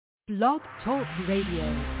Blog Talk Radio.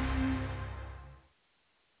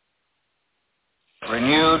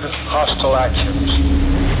 Renewed hostile actions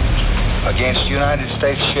against United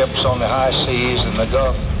States ships on the high seas and the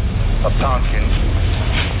Gulf of Tonkin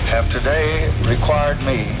have today required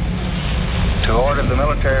me to order the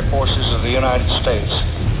military forces of the United States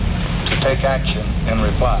to take action in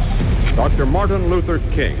reply. Dr. Martin Luther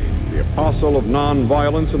King, the apostle of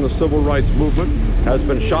nonviolence in the civil rights movement, has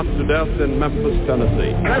been shot to death in Memphis,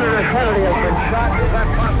 Tennessee. Senator Kennedy has been shot. Is that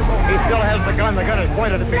possible? He still has the gun. The gun is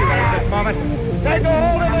pointed at me right at this moment. Take a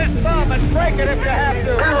hold of his thumb and break it if you have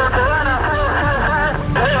to. We were to run a full suicide.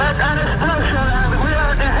 We had an explosion and we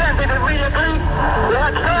are defended immediately.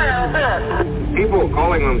 Let's try our best. People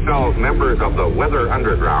calling themselves members of the Weather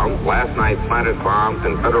Underground last night planted bombs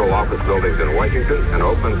in federal office buildings in Washington and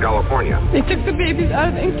Oakland, California. They took the babies out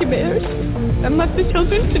of incubators and left the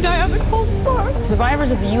children to die on the cold floor. Survivors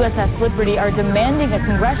of the USS Liberty are demanding a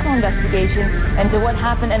congressional investigation into what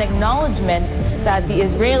happened and acknowledgement that the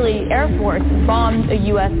Israeli Air Force bombed a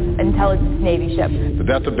U.S. intelligence Navy ship. The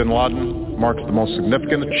death of bin Laden marks the most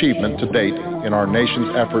significant achievement to date in our nation's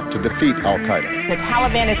effort to defeat al-Qaeda. The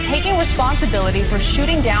Taliban is taking responsibility for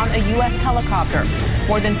shooting down a U.S. helicopter.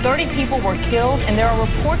 More than 30 people were killed, and there are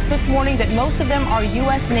reports this morning that most of them are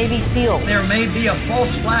U.S. Navy SEALs. There may be a false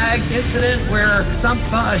flag incident where some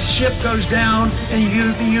ship goes down and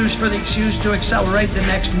you be used for the excuse to accelerate the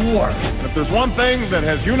next war. And if there's one thing that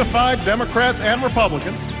has unified Democrats and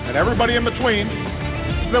Republicans, and everybody in between,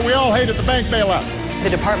 is that we all hated the bank bailout. The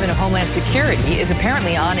Department of Homeland Security is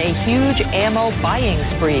apparently on a huge ammo buying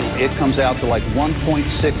spree. It comes out to like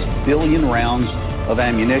 1.6 billion rounds of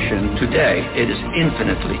ammunition. Today, it is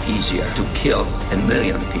infinitely easier to kill 1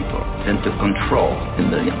 million people than to control 1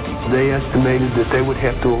 million people. They estimated that they would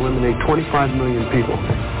have to eliminate 25 million people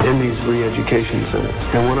in these re-education centers.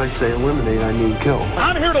 And when I say eliminate, I mean kill.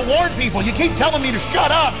 I'm here to warn people. You keep telling me to shut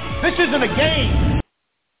up. This isn't a game.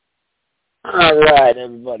 All right,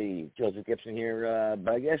 everybody. Joseph Gibson here.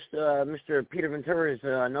 But I guess Mr. Peter Ventura is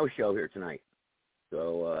no-show here tonight.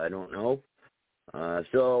 So I don't know.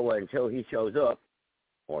 So until he shows up,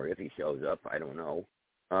 or if he shows up, I don't know.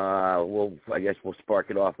 I guess we'll spark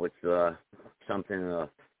it off with something.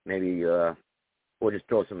 Maybe we'll just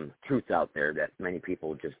throw some truth out there that many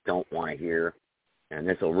people just don't want to hear, and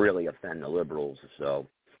this will really offend the liberals. So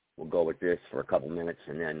we'll go with this for a couple minutes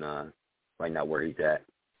and then find out where he's at.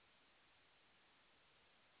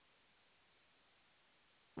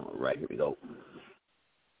 All right, here we go.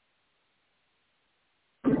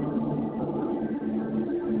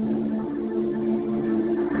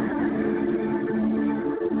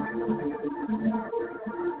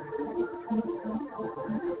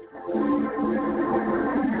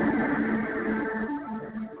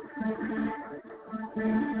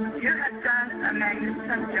 You have done a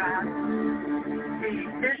magnificent job. The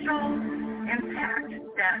visual impact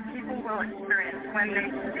that people will experience when they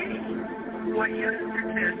see what you have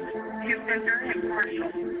produced, you've been very impartial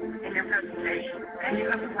in your presentation, and you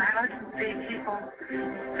have allowed the people,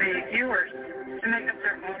 the viewers, to make up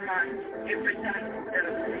their own minds. You presented the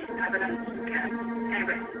evidence, and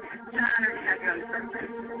anyway, it's an honor to have you on the program.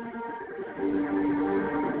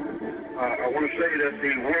 I want to say that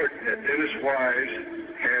the work that Dennis Wise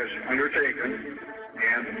has undertaken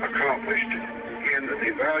and accomplished, and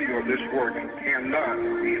the value of this work cannot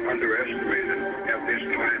be underestimated at this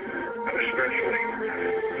time, and especially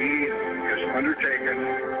he has undertaken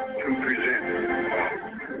to present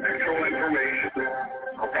actual information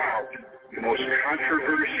about the most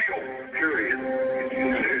controversial period in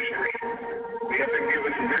human history. We have been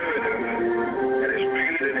given a narrative that has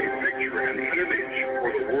painted a picture, an image for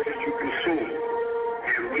the world to consume.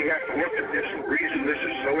 And we have to look at this. The reason this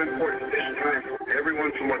is so important this time for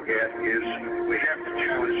everyone to look at is we have to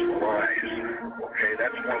challenge the lies. Okay,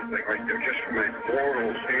 that's one thing right there, just from a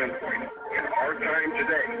moral standpoint. In our time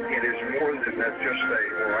today, it is more than that just a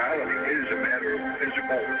morality. It is a matter of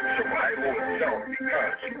physical survival itself,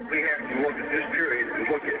 because we have to look at this period and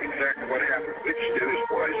look at exactly what happened, which Dennis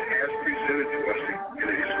Wise has presented to us in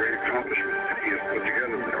his great accomplishment that he has put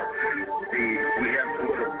together there. We have to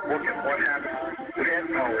look at what happened. We had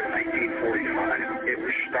power in 1945. It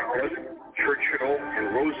was Stalin, Churchill,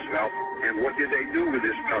 and Roosevelt. And what did they do with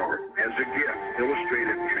this power? As a gift,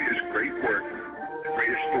 illustrated his great work, the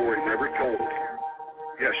greatest story never told.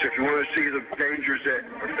 Yes, if you want to see the dangers that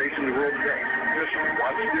are facing the world today, just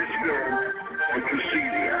watch this film and you see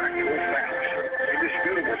the actual facts,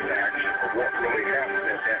 indisputable facts of what really happened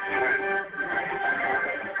at that time.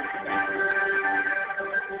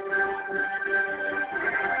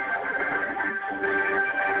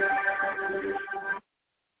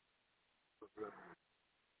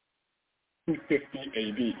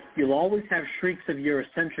 1550 AD. You'll always have shrieks of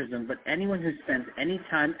Eurocentrism, but anyone who spends any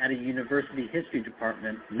time at a university history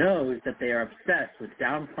department knows that they are obsessed with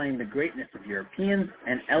downplaying the greatness of Europeans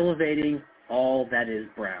and elevating all that is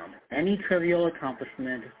brown. Any trivial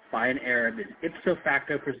accomplishment by an Arab is ipso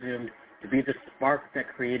facto presumed to be the spark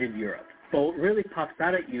that created Europe. But what really pops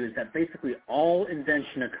out at you is that basically all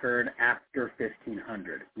invention occurred after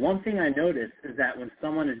 1500. One thing I noticed is that when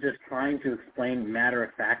someone is just trying to explain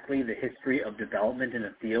matter-of-factly the history of development in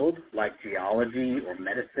a field, like geology or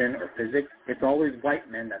medicine or physics, it's always white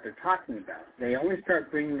men that they're talking about. They only start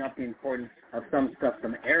bringing up the importance of some stuff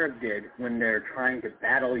some Arab did when they're trying to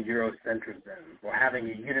battle Eurocentrism or having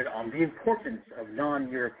a unit on the importance of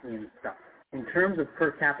non-European stuff. In terms of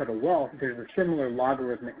per capita wealth, there's a similar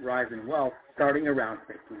logarithmic rise in wealth starting around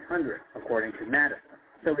 1500, according to Madison.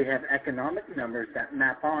 So we have economic numbers that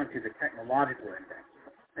map onto the technological index.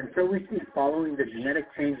 And so we see, following the genetic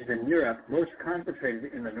changes in Europe, most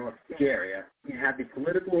concentrated in the North Sea area, you have the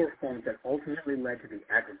political reforms that ultimately led to the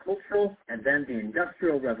agricultural and then the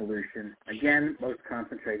industrial revolution, again, most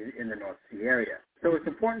concentrated in the North Sea area. So it's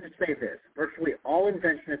important to say this. Virtually all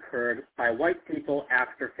invention occurred by white people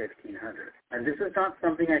after 1500. And this is not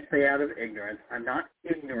something I say out of ignorance. I'm not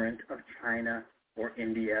ignorant of China or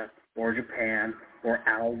India or Japan or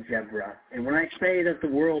algebra. And when I say that the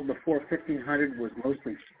world before 1500 was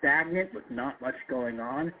mostly stagnant with not much going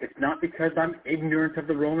on, it's not because I'm ignorant of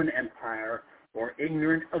the Roman Empire or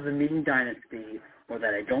ignorant of the Ming Dynasty or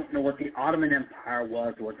that I don't know what the Ottoman Empire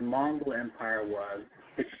was or what the Mongol Empire was.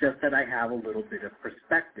 It's just that I have a little bit of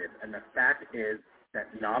perspective. And the fact is that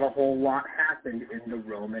not a whole lot happened in the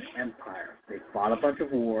Roman Empire. They fought a bunch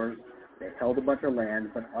of wars. They held a bunch of land,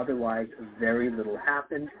 but otherwise very little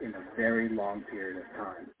happened in a very long period of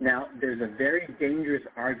time. Now, there's a very dangerous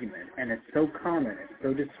argument, and it's so common, it's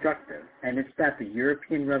so destructive, and it's that the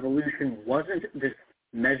European Revolution wasn't this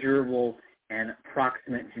measurable and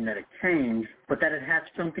proximate genetic change, but that it had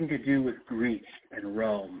something to do with Greece and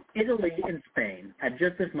Rome. Italy and Spain had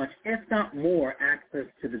just as much, if not more, access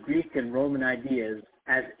to the Greek and Roman ideas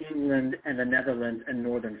as England and the Netherlands and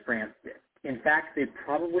northern France did. In fact, they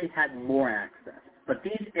probably had more access. But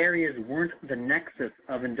these areas weren't the nexus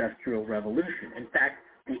of industrial revolution. In fact,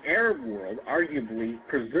 the Arab world arguably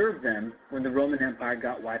preserved them when the Roman Empire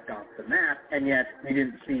got wiped off the map, and yet we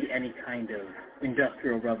didn't see any kind of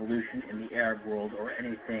industrial revolution in the Arab world or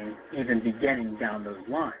anything even beginning down those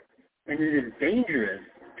lines. And it is dangerous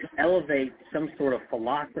to elevate some sort of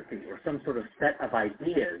philosophy or some sort of set of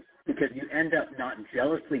ideas because you end up not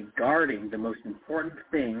jealously guarding the most important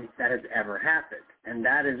thing that has ever happened, and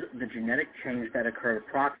that is the genetic change that occurred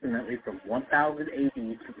approximately from 1000 AD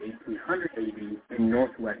to 1800 AD in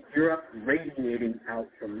Northwest Europe, radiating out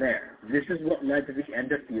from there. This is what led to the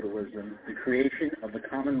end of feudalism, the creation of the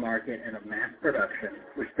common market and of mass production,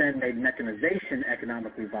 which then made mechanization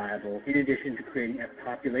economically viable, in addition to creating a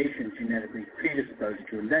population genetically predisposed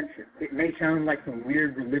to invention. It may sound like some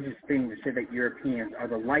weird religious thing to say that Europeans are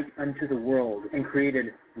the light unto the world and created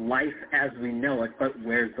life as we know it, but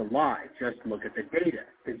where's the lie? Just look at the data.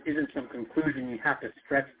 This isn't some conclusion you have to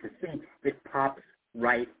stretch to see. It pops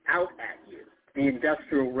right out at you. The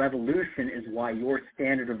Industrial Revolution is why your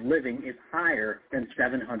standard of living is higher than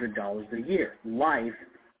 $700 a year. Life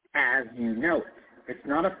as you know it. It's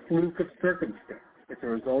not a fluke of circumstance. It's a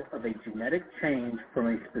result of a genetic change from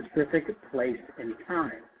a specific place and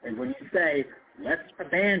time. And when you say, let's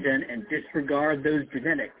abandon and disregard those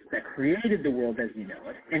genetics that created the world as you know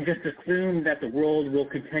it, and just assume that the world will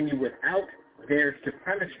continue without their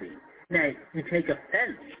supremacy. Now, you take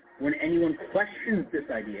offense when anyone questions this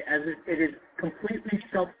idea, as if it is completely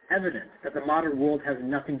self-evident that the modern world has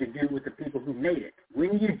nothing to do with the people who made it.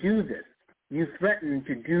 When you do this, you threaten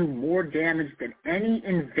to do more damage than any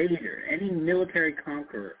invader, any military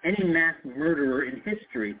conqueror, any mass murderer in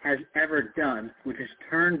history has ever done, which is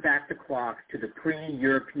turn back the clock to the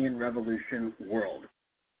pre-European Revolution world.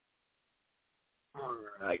 All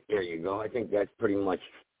right, there you go. I think that's pretty much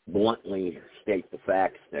bluntly states the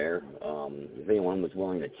facts there. If anyone was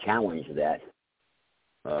willing to challenge that,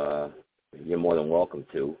 you're more than welcome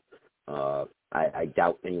to. I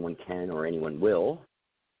doubt anyone can or anyone will.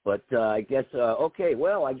 But I guess, okay,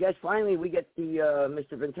 well, I guess finally we get the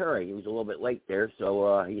Mr. Ventura. He was a little bit late there,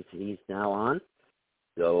 so he's now on.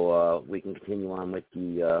 So we can continue on with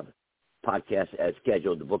the podcast as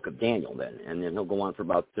scheduled, the Book of Daniel then. And then he'll go on for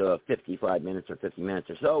about 55 minutes or 50 minutes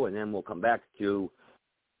or so, and then we'll come back to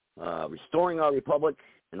restoring our republic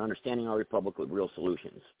and understanding our republic with real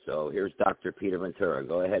solutions. So here's Dr. Peter Ventura.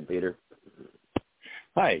 Go ahead, Peter.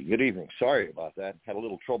 Hi, good evening. Sorry about that. Had a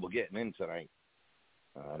little trouble getting in tonight.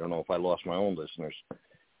 I don't know if I lost my own listeners.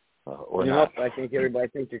 or not. I think everybody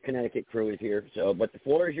thinks your Connecticut crew is here. So, but the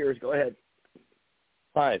floor is yours. Go ahead.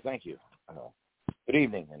 Hi, thank you. Good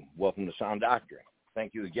evening, and welcome to Sound Doctrine.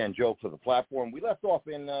 Thank you again, Joe, for the platform. We left off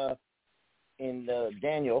in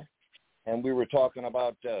Daniel, and we were talking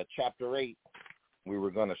about chapter 8. We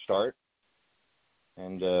were going to start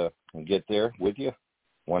and get there with you.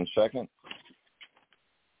 1 second.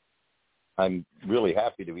 I'm really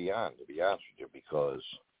happy to be on, to be honest with you, because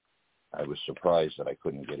I was surprised that I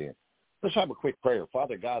couldn't get in. Let's have a quick prayer.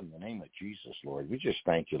 Father God, in the name of Jesus, Lord, we just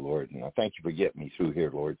thank you, Lord, and I thank you for getting me through here,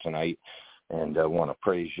 Lord, tonight, and I want to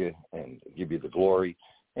praise you and give you the glory.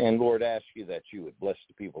 And, Lord, ask you that you would bless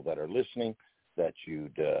the people that are listening, that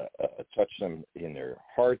you'd touch them in their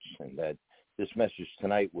hearts, and that this message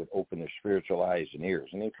tonight would open their spiritual eyes and ears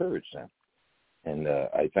and encourage them. And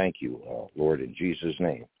I thank you, Lord, in Jesus'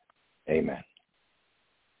 name. Amen.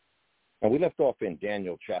 Now, we left off in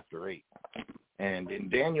Daniel chapter 8. And in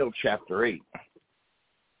Daniel chapter 8,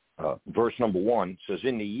 verse number 1, says,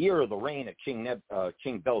 "In the year of the reign of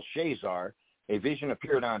King Belshazzar, a vision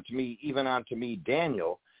appeared unto me, even unto me,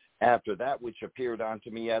 Daniel, after that which appeared unto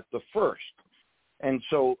me at the first." And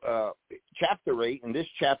so chapter 8, and this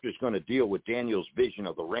chapter is going to deal with Daniel's vision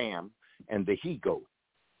of the ram and the he-goat.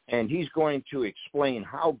 And he's going to explain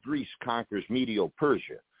how Greece conquers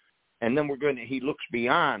Medo-Persia. And then he looks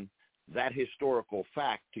beyond that historical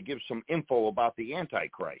fact to give some info about the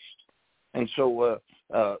Antichrist. And so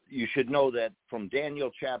you should know that from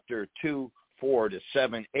Daniel chapter 2, 4 to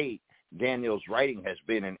 7, 8, Daniel's writing has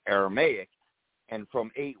been in Aramaic. And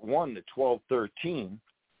from 8:1 to 12:13,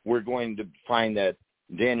 we're going to find that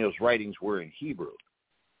Daniel's writings were in Hebrew.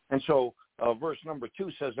 And so verse number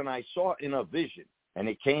 2 says, "And I saw in a vision, and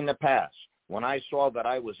it came to pass, when I saw that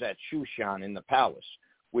I was at Shushan in the palace,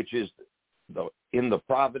 which is in the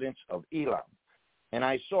province of Elam. And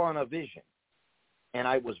I saw in a vision, and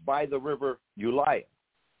I was by the river Ulai.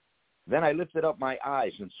 Then I lifted up my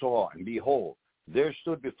eyes and saw, and behold, there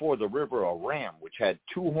stood before the river a ram which had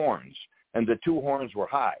 2 horns, and the 2 horns were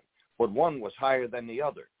high, but one was higher than the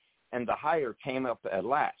other, and the higher came up at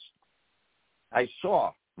last. I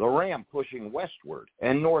saw the ram pushing westward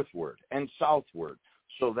and northward and southward,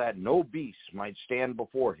 so that no beast might stand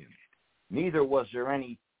before him. Neither was there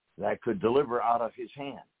any that could deliver out of his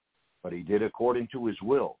hand. But he did according to his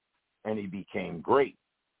will, and he became great.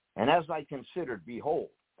 And as I considered, behold,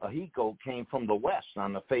 a he-goat came from the west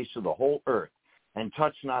on the face of the whole earth, and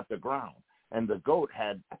touched not the ground. And the goat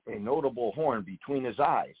had a notable horn between his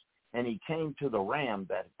eyes. And he came to the ram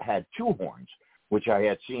that had 2 horns, which I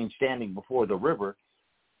had seen standing before the river,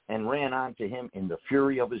 and ran on to him in the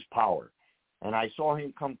fury of his power. And I saw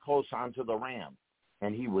him come close unto the ram,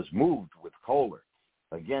 and he was moved with choler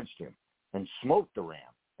against him, and smote the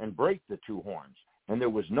ram, and brake the 2 horns. And there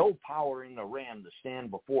was no power in the ram to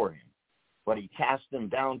stand before him. But he cast him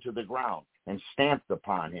down to the ground, and stamped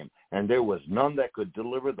upon him, and there was none that could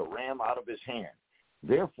deliver the ram out of his hand.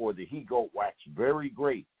 Therefore the he-goat waxed very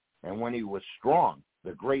great, and when he was strong,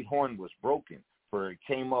 the great horn was broken, for it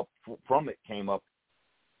came up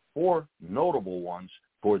 4 notable ones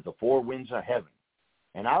toward the 4 winds of heaven.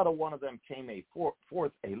 And out of one of them came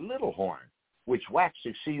forth a little horn, which waxed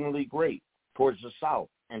exceedingly great, towards the south,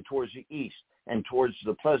 and towards the east, and towards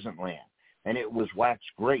the pleasant land. And it was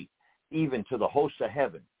waxed great, even to the host of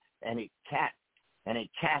heaven. And it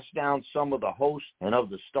cast down some of the host and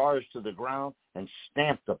of the stars to the ground, and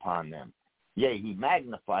stamped upon them. Yea, he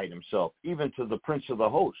magnified himself, even to the prince of the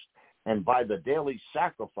host. And by the daily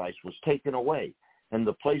sacrifice was taken away, and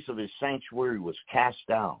the place of his sanctuary was cast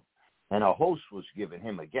down. And a host was given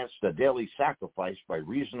him against the daily sacrifice by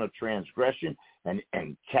reason of transgression,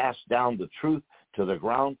 and cast down the truth to the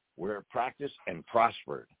ground, where it practiced and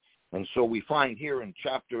prospered." And so we find here in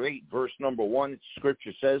chapter 8, verse number 1,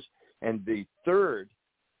 Scripture says, "And in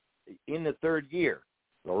the 3rd year,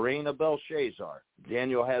 the reign of Belshazzar,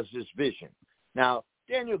 Daniel has this vision." Now,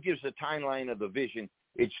 Daniel gives a timeline of the vision.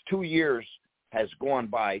 It's 2 years has gone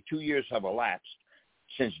by. 2 years have elapsed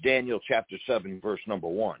since Daniel chapter 7, verse number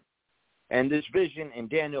 1. And this vision in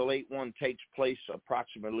Daniel 8:1 takes place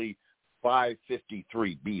approximately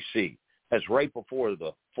 553 BC, as right before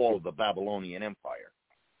the fall of the Babylonian Empire.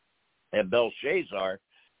 And Belshazzar,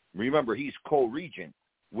 remember, he's co-regent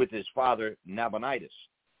with his father Nabonidus.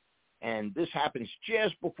 And this happens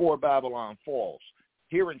just before Babylon falls,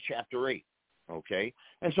 here in chapter 8, okay?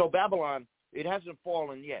 And so Babylon, it hasn't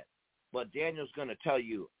fallen yet, but Daniel's going to tell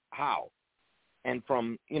you how. And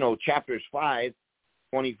from, chapters 5,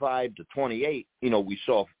 25 to 28, we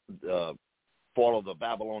saw the fall of the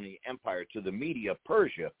Babylonian Empire to the Media,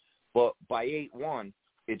 Persia, but by 8:1,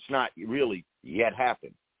 it's not really yet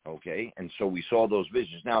happened. Okay, and so we saw those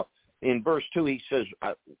visions. Now, in verse 2, he says,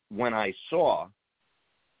 when I saw,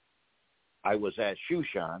 I was at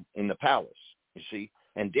Shushan in the palace, you see.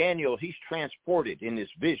 And Daniel, he's transported in this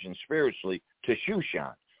vision spiritually to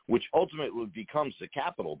Shushan, which ultimately becomes the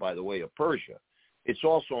capital, by the way, of Persia. It's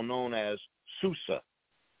also known as Susa.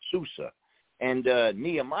 And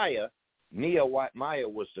Nehemiah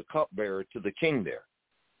was the cupbearer to the king there.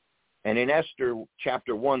 And in Esther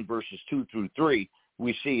chapter 1, verses 2 through 3,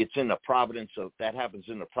 we see it's in the province of, that happens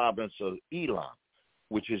in the province of Elam,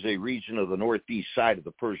 which is a region of the northeast side of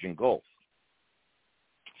the Persian Gulf.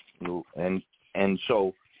 And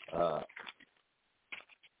so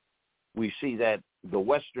we see that the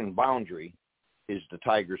western boundary is the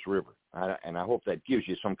Tigris River. And I hope that gives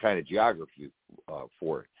you some kind of geography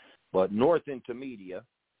for it. But north into Media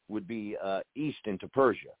would be east into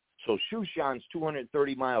Persia. So Shushan's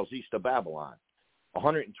 230 miles east of Babylon,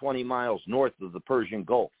 120 miles north of the Persian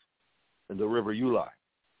Gulf, and the river Ulai,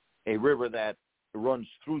 a river that runs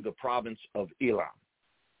through the province of Elam.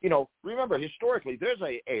 You know, remember, historically, there's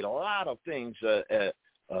a lot of things, a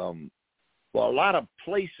lot of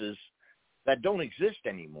places that don't exist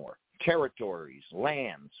anymore, territories,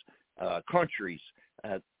 lands, countries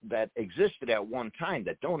that existed at one time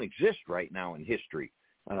that don't exist right now in history.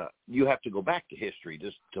 You have to go back to history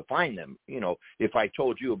just to find them. You know, if I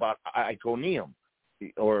told you about Iconium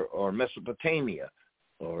or Mesopotamia,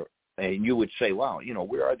 and you would say, wow, you know,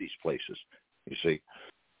 where are these places? You see.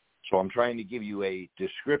 So I'm trying to give you a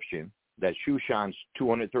description that Shushan's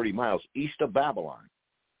 230 miles east of Babylon,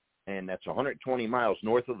 and that's 120 miles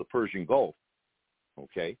north of the Persian Gulf.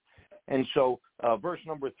 Okay. And so verse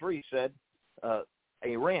number 3 said,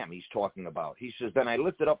 a ram he's talking about. He says, then I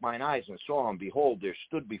lifted up mine eyes and saw, and behold, there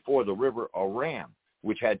stood before the river a ram,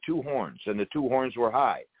 which had 2 horns, and the 2 horns were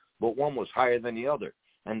high, but one was higher than the other,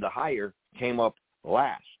 and the higher came up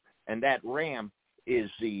last. And that ram is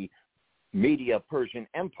the Media-Persian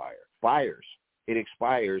Empire. It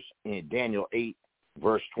expires in Daniel 8,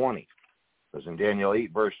 verse 20. Because in Daniel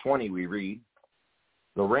 8, verse 20, we read,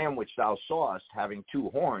 the ram which thou sawest having 2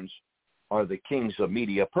 horns are the kings of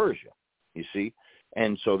Media-Persia. You see?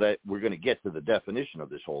 And so that we're going to get to the definition of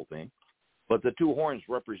this whole thing. But the 2 horns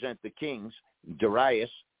represent the kings, Darius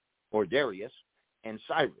and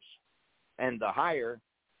Cyrus. And the higher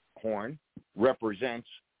horn represents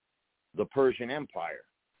the Persian Empire.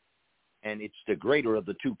 And it's the greater of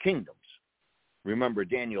the 2 kingdoms. Remember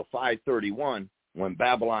Daniel 5:31, when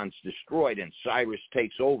Babylon's destroyed and Cyrus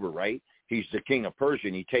takes over, right? He's the king of Persia,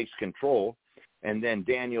 and he takes control. And then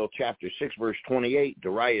Daniel chapter 6, verse 28,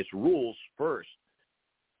 Darius rules first,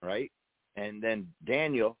 right? And then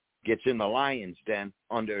Daniel gets in the lion's den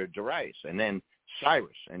under Darius, and then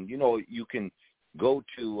Cyrus. And, you know, you can go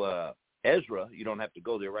to Ezra. You don't have to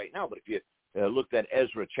go there right now, but if you looked at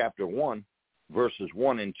Ezra chapter 1, verses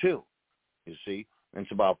 1 and 2, you see, and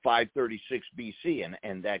it's about 536 BC,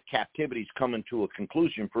 and that captivity's coming to a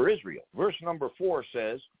conclusion for Israel. Verse number 4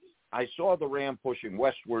 says, I saw the ram pushing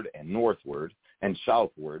westward and northward and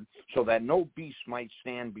southward, so that no beast might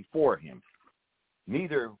stand before him.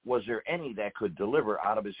 Neither was there any that could deliver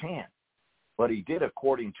out of his hand. But he did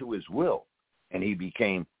according to his will, and he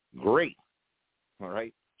became great. All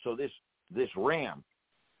right? So this ram,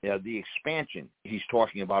 the expansion he's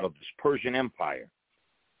talking about of this Persian Empire,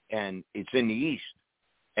 and it's in the east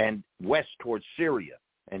and west towards Syria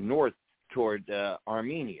and north toward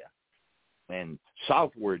Armenia and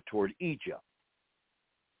southward toward Egypt.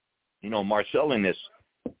 You know, Marcellinus,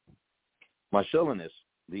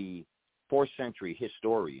 the 4th century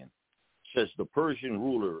historian, says the Persian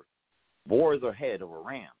ruler bore the head of a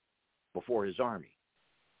ram before his army.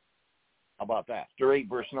 How about that? Chapter 8,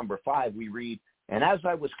 verse number 5, we read, and as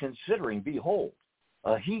I was considering, behold,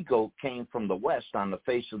 a he-goat came from the west on the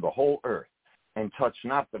face of the whole earth, and touched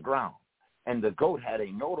not the ground. And the goat had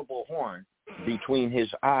a notable horn between his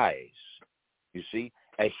eyes. You see,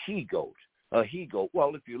 a he-goat. A he-goat.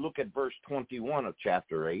 Well, if you look at verse 21 of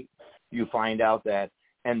chapter 8, you find out that,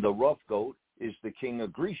 and the rough goat is the king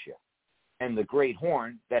of Grecia, and the great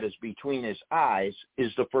horn that is between his eyes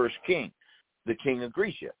is the first king, the king of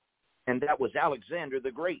Grecia. And that was Alexander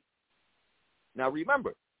the Great. Now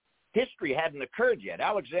remember, history hadn't occurred yet.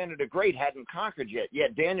 Alexander the Great hadn't conquered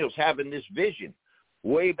yet Daniel's having this vision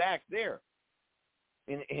way back there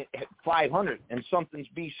in 500 and something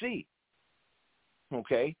BC.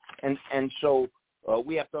 Okay? And so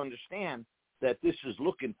we have to understand that this is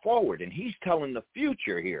looking forward, and he's telling the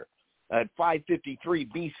future here at 553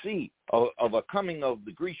 BC of a coming of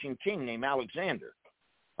the Grecian king named Alexander.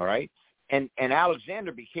 All right? And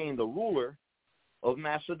Alexander became the ruler of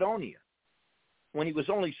Macedonia when he was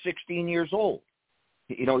only 16 years old.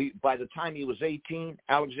 By the time he was 18,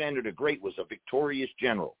 Alexander the Great was a victorious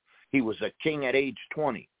general. He was a king at age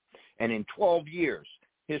 20. And in 12 years,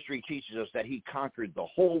 history teaches us that he conquered the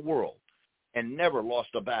whole world and never lost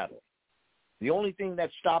a battle. The only thing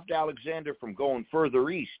that stopped Alexander from going further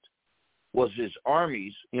east was his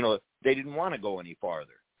armies. They didn't want to go any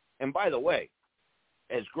farther. And by the way,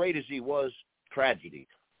 as great as he was, tragedy.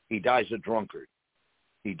 He dies a drunkard.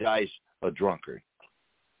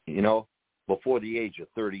 Before the age of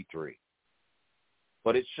 33.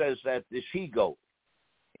 But it says that this he-goat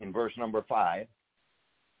in verse number 5,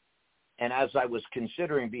 and as I was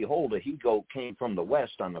considering, behold, a he-goat came from the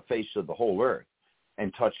west on the face of the whole earth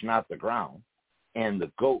and touched not the ground. And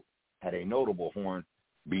the goat had a notable horn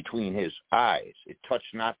between his eyes. It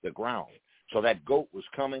touched not the ground. So that goat was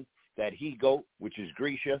coming, that he-goat, which is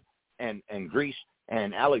Grecia and Greece,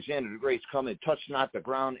 and Alexander the Great's coming, touched not the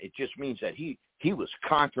ground. It just means that he was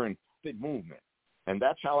conquering the movement. And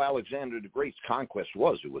that's how Alexander the Great's conquest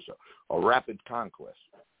was. It was a rapid conquest.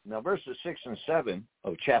 Now, verses 6 and 7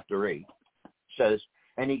 of chapter 8 says,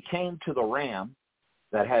 and he came to the ram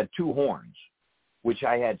that had 2 horns, which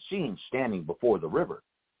I had seen standing before the river,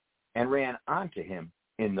 and ran unto him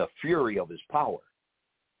in the fury of his power.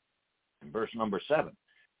 In verse number 7,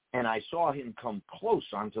 and I saw him come close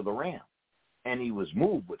unto the ram, and he was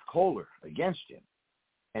moved with choler against him,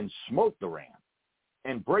 and smote the ram,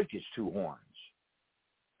 and brake his 2 horns.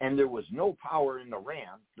 And there was no power in the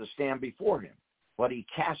ram to stand before him, but he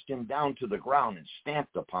cast him down to the ground and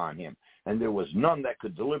stamped upon him, and there was none that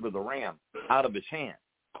could deliver the ram out of his hand.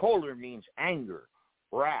 Choler means anger,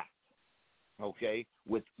 wrath,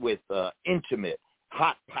 with intimate,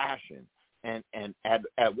 hot passion. And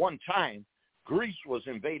at one time, Greece was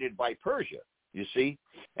invaded by Persia, you see,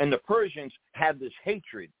 and the Persians had this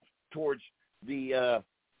hatred towards the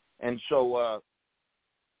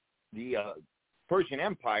Persian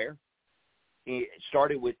Empire. It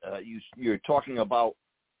started with, you're talking about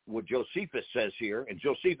what Josephus says here, and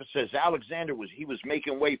Josephus says Alexander was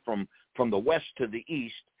making way from the west to the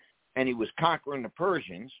east, and he was conquering the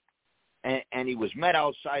Persians, and he was met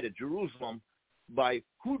outside of Jerusalem by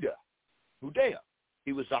Hudea.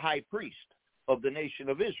 He was the high priest of the nation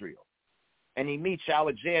of Israel, and he meets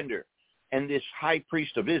Alexander, and this high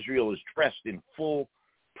priest of Israel is dressed in full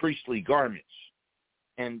priestly garments,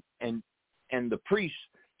 and the priest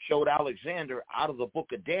showed Alexander out of the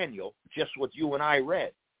book of Daniel just what you and I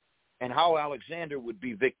read, and how Alexander would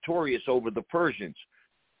be victorious over the Persians.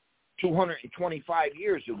 225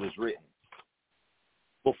 years it was written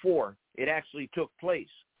before it actually took place,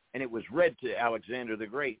 and it was read to Alexander the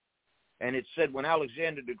Great. And it said when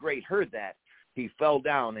Alexander the Great heard that, he fell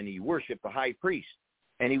down and he worshipped the high priest,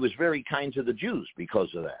 and he was very kind to the Jews because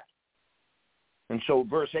of that. And so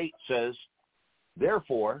verse 8 says,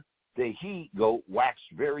 therefore the he-goat waxed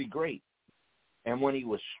very great, and when he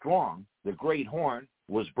was strong, the great horn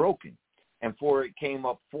was broken, and for it came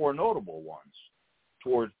up 4 notable ones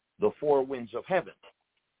toward the 4 winds of heaven.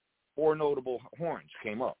 4 notable horns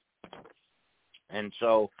came up. And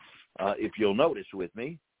so if you'll notice with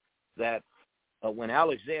me that when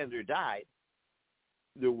Alexander died,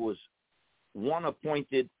 there was one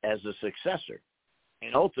appointed as a successor,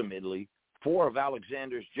 and ultimately 4 of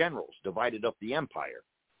Alexander's generals divided up the empire,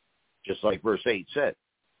 just like verse 8 said.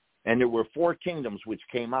 And there were 4 kingdoms which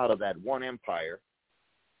came out of that one empire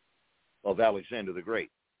of Alexander the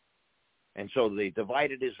Great. And so they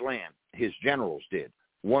divided his land, his generals did.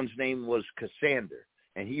 One's name was Cassander,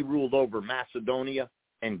 and he ruled over Macedonia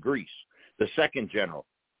and Greece. The second general,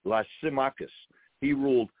 Lysimachus, he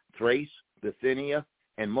ruled Thrace, Bithynia,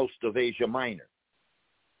 and most of Asia Minor.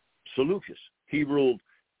 Seleucus, he ruled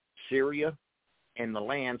Syria and the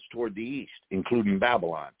lands toward the east, including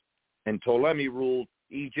Babylon. And Ptolemy ruled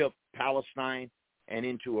Egypt, Palestine, and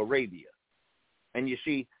into Arabia. And you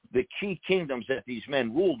see, the key kingdoms that these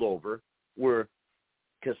men ruled over were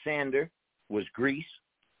Cassander was Greece,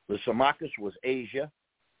 Lysimachus was Asia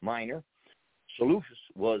Minor, Seleucus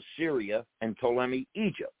was Syria, and Ptolemy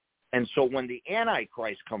Egypt. And so when the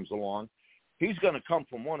Antichrist comes along, he's going to come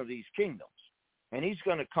from one of these kingdoms. And he's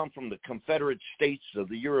going to come from the Confederate States of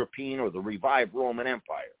the European or the revived Roman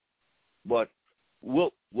Empire. But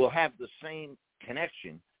we'll have the same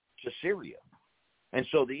connection to Syria. And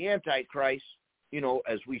so the Antichrist,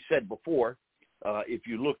 as we said before, if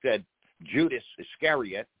you looked at Judas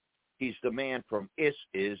Iscariot, he's the man from is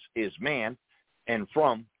man, and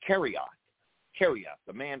from Kerioth,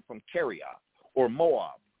 the man from Kerioth, or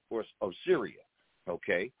Moab, or of Syria.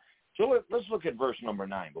 Okay? So let's look at verse number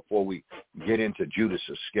 9 before we get into Judas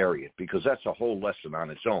Iscariot, because that's a whole lesson on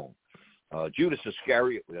its own. Judas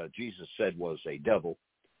Iscariot, Jesus said, was a devil.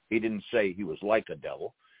 He didn't say he was like a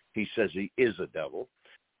devil. He says he is a devil.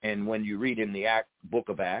 And when you read in the book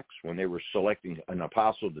of Acts, when they were selecting an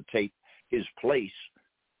apostle to take his place,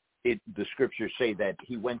 the scriptures say that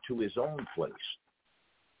he went to his own place.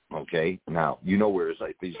 Okay? Now, you know where if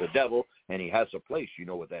he's a devil and he has a place, you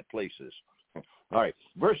know what that place is. All right,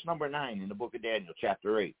 verse number 9 in the book of Daniel,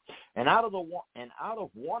 chapter 8. And out of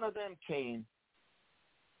one of them came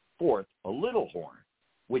forth a little horn,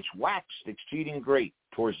 which waxed exceeding great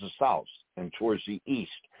towards the south and towards the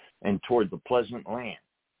east and toward the pleasant land.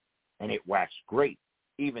 And it waxed great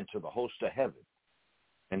even to the host of heaven.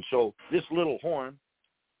 And so this little horn,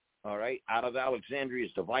 all right, out of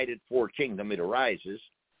Alexandria's divided four-kingdom, it arises.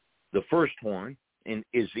 The first horn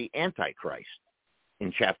is the Antichrist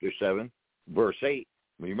in chapter 7. Verse 8,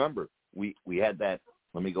 remember, we had that.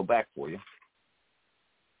 Let me go back for you.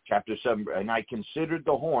 Chapter 7, and I considered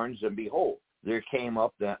the horns, and behold, there came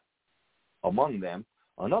up among them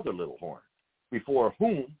another little horn, before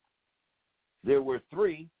whom there were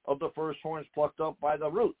 3 of the first horns plucked up by the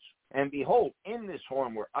roots. And behold, in this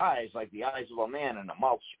horn were eyes like the eyes of a man, and a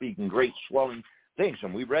mouth speaking great swelling things.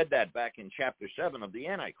 And we read that back in chapter 7 of the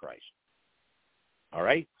Antichrist. All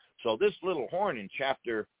right? So this little horn in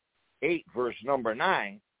chapter 8, verse number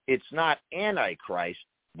 9, it's not Antichrist,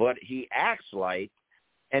 but he acts like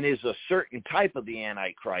and is a certain type of the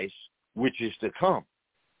Antichrist, which is to come.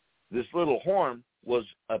 This little horn was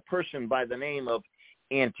a person by the name of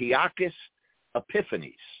Antiochus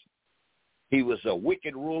Epiphanes. He was a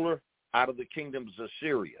wicked ruler out of the kingdoms of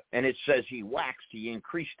Syria. And it says he waxed, he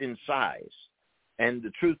increased in size. And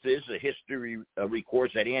the truth is, the history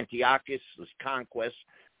records that Antiochus' conquest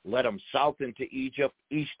led him south into Egypt,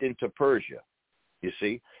 east into Persia, you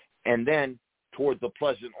see, and then toward the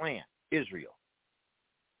pleasant land, Israel.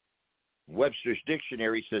 Webster's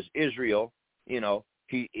dictionary says Israel,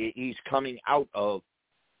 he's coming out of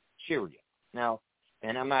Syria. Now,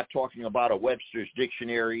 and I'm not talking about a Webster's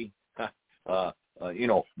dictionary,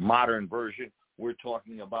 modern version. We're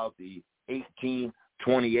talking about the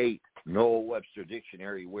 1828 Noah Webster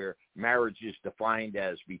dictionary, where marriage is defined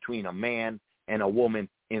as between a man and a woman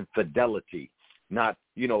in fidelity. Not,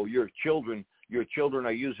 your children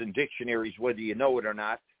are using dictionaries whether you know it or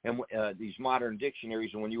not, and these modern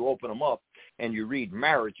dictionaries, and when you open them up and you read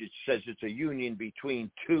marriage, it says it's a union between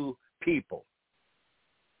 2 people.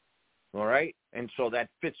 All right? And so that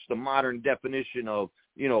fits the modern definition of,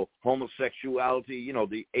 homosexuality,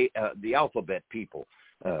 the alphabet people,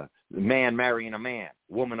 man marrying a man,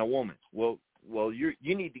 woman a woman. Well, you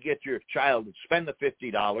need to get your child, spend the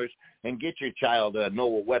 $50 and get your child a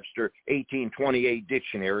Noah Webster 1828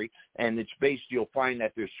 dictionary, and it's based. You'll find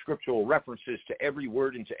that there's scriptural references to every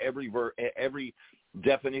word and to every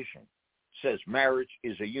definition. It says marriage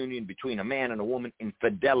is a union between a man and a woman in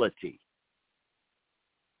fidelity.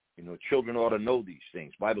 Children ought to know these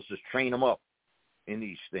things. The Bible says train them up in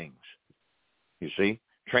these things. You see,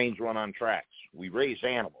 trains run on tracks. We raise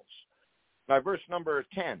animals. Now, verse number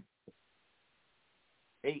 10.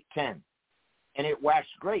 8:10, and it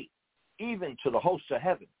waxed great, even to the hosts of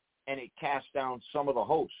heaven, and it cast down some of the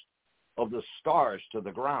hosts of the stars to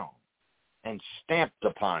the ground, and stamped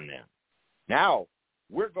upon them. Now,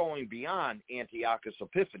 we're going beyond Antiochus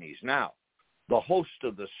Epiphanes. Now, the host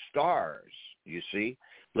of the stars, you see,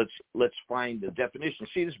 let's find the definition.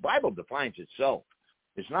 See, this Bible defines itself.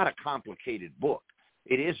 It's not a complicated book.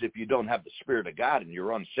 It is if you don't have the Spirit of God and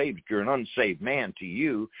you're unsaved. If you're an unsaved man, to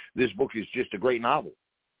you, this book is just a great novel.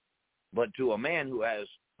 But to a man who has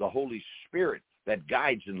the Holy Spirit that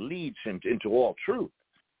guides and leads him into all truth,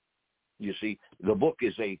 you see, the book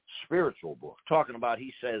is a spiritual book. Talking about,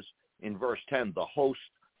 he says in verse 10, the host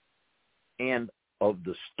and of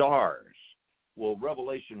the stars. Well,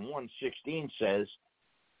 Revelation 1:16 says,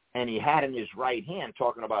 and he had in his right hand,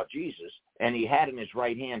 talking about Jesus, and he had in his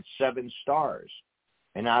right hand 7 stars,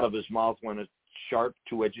 and out of his mouth went a sharp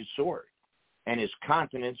 2-edged sword. And his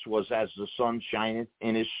countenance was as the sun shineth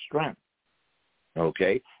in his strength.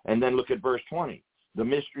 Okay? And then look at verse 20. The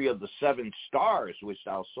mystery of the 7 stars which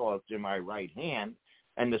thou sawest in my right hand,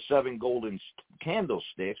 and the 7 golden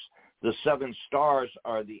candlesticks. The 7 stars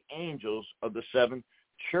are the angels of the 7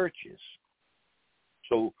 churches.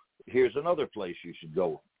 So here's another place you should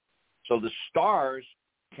go. So the stars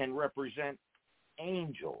can represent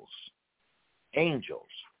angels. Angels.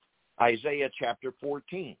 Isaiah chapter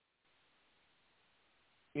 14.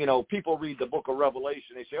 People read the book of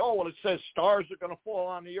Revelation. They say, oh, well, it says stars are going to fall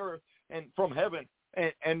on the earth and from heaven.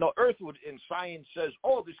 And the earth would, and science says,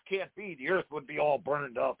 oh, this can't be. The earth would be all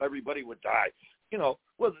burned up. Everybody would die.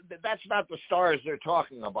 Well, that's not the stars they're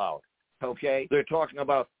talking about, okay? They're talking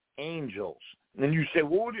about angels. And you say,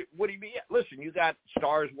 well, what do you mean? Listen, you got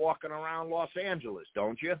stars walking around Los Angeles,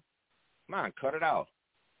 don't you? Come on, cut it out.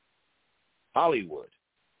 Hollywood.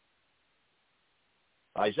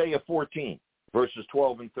 Isaiah 14, verses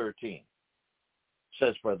 12 and 13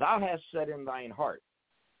 says, for thou hast said in thine heart,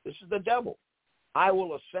 this is the devil, I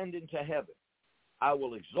will ascend into heaven. I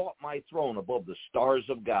will exalt my throne above the stars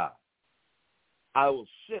of God. I will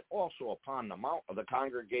sit also upon the mount of the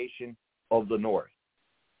congregation of the north.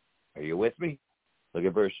 Are you with me? Look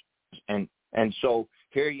at verse, and so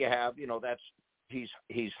here you have, that's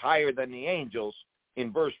he's higher than the angels.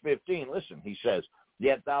 In verse 15, listen, he says,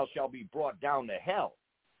 yet thou shalt be brought down to hell,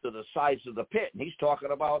 to the sides of the pit. And he's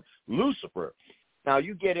talking about Lucifer. Now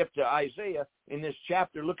you get up to Isaiah in this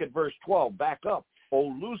chapter, look at verse 12, back up. O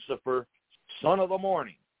Lucifer, son of the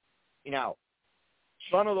morning. Now,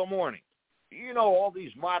 son of the morning. All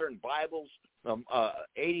these modern Bibles,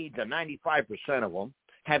 80 to 95% of them,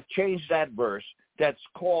 have changed that verse that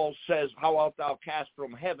says, how art thou cast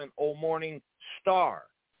from heaven, O morning star?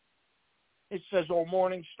 It says, O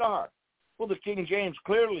morning star. Well, the King James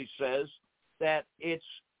clearly says that it's,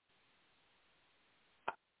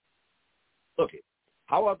 look it,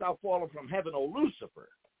 how art thou fallen from heaven, O Lucifer?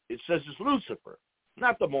 It says it's Lucifer,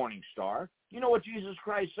 not the morning star. You know what Jesus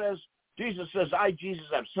Christ says? Jesus says, I, Jesus,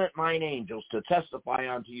 have sent mine angels to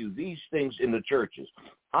testify unto you these things in the churches.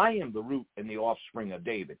 I am the root and the offspring of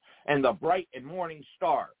David, and the bright and morning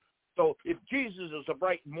star. So if Jesus is a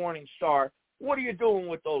bright and morning star, what are you doing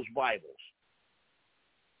with those Bibles?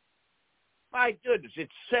 My goodness, it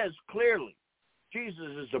says clearly,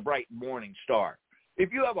 Jesus is the bright morning star.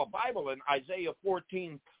 If you have a Bible and Isaiah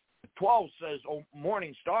 14:12 says, oh,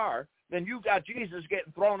 morning star, then you got Jesus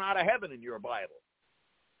getting thrown out of heaven in your Bible.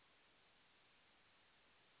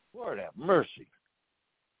 Lord have mercy.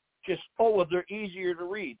 They're easier to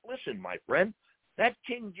read. Listen, my friend, that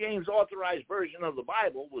King James Authorized Version of the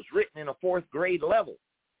Bible was written in a 4th grade level.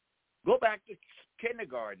 Go back to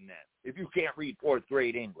kindergarten then, if you can't read 4th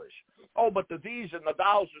grade English. Oh, but the these and the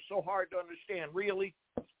thous are so hard to understand. Really?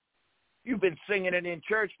 You've been singing it in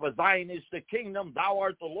church, for thine is the kingdom, thou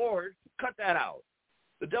art the Lord. Cut that out.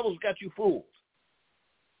 The devil's got you fooled.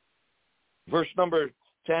 Verse number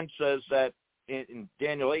 10 says that in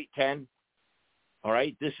Daniel 8:10, all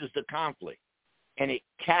right, this is the conflict. And it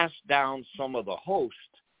cast down some of the host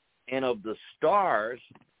and of the stars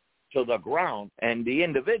to the ground, and the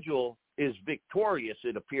individual is victorious,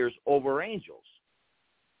 it appears, over angels.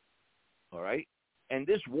 All right? And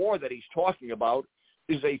this war that he's talking about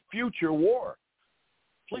is a future war.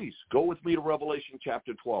 Please, go with me to Revelation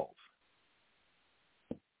chapter 12.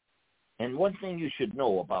 And one thing you should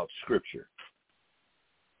know about Scripture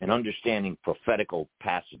and understanding prophetical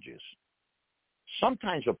passages,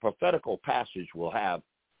 sometimes a prophetical passage will have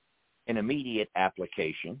an immediate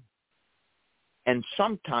application, and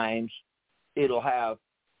sometimes it'll have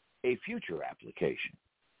a future application.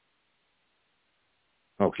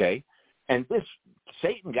 Okay? And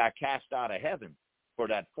Satan got cast out of heaven for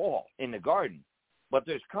that fall in the garden. But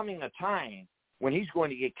there's coming a time when he's going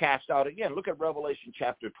to get cast out again. Look at Revelation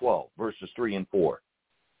chapter 12, verses 3 and 4.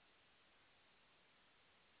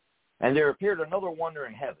 And there appeared another wonder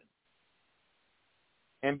in heaven.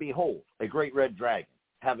 And behold, a great red dragon,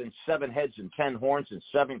 having 7 heads and 10 horns and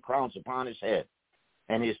 7 crowns upon his head.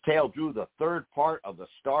 And his tail drew the 3rd part of the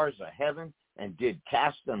stars of heaven and did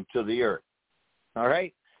cast them to the earth. All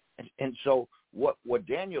right? And so what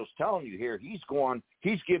Daniel's telling you here,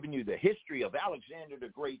 he's giving you the history of Alexander the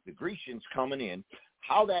Great, the Grecians coming in,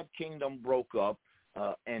 how that kingdom broke up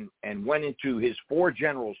and went into his 4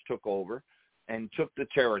 generals took over and took the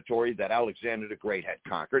territory that Alexander the Great had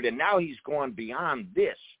conquered. And now he's gone beyond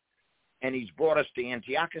this, and he's brought us to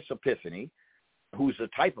Antiochus Epiphanes, who's a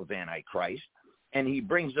type of Antichrist, and he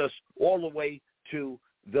brings us all the way to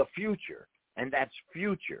the future, and that's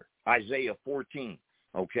future, Isaiah 14,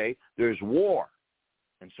 okay? There's war,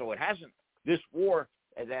 and so this war,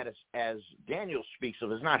 that is, as Daniel speaks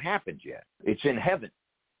of, has not happened yet. It's in heaven.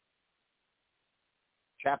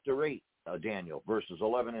 Chapter 8, Daniel, verses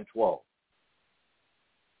 11 and 12.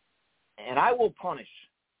 And I will punish.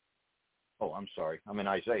 Oh, I'm sorry. I'm in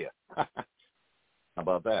Isaiah. How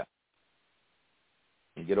about that?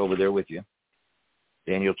 Let me get over there with you.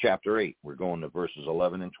 Daniel chapter 8. We're going to verses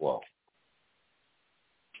 11 and 12.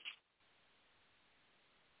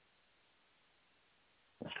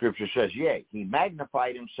 The scripture says, yea, he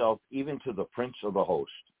magnified himself even to the prince of the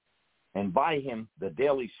host, and by him the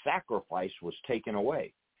daily sacrifice was taken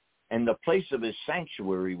away, and the place of his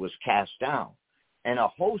sanctuary was cast down. And a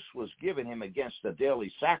host was given him against the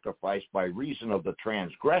daily sacrifice by reason of the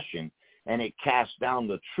transgression, and it cast down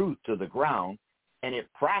the truth to the ground, and it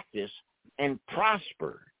practiced and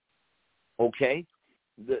prospered. Okay?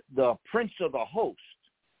 The prince of the host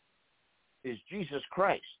is Jesus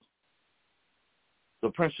Christ, the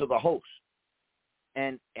prince of the host.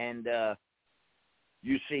 And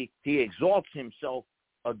you see, he exalts himself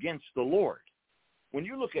against the Lord. When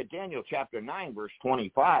you look at Daniel chapter 9, verse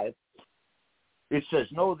 25, it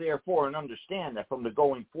says, "Know therefore and understand that from the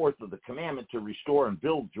going forth of the commandment to restore and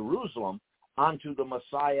build Jerusalem unto the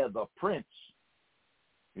Messiah the Prince."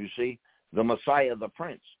 You see, the Messiah the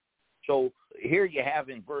Prince. So here you have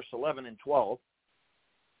in verse 11 and 12,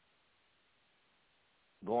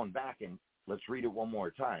 going back and let's read it one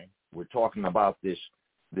more time. We're talking about this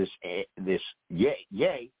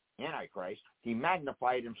Antichrist. He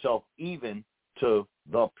magnified himself even to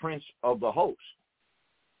the prince of the host.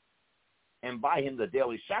 And by him the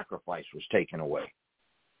daily sacrifice was taken away.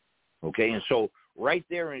 Okay, and so right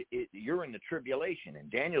there you're in the tribulation, and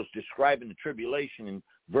Daniel's describing the tribulation in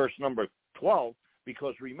verse number 12,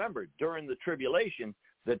 because remember, during the tribulation,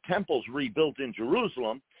 the temple's rebuilt in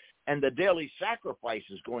Jerusalem, and the daily sacrifice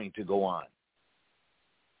is going to go on.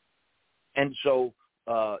 And so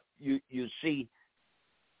you see,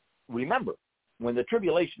 remember, when the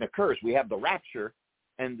tribulation occurs, we have the rapture,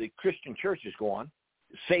 and the Christian church is gone,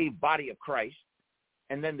 saved body of Christ,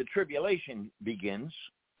 and then the tribulation begins,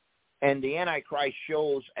 and the Antichrist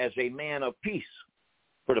shows as a man of peace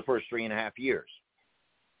for the first 3.5 years.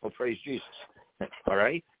 Well, praise Jesus. All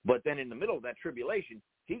right? But then in the middle of that tribulation,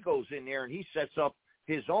 he goes in there and he sets up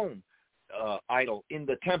his own idol in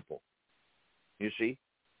the temple. You see?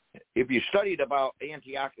 If you studied about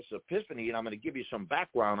Antiochus Epiphanes, and I'm going to give you some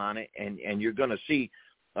background on it, and you're going to see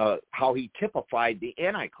how he typified the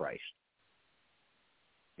Antichrist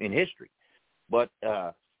in history. But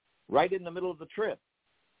right in the middle of the trib.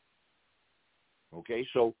 Okay,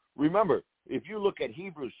 so remember, if you look at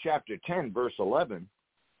Hebrews chapter 10, verse 11,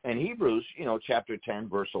 and Hebrews, chapter 10,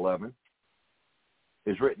 verse 11,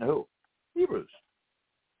 is written who? Hebrews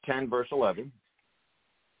 10, verse 11.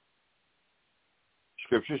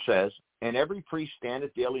 Scripture says, "And every priest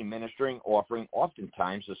standeth daily ministering, offering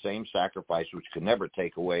oftentimes the same sacrifice which could never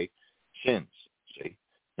take away sins." See?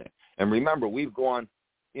 And remember, we've gone,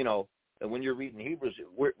 when you're reading Hebrews,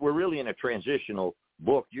 we're really in a transitional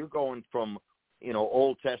book. You're going from,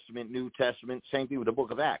 Old Testament, New Testament, same thing with the book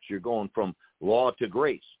of Acts. You're going from law to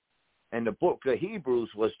grace. And the book of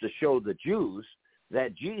Hebrews was to show the Jews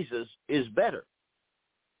that Jesus is better.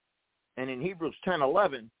 And in Hebrews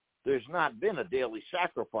 10:11, there's not been a daily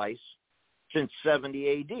sacrifice since 70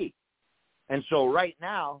 A.D. And so right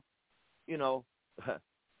now, the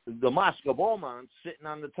Mosque of Oman's sitting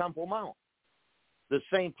on the Temple Mount, the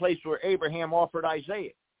same place where Abraham offered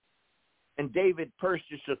Isaiah, and David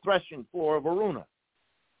purchased the threshing floor of Aruna.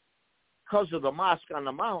 Because of the mosque on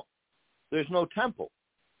the mount, there's no temple.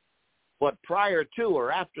 But prior to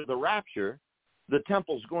or after the rapture, the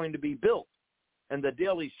temple's going to be built, and the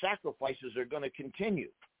daily sacrifices are going to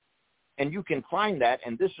continue. And you can find that,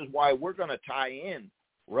 and this is why we're going to tie in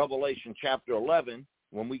Revelation chapter 11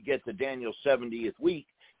 when we get to Daniel's 70th week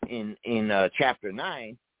in chapter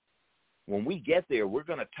 9. When we get there, we're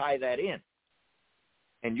going to tie that in.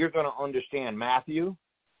 And you're going to understand Matthew,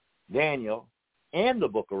 Daniel, and the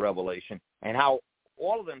book of Revelation, and how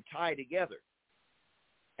all of them tie together.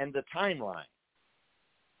 And the timeline,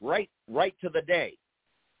 right to the day,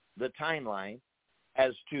 the timeline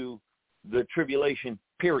as to the tribulation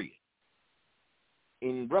period.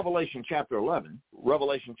 In Revelation chapter 11,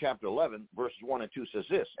 verses 1 and 2 says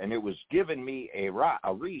this, "And it was given me a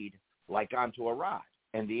reed like unto a rod.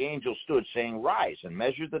 And the angel stood, saying, Rise, and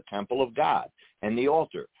measure the temple of God, and the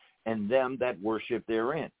altar, and them that worship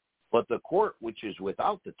therein. But the court which is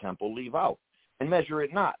without the temple leave out, and measure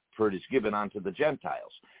it not, for it is given unto the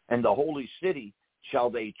Gentiles. And the holy city shall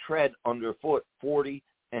they tread underfoot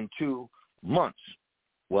 42 months."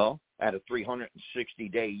 Well, at a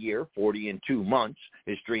 360-day year, 42 months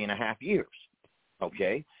is 3.5 years.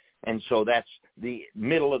 Okay? And so that's the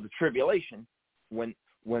middle of the tribulation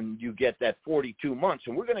when you get that 42 months.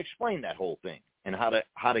 And we're going to explain that whole thing and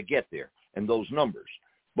how to get there and those numbers.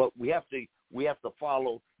 But we have to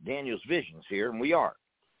follow Daniel's visions here, and we are.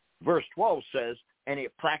 Verse 12 says, "And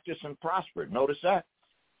it practiced and prospered." Notice that?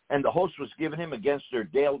 "And the host was given him against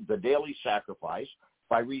the daily sacrifice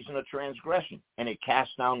by reason of transgression. And it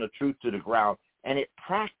cast down the truth to the ground, and it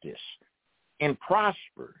practiced and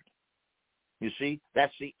prospered." You see,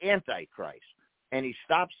 that's the Antichrist. And he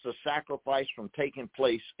stops the sacrifice from taking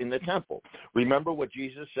place in the temple. Remember what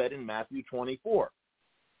Jesus said in Matthew 24.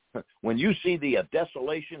 When you see the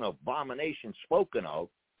desolation of abomination spoken of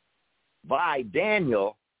by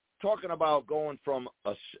Daniel, talking about going from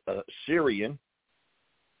a Syrian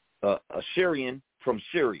Assyrian from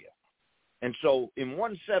Syria. And so in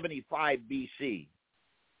 175 BC,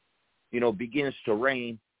 begins to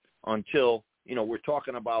reign until, we're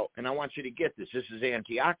talking about, and I want you to get this. This is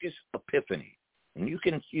Antiochus Epiphanes. And you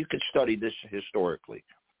can study this historically.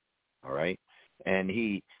 All right? And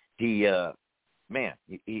he's a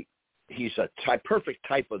perfect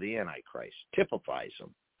type of the Antichrist, typifies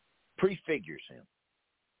him, prefigures him.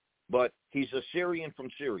 But he's a Syrian from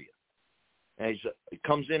Syria. And he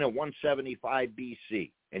comes in at 175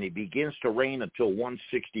 BC, and he begins to reign until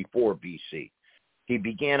 164 BC. He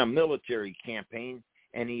began a military campaign,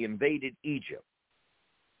 and he invaded Egypt,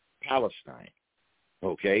 Palestine,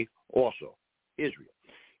 also Israel.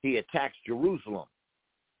 He attacks Jerusalem,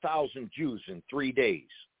 1,000 Jews in 3 days.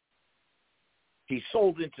 He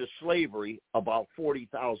sold into slavery about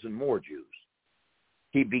 40,000 more Jews.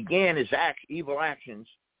 He began his evil actions,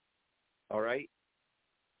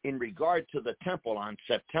 in regard to the temple on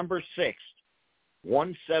September 6th,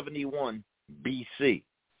 171 BC.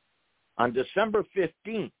 On December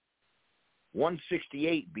 15th,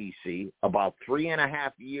 168 BC, about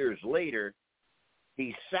 3.5 years later,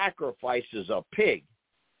 he sacrifices a pig,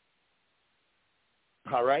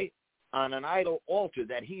 on an idol altar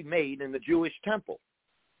that he made in the Jewish temple.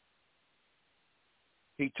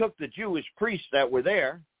 He took the Jewish priests that were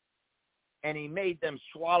there, and he made them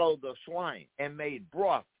swallow the swine and made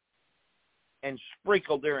broth and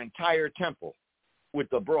sprinkled their entire temple with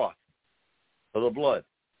the broth of the blood.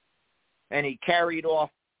 And he carried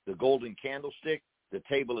off the golden candlestick, the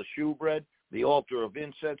table of shewbread, the altar of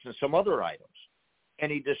incense, and some other items.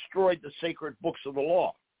 And he destroyed the sacred books of the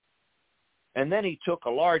law. And then he took a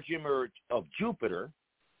large image of Jupiter,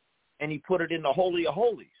 and he put it in the Holy of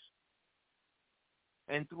Holies.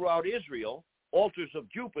 And throughout Israel, altars of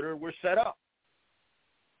Jupiter were set up.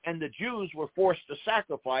 And the Jews were forced to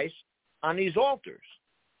sacrifice on these altars.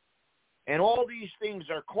 And all these things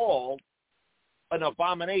are called an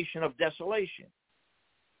abomination of desolation.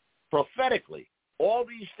 Prophetically, all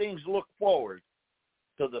these things look forward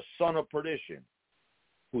to the son of perdition,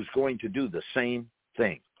 who's going to do the same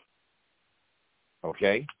thing.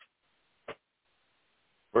 Okay?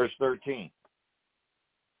 Verse 13.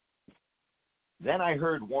 Then I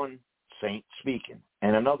heard one saint speaking,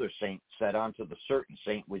 and another saint said unto the certain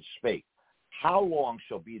saint which spake, How long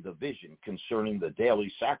shall be the vision concerning the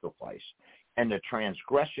daily sacrifice and the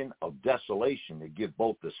transgression of desolation to give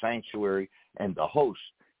both the sanctuary and the host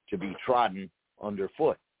to be trodden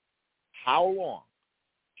underfoot? How long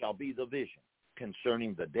shall be the vision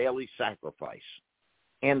concerning the daily sacrifice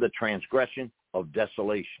and the transgression of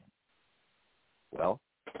desolation? Well,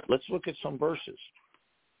 let's look at some verses.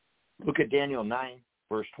 Look at Daniel 9,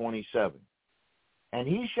 verse 27. And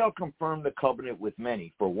he shall confirm the covenant with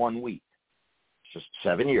many for 1 week, just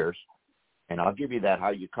 7 years. And I'll give you that, how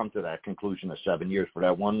you come to that conclusion of 7 years for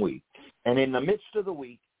that 1 week. And in the midst of the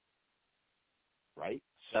week,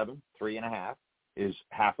 7, 3.5 is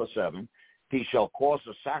half of 7. He shall cause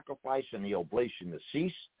the sacrifice and the oblation to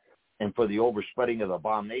cease, and for the overspreading of the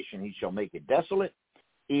abomination he shall make it desolate,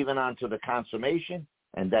 even unto the consummation,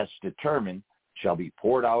 and that's determined, shall be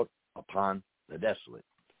poured out upon the desolate.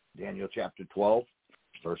 Daniel chapter 12,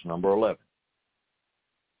 verse number 11.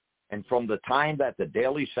 And from the time that the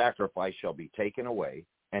daily sacrifice shall be taken away,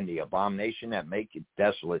 and the abomination that maketh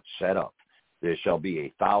desolate set up, there shall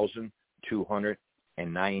be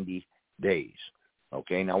 1,290 days.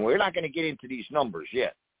 Okay, now we're not going to get into these numbers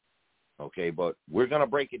yet. Okay, but we're going to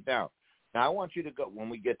break it down. Now I want you to go, when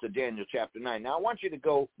we get to Daniel chapter 9, now I want you to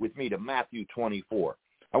go with me to Matthew 24.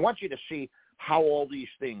 I want you to see how all these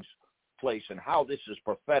things place and how this is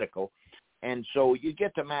prophetical. And so you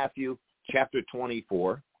get to Matthew chapter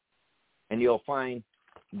 24, and you'll find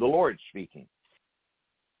the Lord speaking.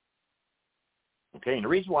 Okay, and the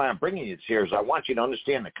reason why I'm bringing it here is I want you to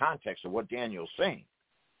understand the context of what Daniel's saying.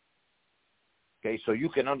 Okay, so you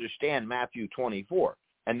can understand Matthew 24,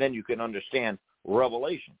 and then you can understand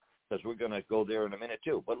Revelation, because we're going to go there in a minute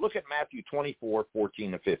too. But look at Matthew 24,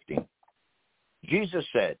 14 to 15. Jesus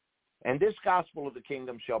said, And this gospel of the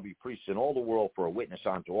kingdom shall be preached in all the world for a witness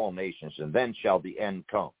unto all nations, and then shall the end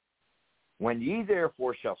come. When ye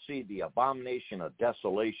therefore shall see the abomination of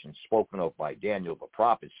desolation spoken of by Daniel the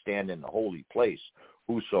prophet stand in the holy place,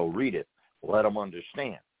 whoso readeth, let him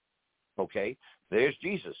understand. Okay, there's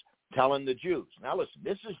Jesus telling the Jews. Now listen,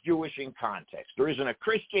 this is Jewish in context. There isn't a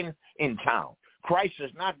Christian in town. Christ has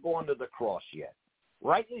not gone to the cross yet.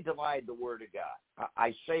 Rightly divide the word of God.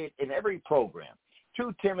 I say it in every program.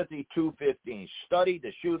 2 Timothy 2:15, study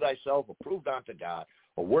to shew thyself approved unto God,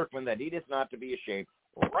 a workman that needeth not to be ashamed,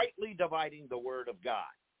 rightly dividing the word of God.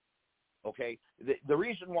 okay? The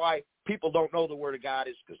reason why people don't know the Word of God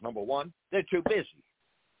is because, number one, they're too busy,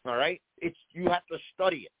 all right? You have to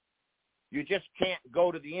study it. You just can't go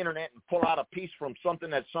to the internet and pull out a piece from something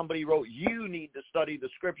that somebody wrote. You need to study the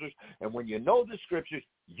Scriptures, and when you know the Scriptures,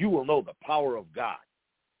 you will know the power of God.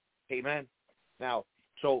 Amen? Now,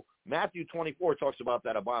 so Matthew 24 talks about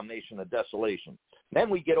that abomination of desolation. Then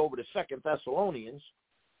we get over to 2 Thessalonians.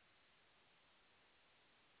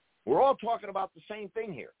 We're all talking about the same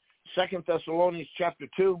thing here. 2 Thessalonians chapter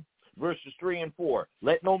 2, verses 3 and 4.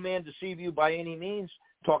 Let no man deceive you by any means.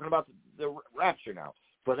 Talking about the rapture now.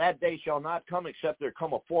 For that day shall not come except there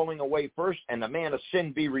come a falling away first, and the man of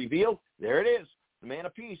sin be revealed. There it is, the man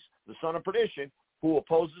of peace, the son of perdition, who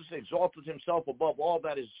opposes, exalteth himself above all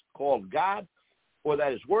that is called God, or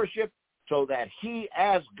that is worshipped, so that he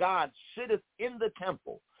as God sitteth in the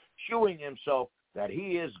temple, shewing himself that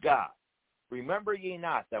he is God. Remember ye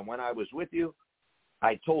not that when I was with you,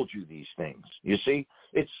 I told you these things. You see,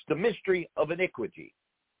 it's the mystery of iniquity.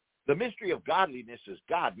 The mystery of godliness is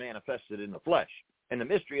God manifested in the flesh. And the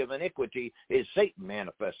mystery of iniquity is Satan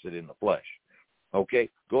manifested in the flesh. Okay,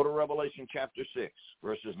 go to Revelation chapter 6,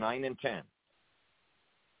 verses 9 and 10.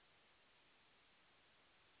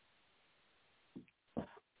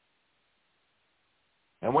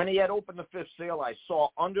 And when he had opened the fifth seal, I saw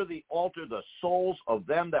under the altar the souls of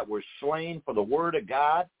them that were slain for the word of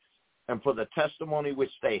God and for the testimony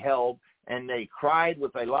which they held. And they cried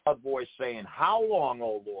with a loud voice, saying, How long,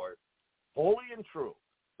 O Lord, holy and true,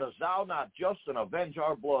 dost thou not just and avenge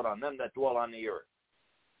our blood on them that dwell on the earth?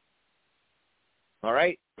 All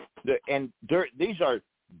right? These are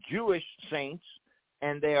Jewish saints,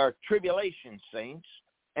 and they are tribulation saints,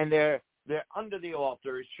 and they're under the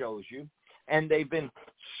altar, it shows you, and they've been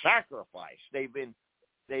sacrificed. They've been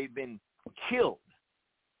killed.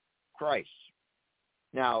 Christ.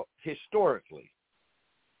 Now, historically,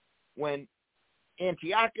 when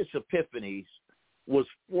Antiochus Epiphanes was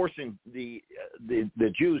forcing the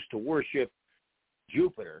Jews to worship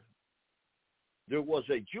Jupiter, there was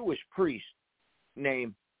a Jewish priest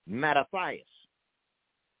named Mattathias,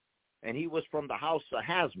 and he was from the house of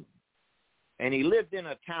Hasmon, and he lived in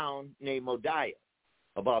a town named Modiah,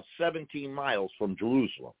 about 17 miles from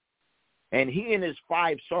Jerusalem. And he and his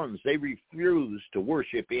 5 sons, they refused to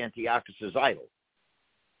worship Antiochus's idol.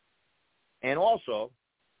 And also,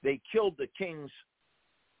 they killed the king's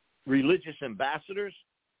religious ambassadors,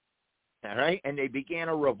 all right, and they began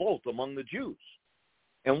a revolt among the Jews.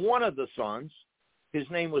 And one of the sons, his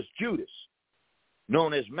name was Judas,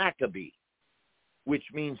 known as Maccabee,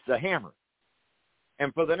 which means the hammer.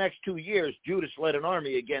 And for the next 2 years, Judas led an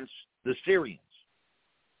army against the Syrians.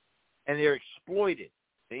 And they're exploited.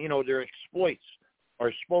 You know, their exploits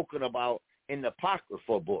are spoken about in the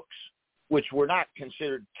Apocrypha books, which were not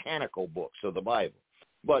considered canonical books of the Bible.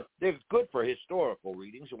 But they're good for historical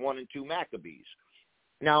readings, 1 and 2 Maccabees.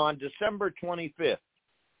 Now, on December 25th,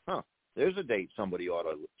 there's a date somebody ought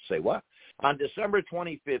to say, what? On December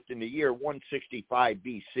 25th in the year 165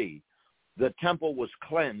 BC, the temple was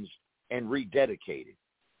cleansed and rededicated.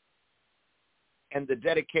 And the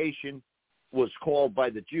dedication was called by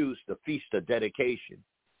the Jews the Feast of Dedication.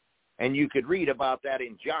 And you could read about that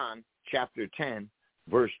in John chapter 10,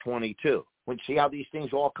 verse 22. See how these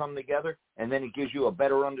things all come together? And then it gives you a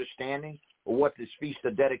better understanding of what this Feast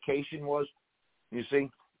of Dedication was. You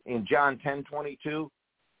see, in John 10:22,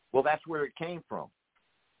 well, that's where it came from.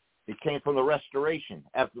 It came from the restoration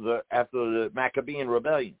after the Maccabean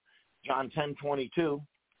rebellion. John 10:22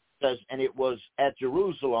 says, and it was at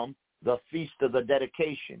Jerusalem the Feast of the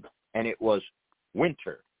Dedication, and it was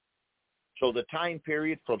winter. So the time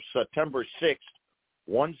period from September 6th,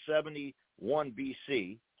 171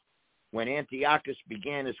 BC, when Antiochus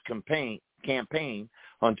began his campaign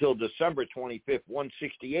until December 25th,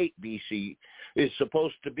 168 BC, is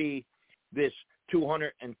supposed to be this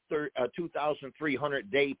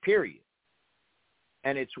 2,300-day period.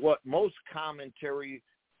 And it's what most commentaries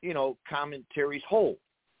hold.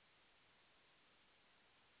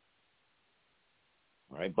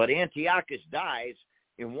 All right, but Antiochus dies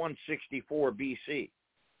in 164 BC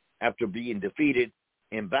after being defeated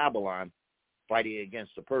in Babylon fighting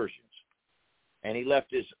against the Persians. And he left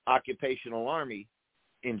his occupational army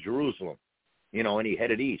in Jerusalem, and he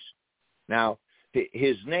headed east. Now,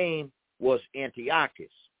 his name was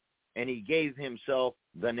Antiochus, and he gave himself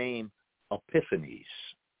the name Epiphanes.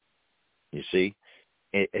 You see,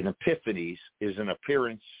 an Epiphanes is an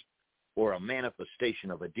appearance or a manifestation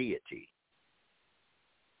of a deity.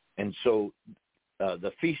 And so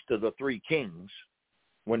the Feast of the Three Kings,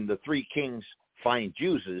 when the three kings find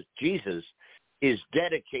Jesus is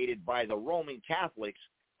dedicated by the Roman Catholics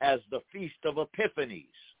as the Feast of Epiphanies.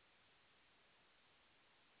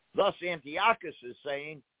 Thus, Antiochus is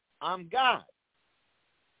saying, I'm God.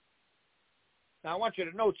 Now, I want you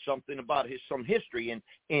to note something about some history.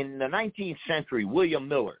 In the 19th century, William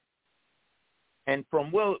Miller, and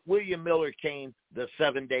from William Miller came the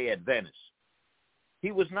Seventh-day Adventists.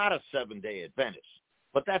 He was not a Seventh-day Adventist,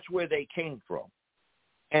 but that's where they came from.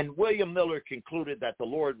 And William Miller concluded that the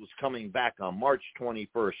Lord was coming back on March 21st,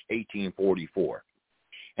 1844.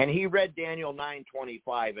 And he read Daniel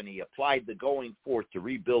 9:25, and he applied the going forth to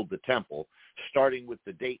rebuild the temple, starting with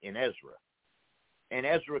the date in Ezra. And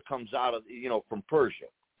Ezra comes out of, from Persia.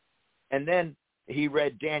 And then he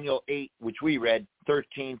read Daniel 8, which we read,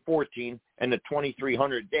 13, 14, and the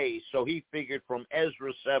 2,300 days. So he figured from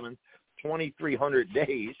Ezra 7, 2,300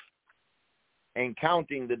 days, and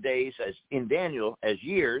counting the days as in Daniel as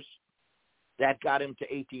years, that got him to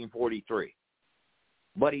 1843.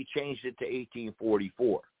 But he changed it to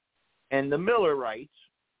 1844. And the Millerites,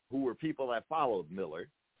 who were people that followed Miller,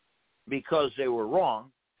 because they were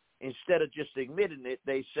wrong, instead of just admitting it,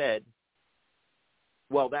 they said,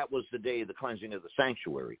 well, that was the day of the cleansing of the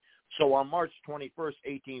sanctuary. So on March 21st,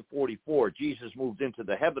 1844, Jesus moved into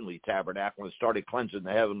the heavenly tabernacle and started cleansing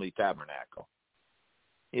the heavenly tabernacle.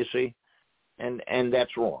 You see? And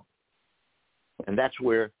that's wrong. And that's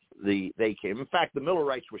where they came. In fact, the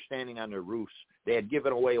Millerites were standing on their roofs. They had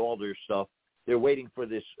given away all their stuff. They're waiting for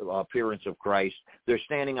this appearance of Christ. They're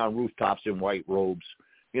standing on rooftops in white robes.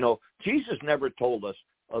 Jesus never told us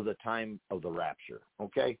of the time of the rapture,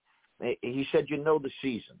 okay? He said, the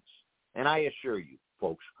seasons. And I assure you,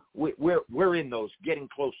 folks, we're in those, getting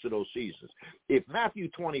close to those seasons. If Matthew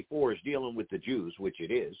 24 is dealing with the Jews, which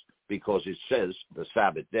it is, because it says the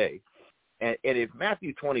Sabbath day, and if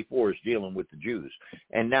Matthew 24 is dealing with the Jews,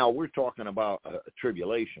 and now we're talking about a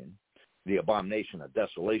tribulation, the abomination of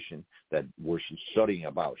desolation that we're studying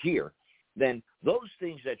about here, then those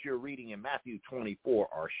things that you're reading in Matthew 24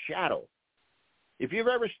 are shadow. If you're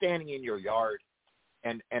ever standing in your yard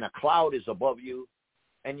and a cloud is above you,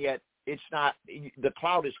 and yet it's not, the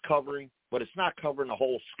cloud is covering, but it's not covering the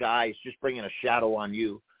whole sky, it's just bringing a shadow on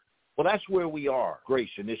you. Well, that's where we are, grace,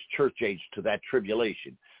 in this church age to that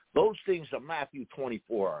tribulation. Those things of Matthew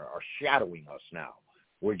 24 are shadowing us now.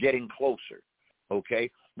 We're getting closer,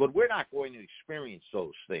 okay? But we're not going to experience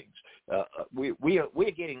those things.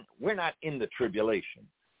 We're not in the tribulation.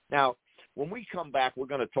 Now, when we come back, we're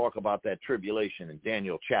going to talk about that tribulation in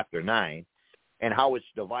Daniel chapter 9 and how it's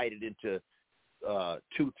divided into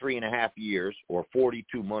 3.5 years or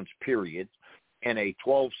 42 months period and a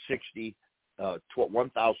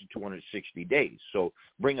 1,260 days. So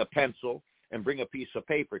bring a pencil and bring a piece of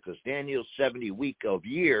paper, because Daniel's 70 week of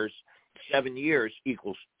years, 7 years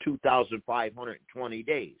equals 2,520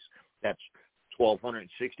 days. That's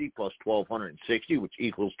 1,260 plus 1,260, which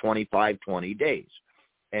equals 2,520 days.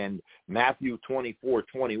 And Matthew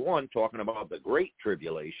 24:21, talking about the Great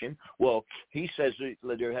Tribulation, well, he says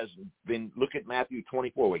there has been, look at Matthew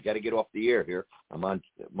 24. We got to get off the air here. I'm on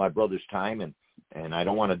my brother's time, and I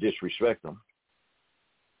don't want to disrespect them.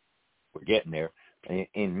 We're getting there.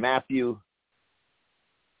 In Matthew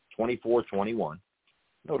 24:21,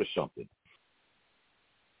 notice something.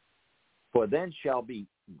 For then shall be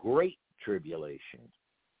great tribulation,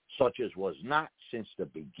 such as was not since the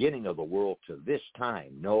beginning of the world to this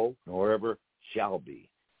time, no, nor ever shall be.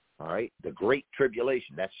 All right? The great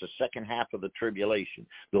tribulation, that's the second half of the tribulation.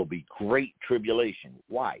 There'll be great tribulation.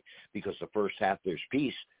 Why? Because the first half there's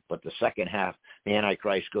peace, but the second half, the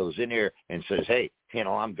Antichrist goes in there and says, hey,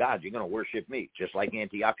 I'm God, you're going to worship me, just like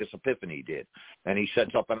Antiochus Epiphanes did. And he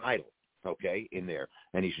sets up an idol, okay, in there.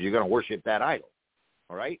 And he says, you're going to worship that idol.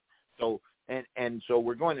 All right? So, and so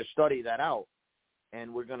we're going to study that out.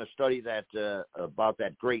 And we're going to study that about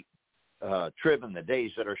that great trib and the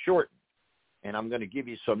days that are shortened. And I'm going to give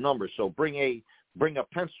you some numbers. So bring a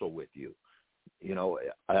pencil with you.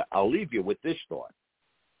 I'll leave you with this thought.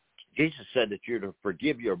 Jesus said that you're to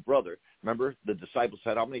forgive your brother. Remember, the disciples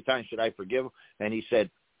said, how many times should I forgive him? And he said,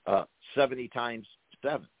 70 times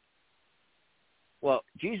 7. Well,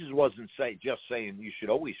 Jesus wasn't just saying you should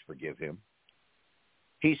always forgive him.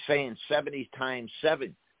 He's saying 70 times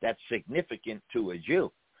 7. That's significant to a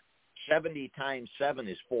Jew. 70 times 7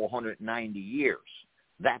 is 490 years.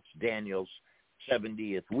 That's Daniel's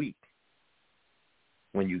 70th week.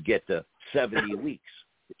 When you get to 70 weeks,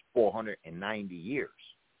 it's 490 years.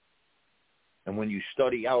 And when you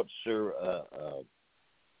study out, sir,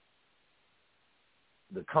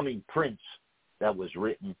 the coming prince that was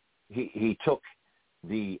written, he took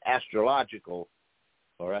the astrological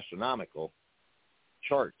or astronomical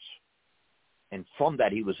charts, and from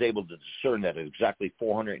that he was able to discern that at exactly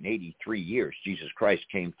 483 years, Jesus Christ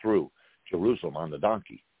came through Jerusalem on the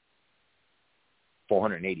donkey.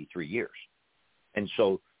 483 years. And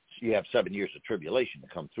so you have 7 years of tribulation to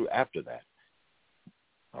come through after that.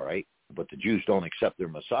 All right? But the Jews don't accept their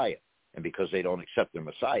Messiah. And because they don't accept their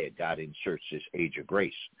Messiah, God inserts this age of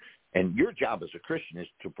grace. And your job as a Christian is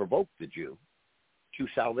to provoke the Jew to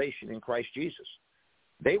salvation in Christ Jesus.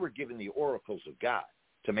 They were given the oracles of God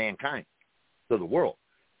to mankind, to the world.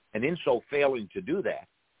 And in so failing to do that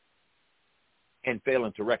and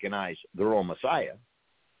failing to recognize their own Messiah,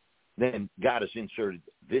 then God has inserted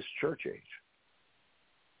this church age.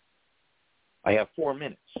 I have 4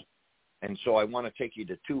 minutes, and so I want to take you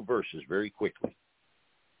to 2 verses very quickly.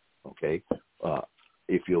 Okay?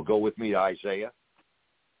 If you'll go with me to Isaiah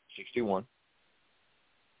 61.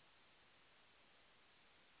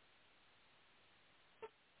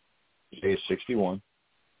 Isaiah 61.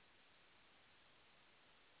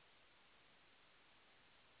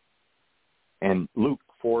 And Luke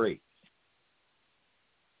 4:8.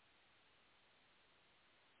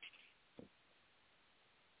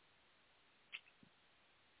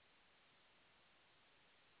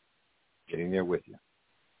 Getting there with you.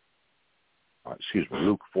 Excuse me,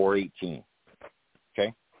 Luke 4:18.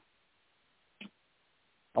 Okay?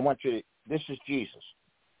 I want you to, this is Jesus.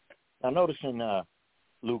 Now notice in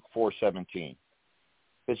Luke 4:17,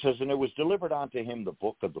 it says, and it was delivered unto him the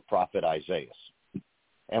book of the prophet Isaiah.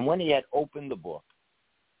 And when he had opened the book,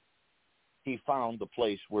 he found the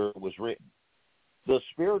place where it was written, the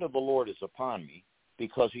Spirit of the Lord is upon me,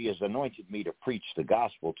 because he has anointed me to preach the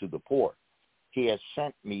gospel to the poor. He has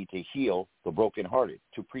sent me to heal the brokenhearted,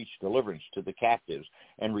 to preach deliverance to the captives,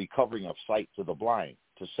 and recovering of sight to the blind,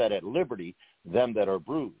 to set at liberty them that are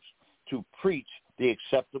bruised, to preach the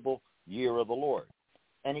acceptable year of the Lord.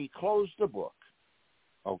 And he closed the book.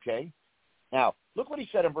 Okay? Now, look what he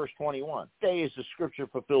said in verse 21. Today is the scripture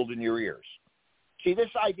fulfilled in your ears. See, this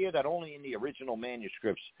idea that only in the original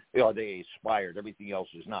manuscripts are they inspired, everything else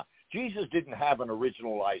is not. Jesus didn't have an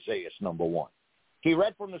original Isaiah, number one. He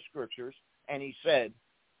read from the scriptures, and he said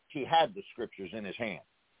he had the scriptures in his hand.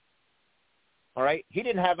 All right? He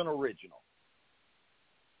didn't have an original.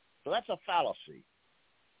 So that's a fallacy.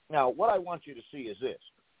 Now, what I want you to see is this.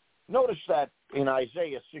 Notice that in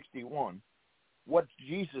Isaiah 61, what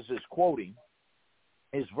Jesus is quoting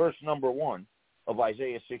is verse number 1 of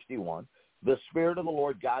Isaiah 61. The Spirit of the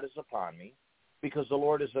Lord God is upon me, because the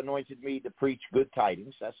Lord has anointed me to preach good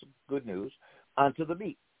tidings, that's good news, unto the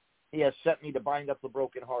meek. He has sent me to bind up the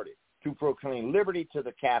brokenhearted, to proclaim liberty to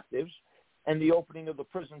the captives, and the opening of the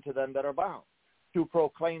prison to them that are bound, to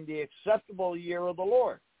proclaim the acceptable year of the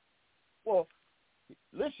Lord. Well,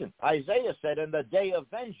 listen, Isaiah said, in the day of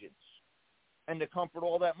vengeance, and to comfort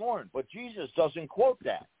all that mourn. But Jesus doesn't quote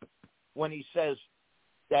that when he says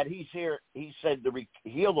that he's here. He said to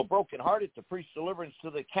heal the brokenhearted, to preach deliverance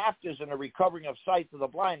to the captives, and a recovering of sight to the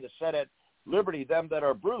blind, to set at liberty them that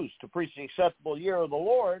are bruised, to preach the acceptable year of the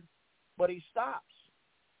Lord. But he stops.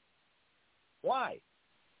 Why?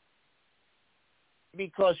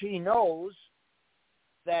 Because he knows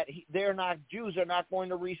that Jews are not going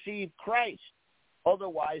to receive Christ.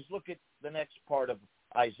 Otherwise, look at the next part of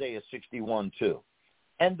Isaiah 61:2.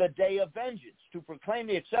 And the day of vengeance, to proclaim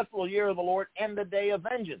the acceptable year of the Lord, and the day of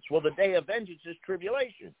vengeance. Well, the day of vengeance is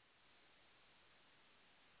tribulation.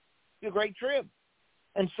 The great trib.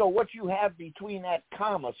 And so what you have between that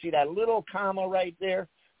comma, see that little comma right there,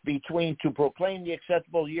 between to proclaim the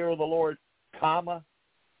acceptable year of the Lord, comma,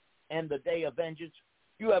 and the day of vengeance,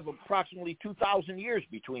 you have approximately 2,000 years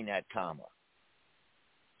between that comma.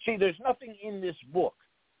 See, there's nothing in this book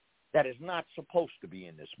that is not supposed to be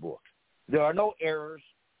in this book. There are no errors.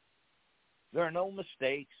 There are no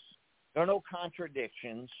mistakes. There are no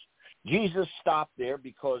contradictions. Jesus stopped there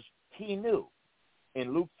because he knew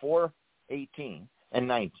in Luke 4:18 and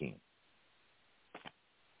 19.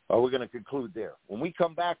 We're going to conclude there. When we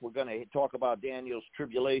come back, we're going to talk about Daniel's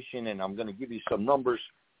tribulation, and I'm going to give you some numbers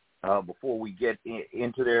before we get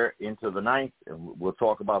into the ninth. And we'll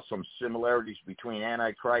talk about some similarities between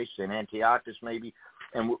Antichrist and Antiochus maybe,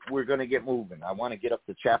 and we're going to get moving. I want to get up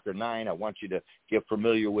to chapter 9. I want you to get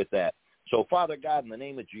familiar with that. So, Father God, in the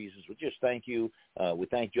name of Jesus, we just thank you. We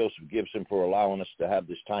thank Joseph Gibson for allowing us to have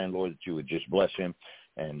this time, Lord, that you would just bless him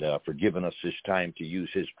and for giving us this time to use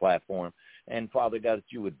his platform. And, Father God,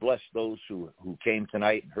 that you would bless those who came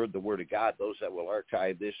tonight and heard the word of God, those that will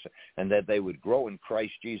archive this, and that they would grow in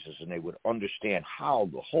Christ Jesus and they would understand how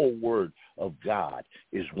the whole word of God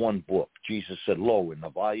is one book. Jesus said, lo, in the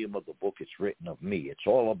volume of the book it's written of me. It's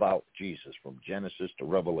all about Jesus from Genesis to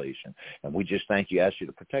Revelation. And we just thank you, ask you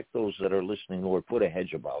to protect those that are listening, Lord. Put a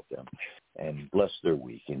hedge about them and bless their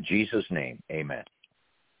week. In Jesus' name, amen.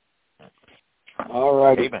 All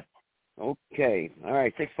right. Amen. Okay. All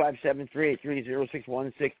right.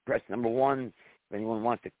 657-383-0616. Press number 1. If anyone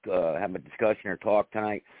wants to have a discussion or talk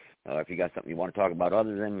tonight, if you got something you want to talk about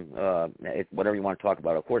other than whatever you want to talk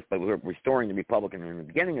about, of course. But we're restoring the Republican. In the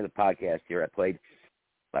beginning of the podcast here, I played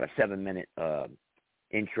about a 7-minute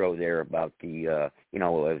intro there about the, it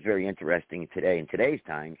was very interesting today. In today's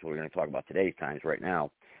times, we're going to talk about today's times right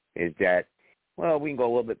now, is that, well, we can go a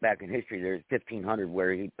little bit back in history. There's 1500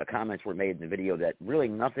 where comments were made in the video that really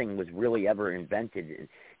nothing was really ever invented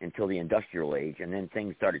until the industrial age, and then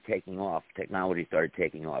things started taking off. Technology started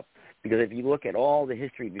taking off. Because if you look at all the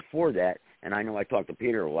history before that, and I know I talk to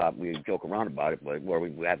Peter a lot, we joke around about it, but where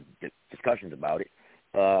we have discussions about it,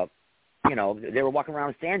 they were walking around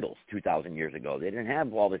in sandals 2,000 years ago. They didn't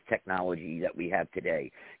have all this technology that we have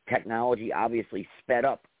today. Technology obviously sped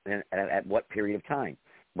up at what period of time?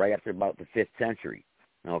 Right after about the 5th century,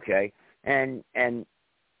 okay? And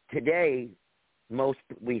today,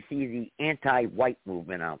 we see the anti-white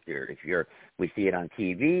movement out there. We see it on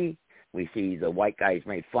TV. We see the white guys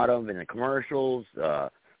made fun of in the commercials. The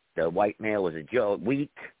white male is a joke,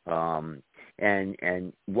 weak. And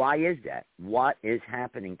why is that? What is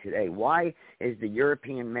happening today? Why is the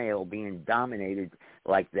European male being dominated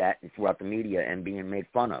like that throughout the media and being made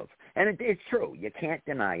fun of? And it's true. You can't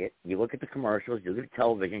deny it. You look at the commercials, you look at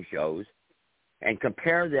television shows, and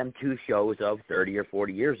compare them to shows of 30 or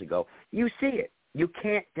 40 years ago. You see it. You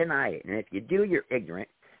can't deny it. And if you do, you're ignorant,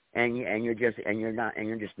 and you're just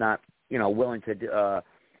not willing to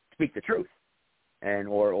speak the truth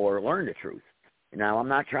or learn the truth. Now, I'm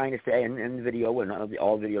not trying to say in the video and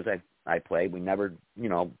all videos I play, we never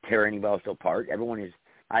tear anybody else apart. I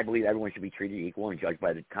believe everyone should be treated equal and judged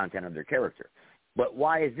by the content of their character. But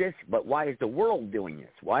why is this? But why is the world doing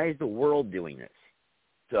this? Why is the world doing this?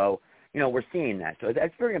 So, we're seeing that. So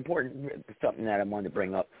that's very important, something that I wanted to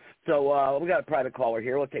bring up. So we got a private caller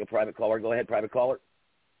here. Let's take a private caller. Go ahead, private caller.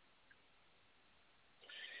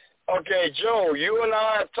 Okay, Joe, you and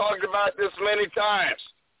I have talked about this many times.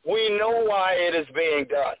 We know why it is being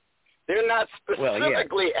done. They're not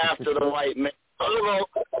specifically after the white man. Although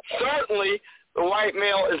certainly the white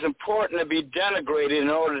male is important to be denigrated in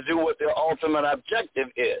order to do what their ultimate objective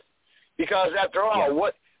is. Because after all,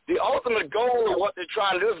 what the ultimate goal of what they're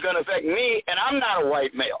trying to do is going to affect me, and I'm not a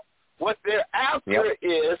white male. What they're after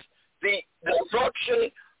is the destruction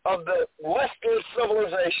of the Western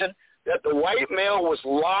civilization that the white male was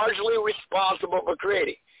largely responsible for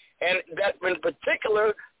creating. And that in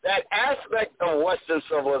particular, that aspect of Western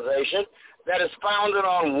civilization that is founded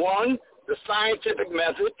on, 1, the scientific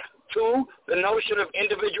method, 2, the notion of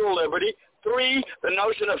individual liberty, 3, the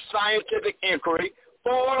notion of scientific inquiry,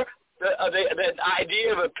 4, the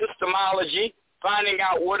idea of epistemology, finding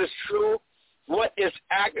out what is true, what is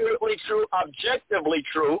accurately true, objectively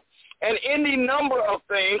true, and any number of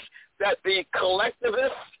things that the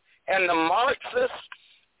collectivists and the Marxists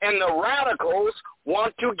and the radicals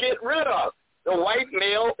want to get rid of. The white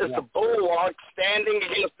male is the bulwark standing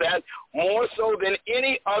against that more so than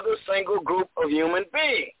any other single group of human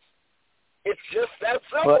beings. It's just that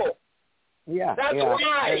simple. That's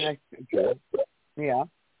why.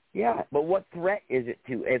 But what threat is it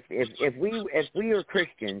to if we are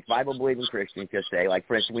Christians, Bible believing Christians, just say, like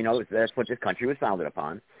for instance, we know that's what this country was founded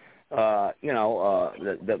upon.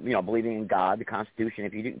 Believing in God, the Constitution.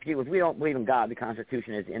 If we don't believe in God, the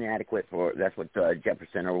Constitution is inadequate for. That's what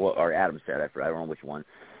Jefferson or Adams said. I don't know which one.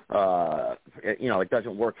 It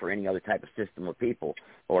doesn't work for any other type of system of people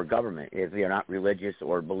or government if they are not religious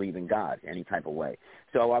or believe in God any type of way.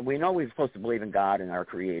 So we know we're supposed to believe in God and our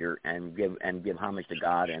Creator and give homage to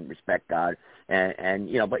God and respect God and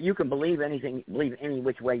but you can believe any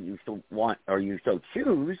which way you so want or you so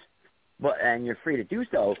choose. And you're free to do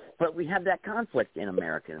so, but we have that conflict in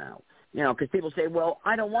America now. Because people say, well,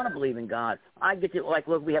 I don't want to believe in God. I get to,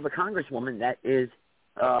 look, we have a congresswoman that is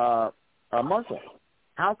a Muslim.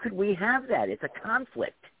 How could we have that? It's a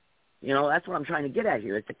conflict. That's what I'm trying to get at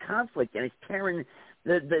here. It's a conflict, and it's tearing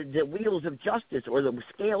the wheels of justice or the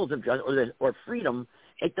scales of justice or freedom.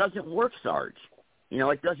 It doesn't work, Sarge.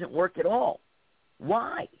 It doesn't work at all.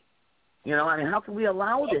 Why? How can we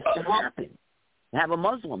allow this to happen? Have a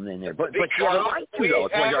Muslim in there, but you have a right to, though,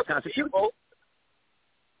 according to our Constitution.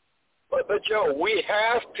 But Joe, we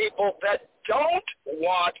have people that don't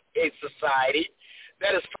want a society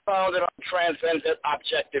that is founded on transcendent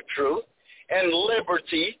objective truth and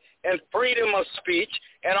liberty and freedom of speech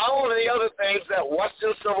and all of the other things that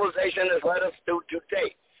Western civilization has led us to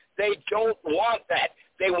date. They don't want that.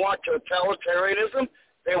 They want totalitarianism.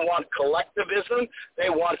 They want collectivism.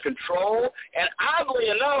 They want control. And oddly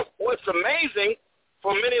enough, what's amazing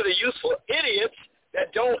for many of the useful idiots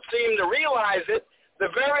that don't seem to realize it, the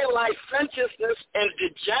very licentiousness and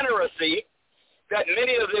degeneracy that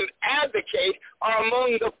many of them advocate are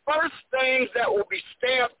among the first things that will be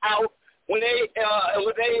stamped out when they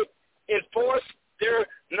enforce their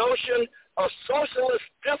notion of socialist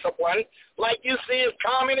discipline like you see in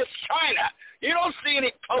communist China. You don't see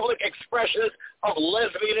any public expressions of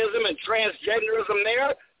lesbianism and transgenderism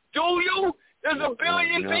there, do you? There's a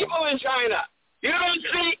billion people in China. You don't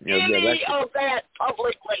see any of that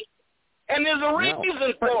publicly. And there's a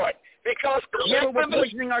reason for it, because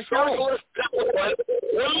collectivist socialist discipline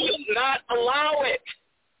will not allow it.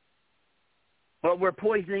 But we're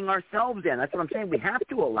poisoning ourselves then. That's what I'm saying. We have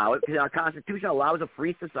to allow it because our Constitution allows a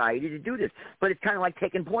free society to do this. But it's kind of like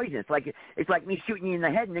taking poison. It's like me shooting you in the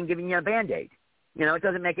head and then giving you a Band-Aid. You know, it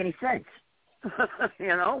doesn't make any sense. You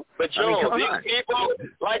know? But, Joe, these people,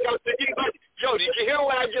 like I'm thinking, Joe, did you hear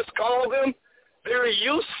what I just called them? They're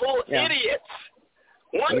useful idiots.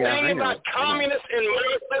 One thing about communists and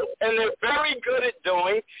Marxists, and they're very good at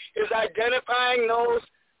doing, is identifying those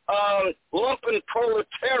lumpen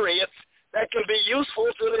proletariats that can be useful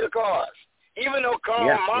to their cause. Even though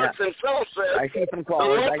Karl Marx himself says I see some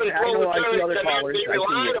callers. I see other callers.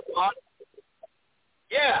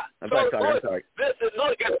 Yeah. I'm sorry. Sorry.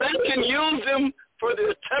 Look, if they can use them for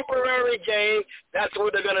their temporary gain, that's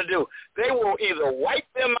what they're going to do. They will either wipe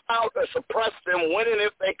them out or suppress them when and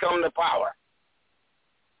if they come to power.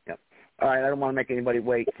 Yep. All right, I don't want to make anybody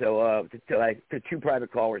wait. So to two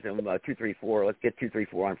private callers and 234. Let's get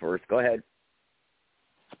 234 on first. Go ahead.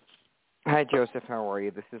 Hi, Joseph. How are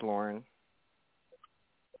you? This is Lauren.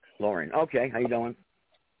 Lauren. Okay. How you doing?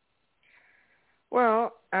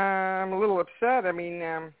 Well, I'm a little upset. I mean,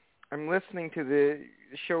 I'm listening to the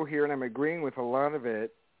show here, and I'm agreeing with a lot of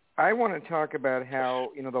it. I want to talk about how,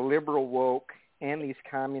 you know, the liberal woke and these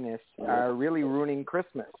communists are really ruining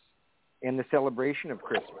Christmas and the celebration of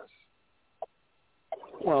Christmas.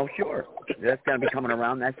 Well, sure. That's going to be coming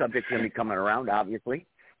around. That subject's going to be coming around, obviously.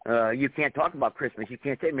 You can't talk about Christmas. You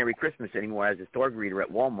can't say Merry Christmas anymore as a store greeter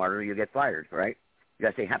at Walmart, or you get fired, right? You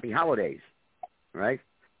got to say Happy Holidays, right?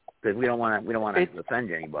 Because we don't want to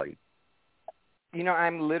offend anybody. You know,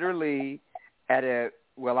 I'm literally at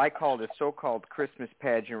I call it a so-called Christmas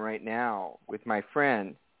pageant right now with my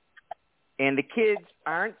friend, and the kids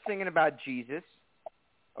aren't singing about Jesus.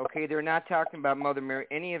 Okay, they're not talking about Mother Mary,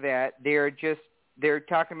 any of that. They're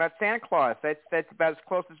talking about Santa Claus. That's about as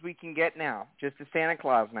close as we can get now. Just the Santa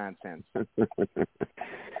Claus nonsense.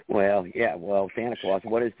 Well, Santa Claus.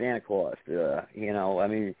 What is Santa Claus? You know, I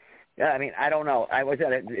mean, I don't know. I was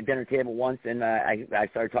at a dinner table once, and I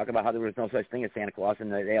started talking about how there was no such thing as Santa Claus,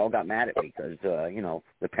 and they all got mad at me because, you know,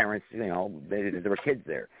 the parents, you know, there were kids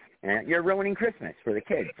there. And you're ruining Christmas for the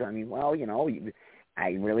kids. I mean, well, you know, I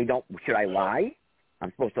really don't. Should I lie?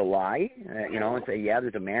 I'm supposed to lie, you know, and say, yeah,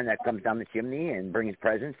 there's a man that comes down the chimney and brings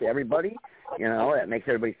presents to everybody, you know, that makes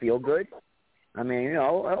everybody feel good. I mean, you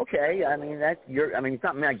know, okay. I mean, it's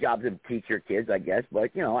not my job to teach your kids, I guess, but,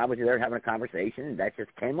 you know, I was there having a conversation, and that just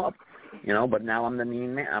came up, you know, but now I'm the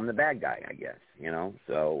mean man. I'm the bad guy, I guess, you know.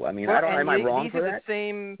 So, I mean, am I wrong for that?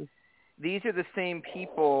 These are the same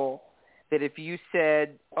people that if you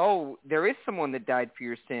said, oh, there is someone that died for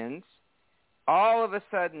your sins, all of a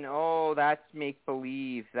sudden, oh, that's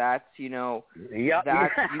make-believe. That's, you know, you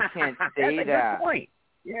can't say that's that. A good point.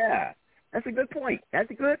 Yeah, that's a good point. That's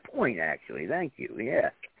a good point, actually. Thank you.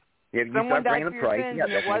 Yeah. If someone died for your sins,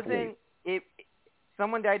 and it wasn't.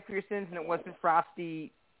 Someone died for your sins, and it wasn't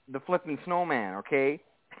Frosty the Flippin' Snowman. Okay.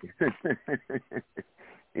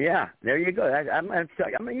 Yeah, there you go. I'm going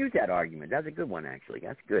to use that argument. That's a good one, actually.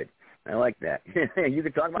 That's good. I like that. You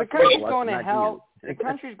can talk about the country's going to hell. The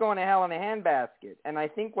country's going to hell in a handbasket, and I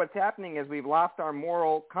think what's happening is we've lost our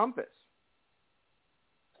moral compass.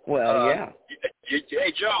 Well, yeah.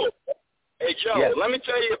 Hey, Joe. Yes. Let me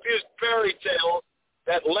tell you a few fairy tales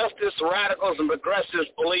that leftist radicals and progressives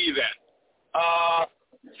believe in.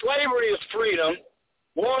 Slavery is freedom.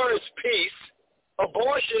 War is peace.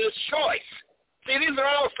 Abortion is choice. See, these are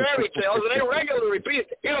all fairy tales, and they regularly repeat.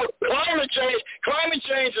 You know, climate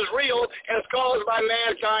change is real, and it's caused by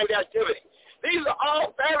mankind activity. These are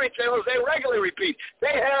all fairy tales they regularly repeat.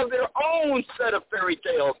 They have their own set of fairy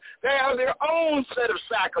tales. They have their own set of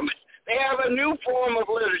sacraments. They have a new form of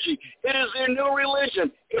liturgy. It is their new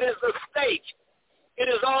religion. It is the state. It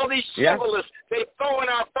is all these shibboleths they throw in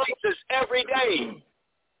our faces every day.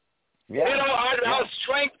 Yeah. You know, our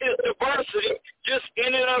strength is diversity just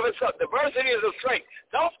in and of itself. Diversity is a strength.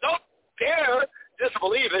 Don't dare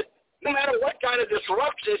disbelieve it, no matter what kind of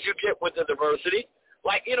disruptions you get with the diversity.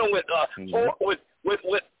 Like, you know, with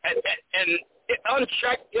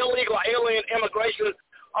unchecked illegal alien immigration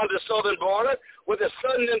on the southern border with a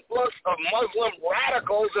sudden influx of Muslim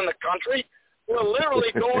radicals in the country who are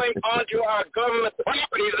literally going onto our government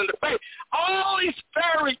properties and defend. All these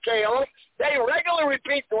fairy tales, they regularly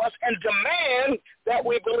repeat to us and demand that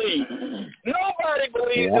we believe. Nobody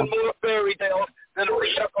believes in more fairy tales than the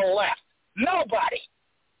radical left. Nobody.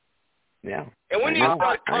 Yeah. And we need to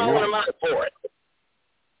start calling them out for it.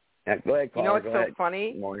 Yeah, go ahead, Carl. You know what's so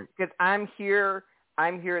funny? Because I'm here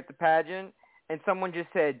at the pageant, and someone just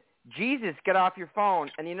said, Jesus, get off your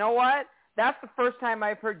phone. And you know what? That's the first time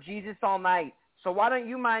I've heard Jesus all night. So why don't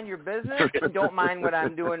you mind your business and don't mind what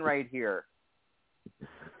I'm doing right here?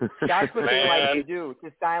 That's what they like to do,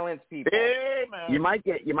 to silence people. Hey, man. You might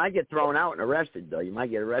get thrown out and arrested, though. You might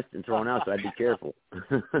get arrested and thrown out, so I'd be careful.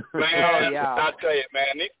 Man, I'll tell you,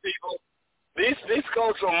 man, these people, these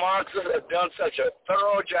cultural Marxists have done such a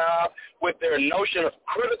thorough job with their notion of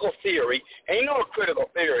critical theory. And you know what critical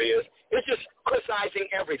theory is? It's just criticizing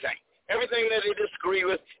everything that they disagree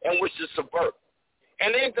with and wish to subvert.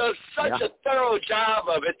 And they've done such a thorough job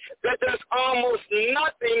of it that there's almost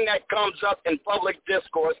nothing that comes up in public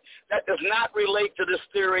discourse that does not relate to this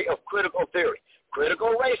theory of critical theory. Critical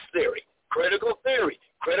race theory, critical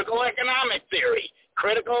economic theory,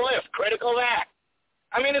 critical this, critical that.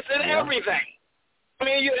 I mean, it's in everything.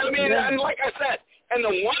 And like I said, and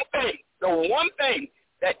the one thing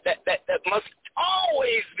that must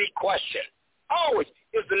always be questioned, always,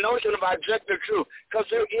 is the notion of objective truth, because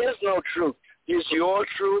there is no truth. There's your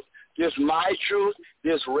truth, there's my truth,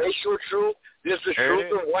 there's racial truth, there's the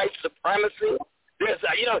truth of white supremacy. There's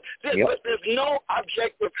there's no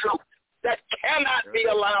objective truth that cannot be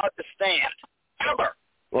allowed to stand ever.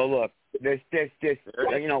 Well, look,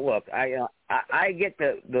 look, I get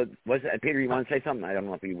the was that, Peter, you want to say something? I don't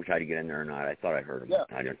know if you tried to get in there or not. I thought I heard him. Yeah.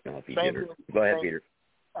 I don't know if he did. Go ahead, Peter.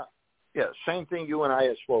 Yeah, same thing you and I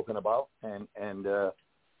have spoken about, and I'm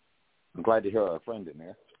glad to hear our friend in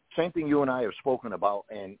there. Same thing you and I have spoken about,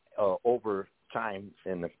 and over time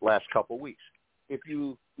in the last couple of weeks.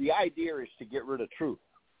 The idea is to get rid of truth.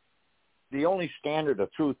 The only standard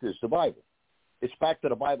of truth is the Bible. It's back to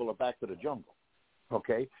the Bible or back to the jungle.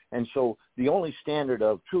 Okay? And so the only standard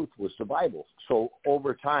of truth was the Bible. So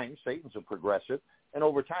over time, Satan's a progressive, and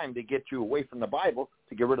over time they get you away from the Bible,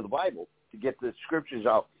 to get rid of the Bible, to get the scriptures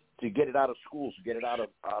out, to get it out of schools, to get it out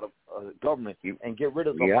of government, and get rid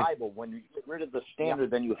of the Bible. When you get rid of the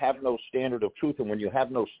standard, then you have no standard of truth. And when you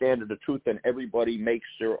have no standard of truth, then everybody makes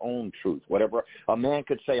their own truth. Whatever a man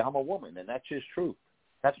could say, I'm a woman, and that's his truth.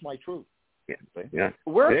 That's my truth. Yeah.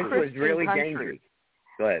 We're a Christian really country. Dangerous.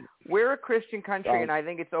 Go ahead. We're a Christian country, and I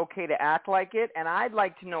think it's okay to act like it. And I'd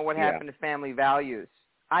like to know what happened to family values.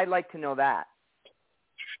 I'd like to know that.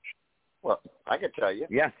 Well, I could tell you.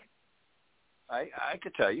 Yes. I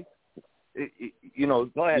could tell you.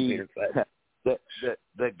 Go ahead, Peter.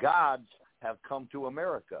 The gods have come to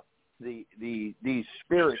America. These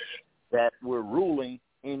spirits that were ruling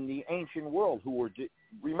in the ancient world, who were,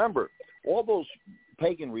 remember, all those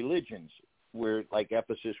pagan religions were like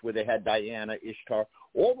Ephesus, where they had Diana, Ishtar.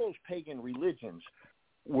 All those pagan religions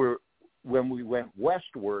were, when we went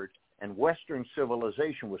westward and Western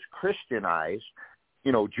civilization was Christianized,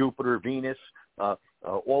 Jupiter, Venus,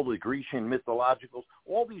 all the Grecian mythologicals,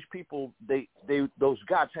 all these people, those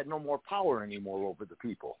gods had no more power anymore over the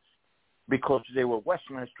people because they were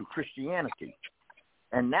westernized to Christianity.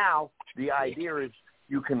 And now the idea is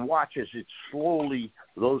you can watch as it's slowly,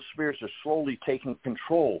 those spirits are slowly taking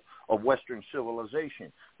control of Western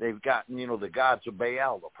civilization. They've gotten, the gods of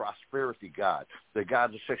Baal, the prosperity god, the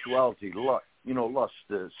gods of sexuality, lust,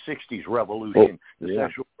 the 60s revolution,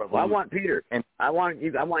 sexual revolution. Well, I want Peter, and I want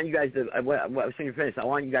you guys to, as soon as you finish, I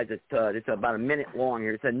want you guys to, it's about a minute long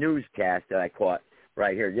here. It's a newscast that I caught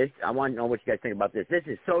right here. I want to know what you guys think about this. This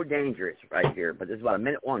is so dangerous right here, but this is about a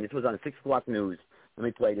minute long. This was on 6 o'clock news. Let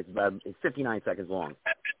me play this. It's 59 seconds long.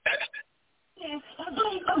 These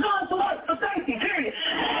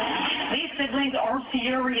siblings are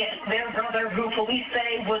furious. Their brother, who police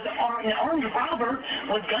say was an armed robber,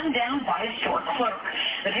 was gunned down by a store clerk.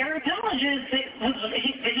 The pair acknowledges that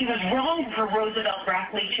he was wrong for Roosevelt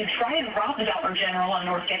Brackley to try and rob the Dollar General on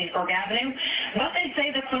North Gettysburg Avenue, but they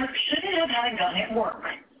say the clerk shouldn't have had a gun at work.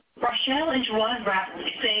 Rochelle and Joanne Brackley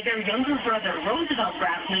say their younger brother, Roosevelt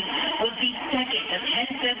Brackley, was the second of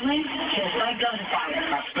 10 siblings killed by gunfire.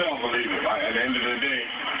 I still believe it. At the end of the day,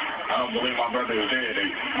 I don't believe my brother is dead. It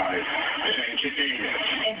ain't kicked in yet.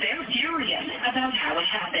 And they're furious about how it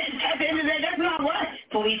happened. At the end of the day, that's not right.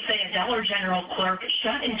 Police say a Dollar General clerk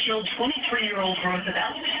shot and killed 23-year-old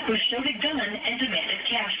Roosevelt, who showed a gun and demanded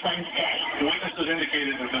cash Wednesday. The witnesses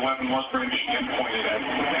indicated that the weapon was brandished and pointed at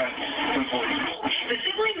employees. The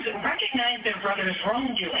siblings recognize their brother's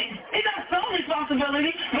wrongdoing. They got some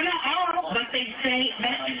responsibility, but not all. But they say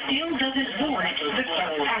that still doesn't warrant the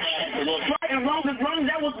clerk's action. Right and wrong is wrong.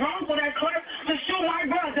 That was wrong for that clerk to shoot my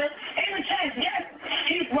brother in the chest. Yes,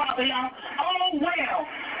 he's probably out. Oh, well.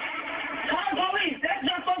 Call police. That's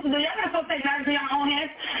not supposed to be. Y'all not supposed to take matters in your own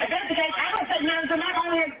hands. If that's the case, I don't take matters in my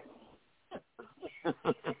own hands.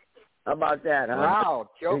 How about that, huh? Wow.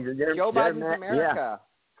 Joe Biden's America. Yeah.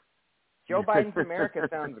 Joe Biden's America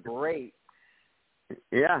sounds great.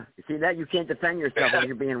 Yeah. See that? You can't defend yourself when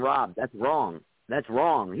you're being robbed. That's wrong. That's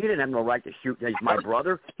wrong. He didn't have no right to shoot my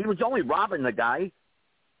brother. He was only robbing the guy.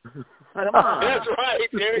 That's right.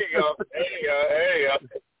 There you go. There you go.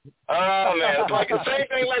 Oh, man. It's like the same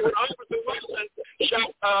thing like when Officer Wilson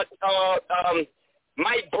shot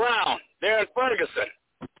Mike Brown there in Ferguson.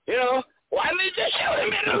 You know, why didn't he just shoot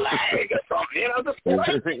him in the leg or something? You know,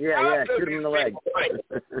 shoot him in the leg.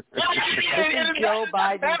 This is Joe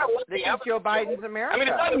Biden's America. I mean,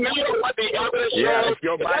 it doesn't matter what the evidence shows.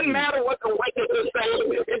 It doesn't matter what the witnesses say.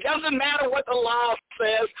 It doesn't matter what the law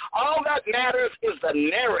says. All that matters is the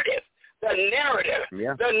narrative. The narrative.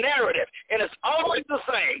 Yeah. The narrative. And it's always the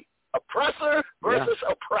same. Oppressor versus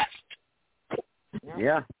oppressed.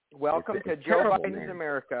 Yeah. Welcome to Joe Biden's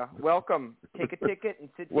America. Welcome. Take a ticket and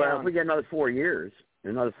sit down. Well, if we get another 4 years, of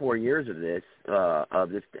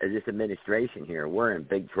this administration here, we're in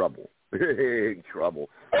big trouble. Big trouble.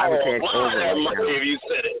 I would say it's over right now. If you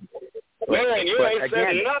said it. Man, you ain't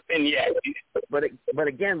said nothing yet. But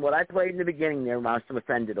again, what I played in the beginning there must have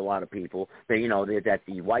offended a lot of people. That that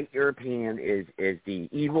the white European is the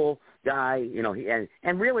evil guy. You know,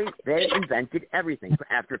 and really they invented everything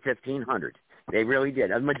after 1500. They really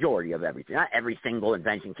did. A majority of everything. Not every single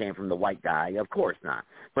invention came from the white guy. Of course not.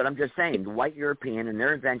 But I'm just saying, the white European and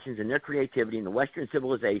their inventions and their creativity and the Western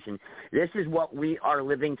civilization, this is what we are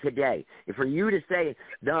living today. And for you to say,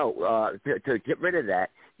 no, to get rid of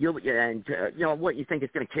that, you know, what, you think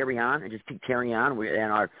it's going to carry on and just keep carrying on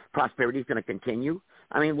and our prosperity is going to continue?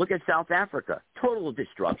 I mean, look at South Africa. Total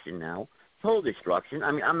destruction now. Total destruction.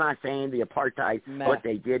 I mean, I'm not saying the apartheid, what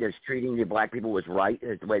they did as treating the black people was right,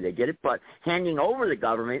 is the way they did it, but handing over the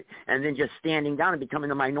government and then just standing down and becoming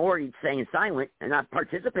a minority, staying silent and not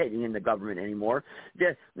participating in the government anymore.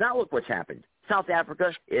 Now look what's happened. South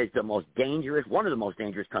Africa is one of the most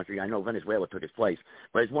dangerous countries. I know Venezuela took its place,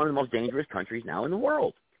 but it's one of the most dangerous countries now in the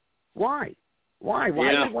world. Why? Why do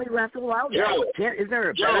you have to allow that? Is there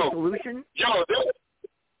a better solution?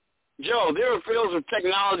 Joe, there are fields of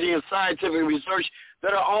technology and scientific research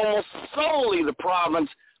that are almost solely the province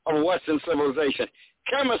of Western civilization.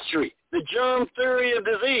 Chemistry, the germ theory of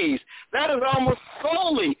disease, that is almost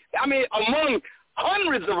solely, I mean, among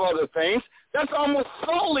hundreds of other things, that's almost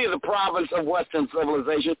solely the province of Western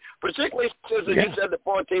civilization, particularly since you said the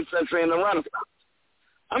 14th century and the Renaissance.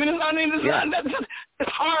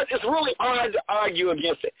 It's really hard to argue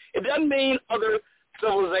against it. It doesn't mean other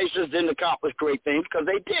civilizations didn't accomplish great things, because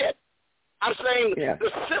they did. I'm saying the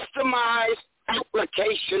systemized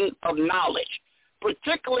application of knowledge,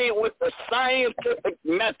 particularly with the scientific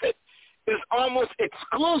method, is almost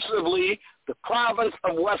exclusively the province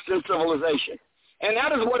of Western civilization. And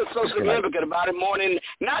that is what is so significant about it, more than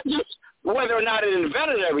not just whether or not it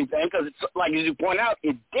invented everything, because like as you point out,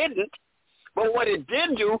 it didn't. But what it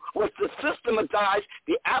did do was to systematize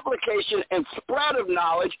the application and spread of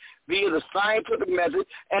knowledge via the scientific method,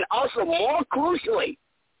 and also, more crucially,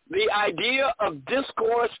 the idea of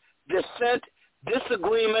discourse, dissent,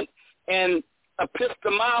 disagreement, and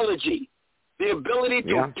epistemology, the ability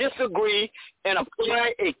to disagree and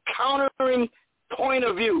apply a countering point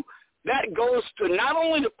of view. That goes to not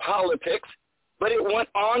only to politics, but it went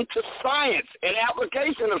on to science and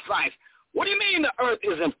application of science. What do you mean the earth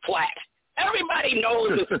isn't flat? Everybody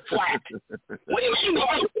knows it's flat. What do you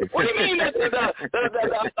mean that the earth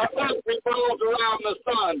revolves around the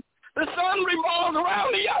sun? The sun revolves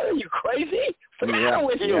around the earth. Are you crazy? What's the matter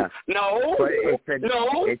with you? No. Galileo said,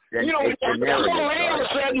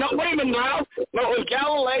 no, wait a minute now. No, it was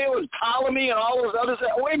Galileo and Ptolemy and all those others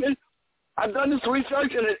said, wait a minute. I've done this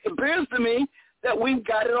research, and it appears to me that we've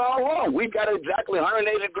got it all wrong. We've got exactly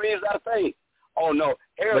 180 degrees out of phase. Oh, no.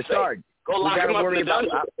 Heresy. Go lock him up in the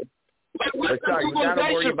dungeon.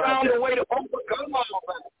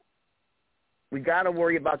 We got to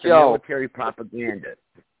worry about the military propaganda.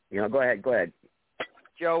 You know, go ahead.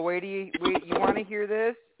 Joe, you want to hear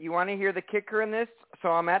this? You want to hear the kicker in this? So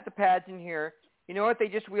I'm at the pageant here. You know what they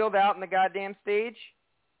just wheeled out on the goddamn stage?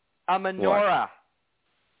 A menorah.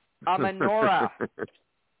 What? A menorah.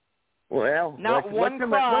 Well, not one cross.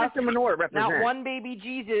 What does the menorah represent? Not one baby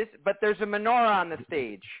Jesus, but there's a menorah on the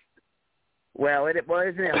stage. Well, isn't it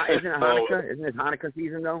Hanukkah? Isn't it Hanukkah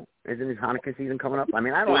season though? Isn't it Hanukkah season coming up? I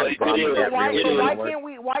mean, I don't have a problem with that.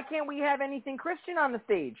 Why can't we have anything Christian on the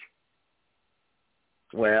stage?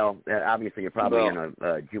 Well, obviously you're probably in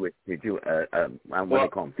a Jewish, what do they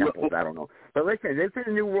call them, temples? I don't know. But listen, this is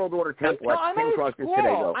a New World Order temple. No, I came across this today,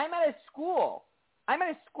 though. I'm at a school. I'm at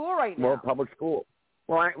a school right now. Well, public school.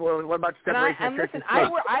 Well, what about separation of church and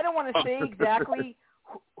state? I don't want to say exactly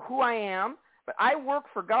who I am, but I work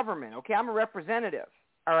for government. Okay, I'm a representative.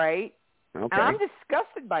 All right. Okay. And I'm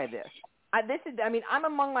disgusted by this. I'm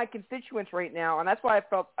among my constituents right now, and that's why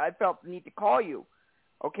I felt the need to call you.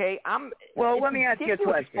 Okay, Well, let me ask you a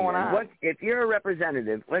question. If you're a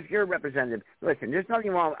representative, listen, there's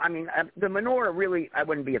nothing wrong. I mean, the menorah really, I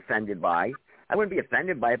wouldn't be offended by. It,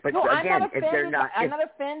 but no, again, if they're not, I'm not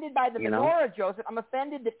offended by the menorah, Joseph. I'm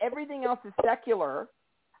offended that everything else is secular,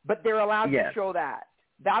 but they're allowed to show that.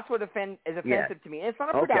 That's what is offensive to me. And it's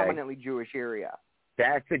not a predominantly Jewish area.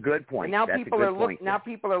 That's a good point. And now people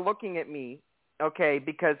are looking at me, okay,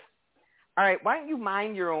 because, all right, why don't you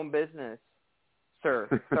mind your own business? Sir,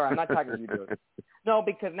 sorry, I'm not talking to you, Joseph. No,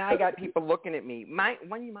 because now I got people looking at me. Why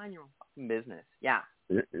don't you mind your own fucking business? Yeah.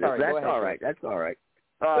 Sorry, That's go ahead, all right. That's all right.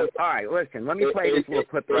 All right, listen, let me play this little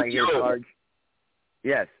clip right here, Sarge.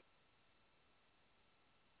 Yes.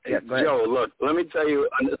 Yes, Joe, look, let me tell you,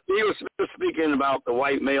 he was speaking about the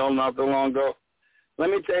white male not too long ago.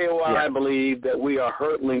 Let me tell you why I believe that we are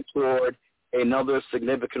hurtling toward another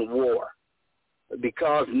significant war.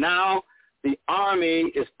 Because now the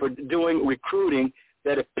Army is doing recruiting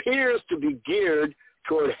that appears to be geared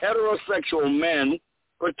toward heterosexual men,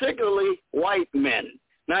 particularly white men.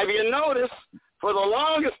 Now, if you notice, for the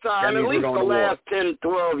longest time, at least the last 10,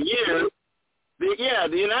 12 years, the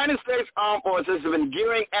United States Armed Forces have been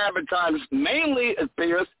gearing advertisements mainly, it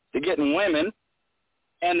appears, to getting women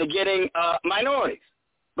and to getting minorities.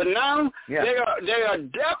 But now they are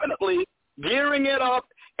definitely gearing it up,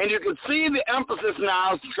 and you can see the emphasis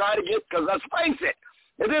now to try to get, because let's face it,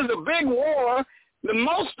 if there's a big war,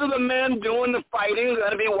 most of the men doing the fighting are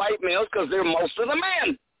going to be white males because they're most of the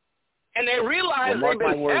men. And they realize they've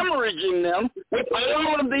been hemorrhaging them with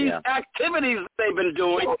all of these activities they've been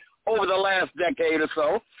doing over the last decade or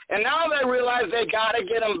so. And now they realize they got to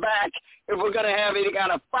get them back if we're going to have any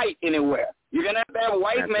kind of fight anywhere. You're going to have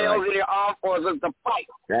white males in your armed forces to fight.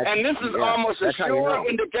 And this is almost a sure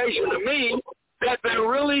indication to me that they're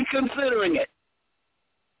really considering it.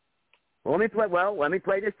 Well, let me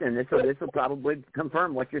play this in. This will probably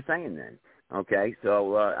confirm what you're saying then. Okay,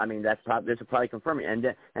 so this will probably confirm it,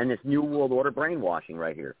 and this New World Order brainwashing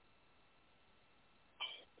right here.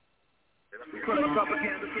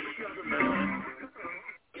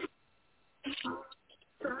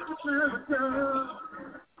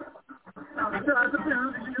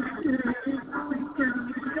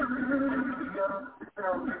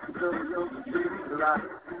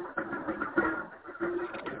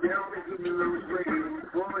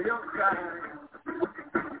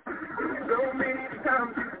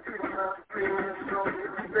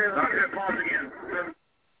 Pause again.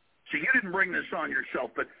 So you didn't bring this on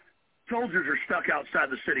yourself, but soldiers are stuck outside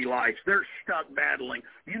the city lights. They're stuck battling.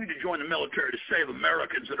 You need to join the military to save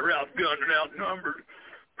Americans that are outgunned and outnumbered.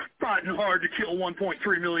 Fighting hard to kill 1.3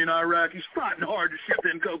 million Iraqis, fighting hard to ship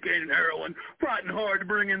in cocaine and heroin, fighting hard to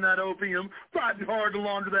bring in that opium, fighting hard to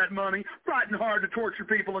launder that money, fighting hard to torture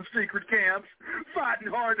people in secret camps, fighting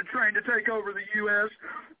hard to train to take over the U.S.,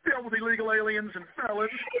 filled with illegal aliens and felons,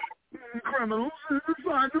 criminals.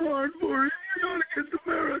 Fighting hard for it. You're not against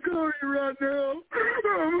America, are you, right now?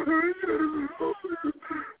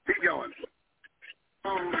 Keep going.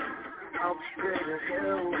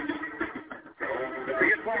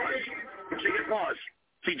 Pause.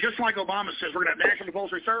 See, just like Obama says, we're going to have National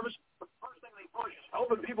Compulsory Service. The first thing they push is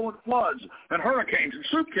helping people with floods and hurricanes and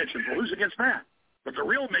soup kitchens. Well, who's against that? But the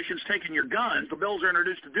real mission's taking your guns. The bills are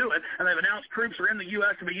introduced to do it, and they've announced troops are in the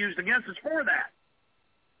U.S. to be used against us for that.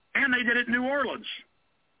 And they did it in New Orleans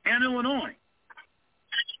and Illinois.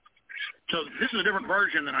 So this is a different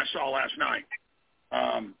version than I saw last night.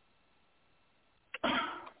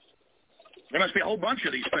 There must be a whole bunch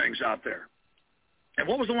of these things out there. And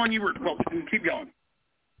what was the one you were... Well, keep going.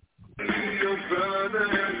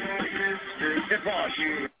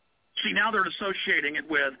 See, now they're associating it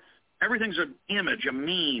with... Everything's an image, a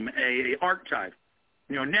meme, a archetype.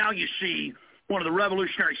 You know, now you see one of the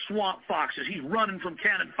revolutionary swamp foxes. He's running from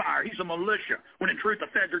cannon fire. He's a militia, when in truth the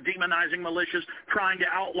feds are demonizing militias, trying to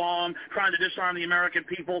outlaw them, trying to disarm the American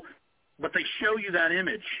people. But they show you that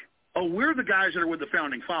image. Oh, we're the guys that are with the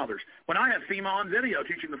Founding Fathers. When I have FEMA on video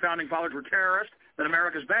teaching the Founding Fathers were terrorists, then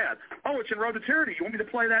America's bad. Oh, it's in Road to Tyranny. You want me to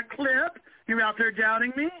play that clip? You're out there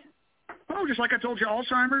doubting me? Oh, just like I told you,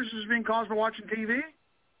 Alzheimer's is being caused by watching TV?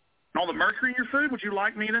 And all the mercury in your food? Would you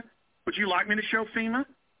like me to show FEMA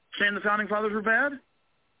saying the Founding Fathers were bad?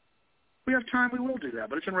 We have time, we will do that,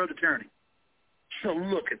 but it's in Road to Tyranny. So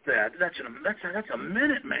look at that. That's a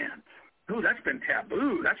Minuteman. Ooh, that's been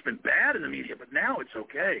taboo. That's been bad in the media, but now it's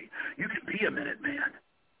okay. You can be a Minuteman.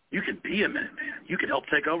 You can be a Minuteman. You can help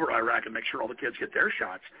take over Iraq and make sure all the kids get their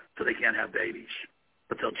shots so they can't have babies.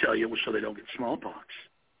 But they'll tell you it was so they don't get smallpox.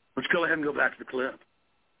 Let's go ahead and go back to the clip.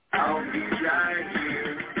 I'll be right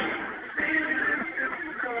here.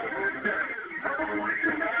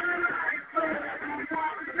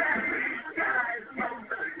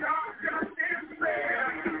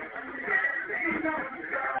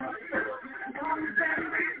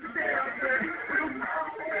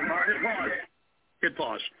 Hit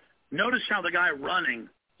pause. Notice how the guy running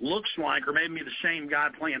looks like, or maybe the same guy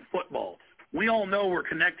playing football. We all know we're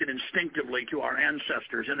connected instinctively to our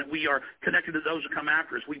ancestors and that we are connected to those who come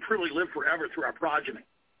after us. We truly live forever through our progeny.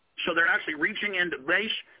 So they're actually reaching into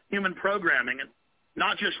base human programming, and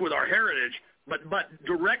not just with our heritage, but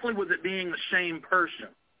directly with it being the same person,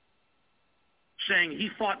 saying he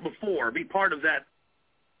fought before, be part of that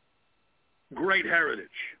great heritage.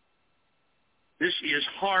 This is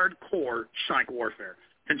hardcore psych warfare.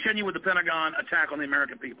 Continue with the Pentagon attack on the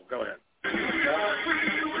American people. Go ahead.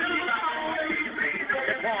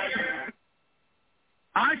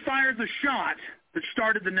 I fired the shot that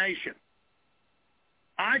started the nation.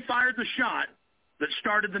 I fired the shot that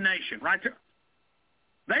started the nation. Right there.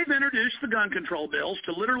 They've introduced the gun control bills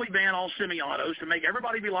to literally ban all semi-autos, to make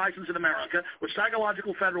everybody be licensed in America with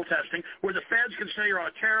psychological federal testing, where the feds can say you're on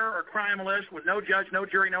a terror or crime list with no judge, no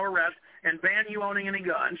jury, no arrest, and ban you owning any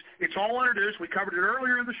guns. It's all introduced. We covered it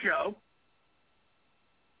earlier in the show.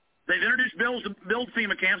 They've introduced bills to build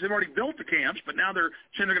FEMA camps. They've already built the camps, but now they're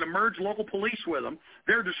saying they're going to merge local police with them.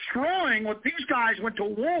 They're destroying what these guys went to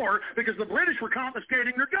war because the British were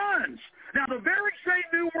confiscating their guns. Now, the very same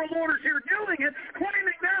New World Orders here doing it,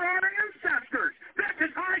 claiming they're our ancestors. That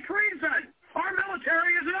is high treason. Our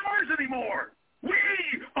military isn't ours anymore. We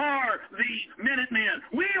are the Minutemen.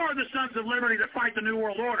 We are the Sons of Liberty that fight the New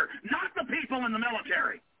World Order, not the people in the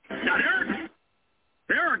military. Now,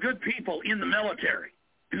 there are good people in the military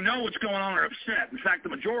who know what's going on and are upset. In fact, the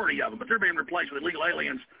majority of them, but they're being replaced with illegal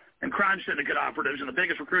aliens and crime syndicate operatives, and the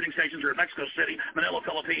biggest recruiting stations are in Mexico City, Manila,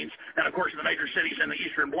 Philippines, and, of course, in the major cities in the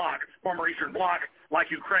Eastern Bloc, former Eastern Bloc, like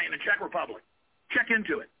Ukraine and Czech Republic. Check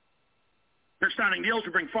into it. They're signing deals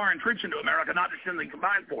to bring foreign troops into America, not just in the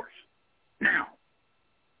combined force. Now,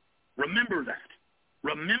 remember that.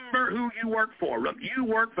 Remember who you work for. You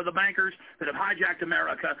work for the bankers that have hijacked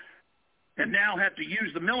America and now have to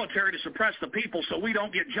use the military to suppress the people so we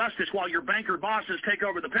don't get justice while your banker bosses take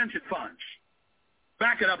over the pension funds.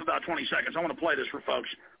 Back it up about 20 seconds. I want to play this for folks.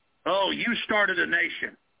 Oh, you started a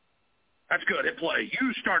nation. That's good. Hit play.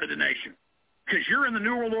 You started a nation because you're in the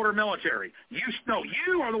New World Order military. You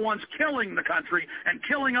are the ones killing the country and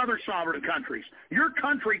killing other sovereign countries. Your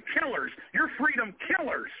country killers. Your freedom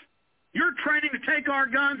killers. You're training to take our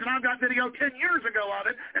guns, and I've got video 10 years ago of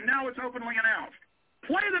it, and now it's openly announced.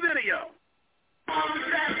 Play the video.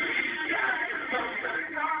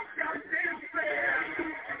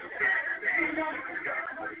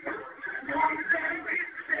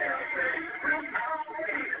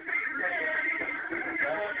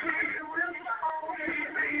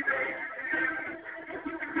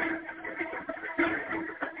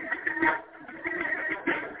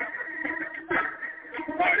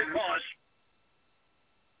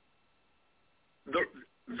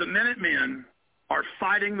 The Minutemen are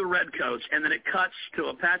fighting the Redcoats, and then it cuts to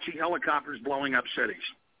Apache helicopters blowing up cities.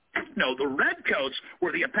 No, the Redcoats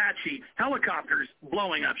were the Apache helicopters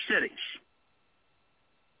blowing up cities.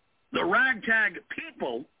 The ragtag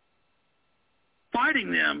people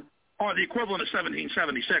fighting them are the equivalent of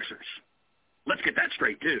 1776ers. Let's get that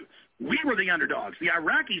straight, too. We were the underdogs. The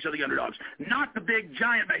Iraqis are the underdogs, not the big,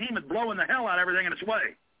 giant behemoth blowing the hell out of everything in its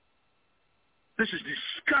way. This is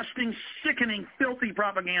disgusting, sickening, filthy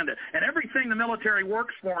propaganda. And everything the military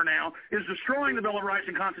works for now is destroying the Bill of Rights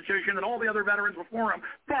and Constitution that all the other veterans before them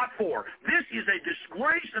fought for. This is a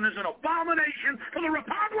disgrace and is an abomination to the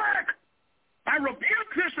Republic. I rebuke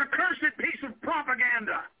this accursed piece of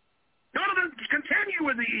propaganda. None of them continue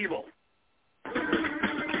with the evil.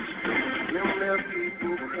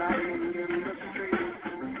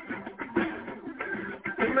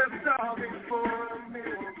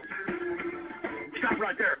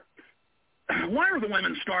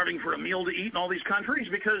 women starving for a meal to eat in all these countries?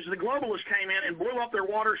 Because the globalists came in and blew up their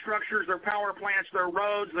water structures, their power plants, their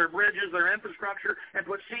roads, their bridges, their infrastructure, and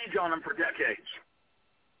put siege on them for decades.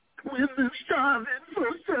 Women starving for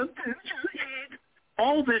something to eat.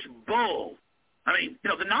 All this bull. I mean,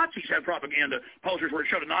 the Nazis had propaganda posters where it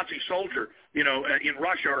showed a Nazi soldier, in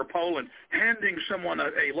Russia or Poland handing someone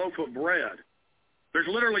a loaf of bread. There's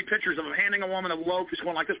literally pictures of them handing a woman a loaf, it's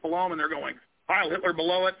going like this below them, and they're going, Heil Hitler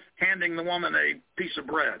below it, handing the woman a piece of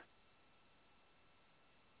bread.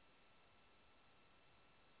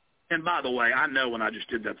 And by the way, I know when I just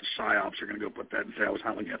did that, the PSYOPs are going to go put that and say I was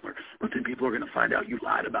Heil Hitler. But then people are going to find out you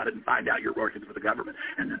lied about it and find out you're working for the government,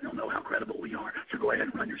 and then they'll know how credible we are. So go ahead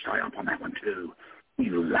and run your PSYOP on that one, too.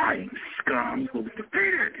 You lying scum, you will be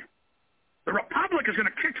defeated. The Republic is going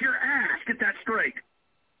to kick your ass. Get that straight.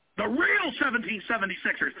 The real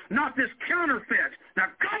 1776ers, not this counterfeit. Now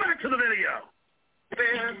go back to the video.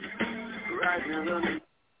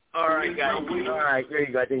 All right, guys. All right, there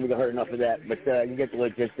you go. I think we've heard enough of that, but you get the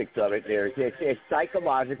logistics of it there. It's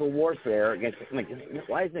psychological warfare against.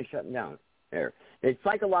 Why isn't it shutting down? There. It's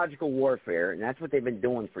psychological warfare, and that's what they've been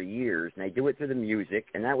doing for years. And they do it through the music,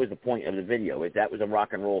 and that was the point of the video. That was a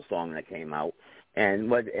rock and roll song that came out,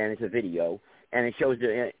 and it's a video, and it shows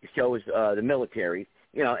the military.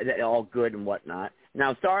 All good and whatnot.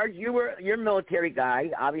 Now, Sarge, you're a military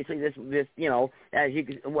guy. Obviously, as I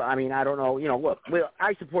don't know. Look,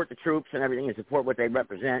 I support the troops and everything, and support what they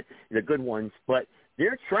represent, the good ones. But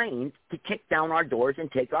they're trained to kick down our doors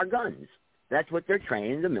and take our guns. That's what they're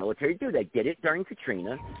training the military to do. They did it during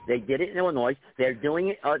Katrina. They did it in Illinois. They're doing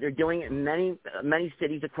it. They're doing it in many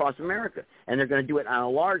cities across America, and they're going to do it on a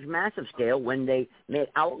large, massive scale when they may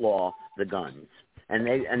outlaw the guns.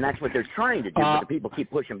 And that's what they're trying to do, but the people keep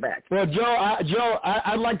pushing back. Well, Joe,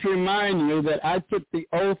 I'd like to remind you that I took the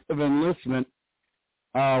oath of enlistment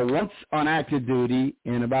once on active duty,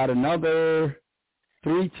 and about another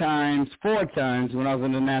 4 times when I was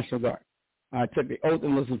in the National Guard. I took the oath of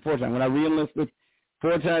enlistment 4 times. When I re-enlisted,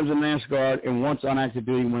 4 times in the National Guard and once on active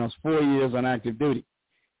duty when I was 4 years on active duty.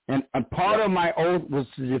 And a part of my oath was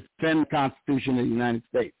to defend the Constitution of the United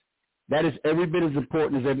States. That is every bit as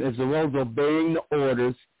important as well as obeying the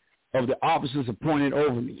orders of the officers appointed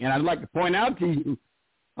over me. And I'd like to point out to you,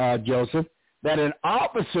 Joseph, that an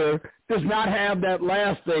officer does not have that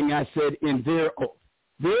last thing I said in their oath.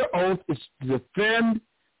 Their oath is to defend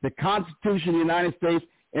the Constitution of the United States,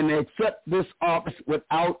 and they accept this office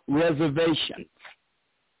without reservations.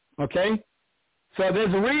 Okay? So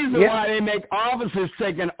there's a reason why they make officers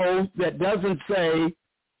take an oath that doesn't say,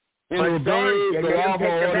 and obey the lawful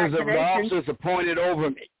orders of the officers appointed over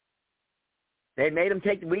me. They made them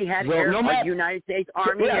take. We had a United States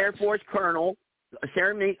Army Air Force Colonel,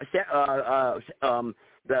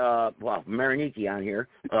 Mariniki on here.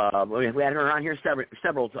 We had her on here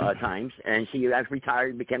several times, and she actually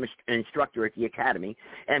retired, became an instructor at the academy.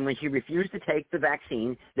 And when she refused to take the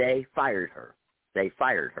vaccine, they fired her.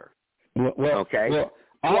 Well,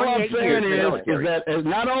 all I'm saying is that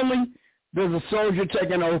not only does a soldier take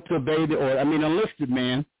an oath to obey the order? Enlisted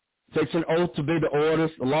man takes an oath to obey the orders,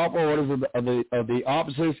 the lawful orders of the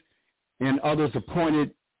officers and others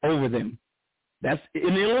appointed over them. That's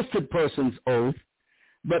an enlisted person's oath.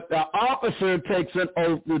 But the officer takes an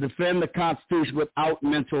oath to defend the Constitution without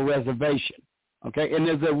mental reservation. Okay? And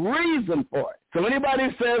there's a reason for it. So anybody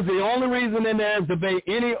who says the only reason in there is to obey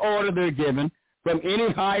any order they're given from any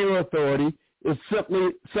higher authority is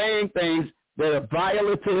simply saying things that are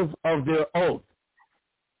violative of their oath.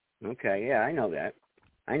 Okay, yeah, I know that.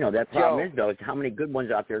 Problem is, though, is how many good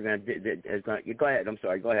ones out there are going to go ahead. I'm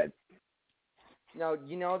sorry. Go ahead. No,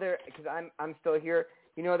 because I'm still here.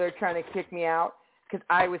 They're trying to kick me out because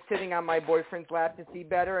I was sitting on my boyfriend's lap to see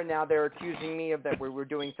better, and now they're accusing me of that we were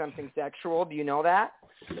doing something sexual. Do you know that?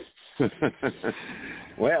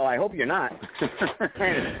 Well, I hope you're not.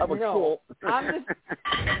 No,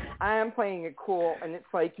 I am playing it cool, and it's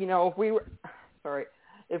like, if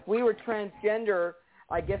we were transgender,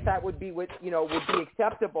 I guess that would be would be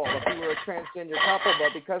acceptable if we were a transgender couple,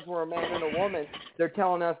 but because we're a man and a woman, they're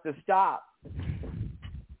telling us to stop.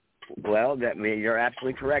 Well, you're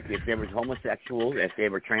absolutely correct. If they were homosexual, if they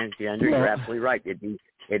were transgender, you're absolutely right.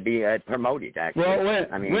 It'd be promoted, actually. Well, wait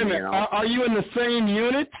a minute. Are you in the same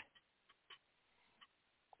unit?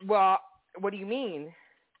 Well, what do you mean?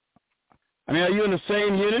 Are you in the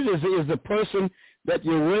same unit? Is the person that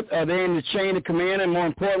you're with, are they in the chain of command, and more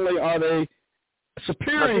importantly, are they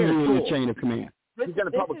superior to you in the chain of command? This is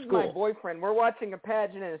my boyfriend. We're watching a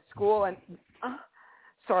pageant in a school, and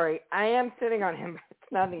sorry, I am sitting on him.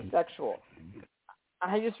 It's nothing sexual.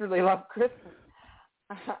 I just really love Christmas.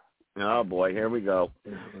 Oh boy, here we go.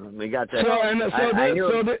 We got that.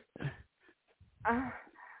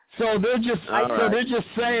 So they're just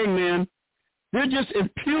saying, man, they're just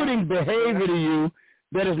imputing behavior to you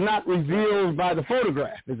that is not revealed by the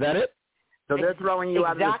photograph. Is that it? So they're throwing you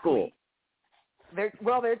out of the school. They're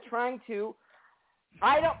trying to.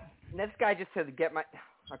 This guy just said,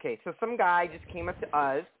 okay, so some guy just came up to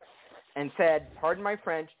us and said, pardon my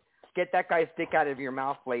French, get that guy's dick out of your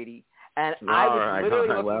mouth, lady. And I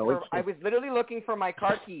was literally looking for my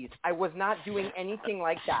car keys. I was not doing anything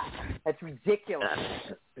like that. That's ridiculous.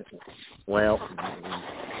 Well,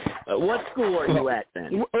 what school are you at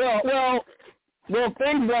then? Well,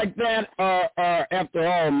 things like that are after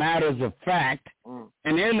all matters of fact,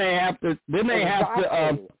 and then they have to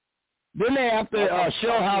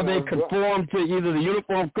show how they conform to either the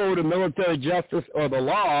Uniform Code of Military Justice or the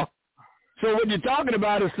law. So what you're talking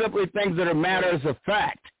about is simply things that are matters of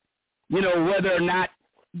fact. Whether or not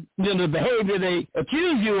the behavior they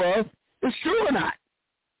accuse you of is true or not.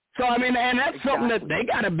 So, I mean, and that's something that they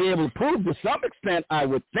got to be able to prove to some extent, I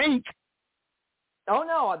would think. Oh,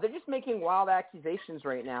 no, they're just making wild accusations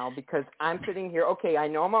right now because I'm sitting here. Okay, I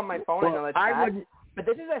know I'm on my phone. I know that's bad, but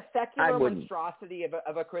this is a secular monstrosity of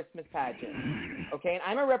a Christmas pageant. Okay, and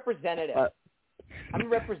I'm a representative.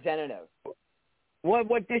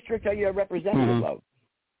 What district are you a representative of?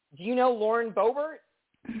 Do you know Lauren Boebert?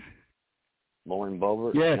 Lauren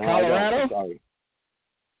Boebert? Yeah, no, Colorado? Sorry.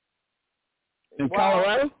 In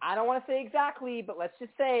Colorado? I don't want to say exactly, but let's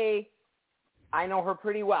just say I know her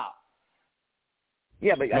pretty well.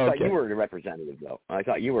 Yeah, but I thought you were the representative, though. I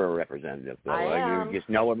thought you were a representative, though. I am. You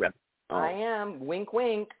just know a rep. Oh. I am. Wink,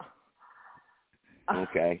 wink.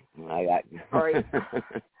 Okay. All right.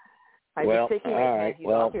 I'm just taking my panties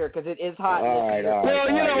off here because it is hot. All right.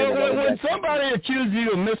 When somebody accuses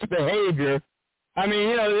you of misbehavior, I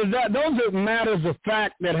mean, those are matters of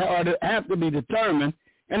fact that have to be determined,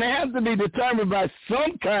 and they have to be determined by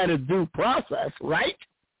some kind of due process, right?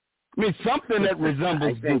 I mean, something that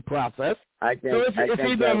resembles due process. It's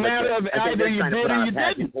either a matter of either you did or you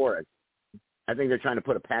didn't. I think they're trying to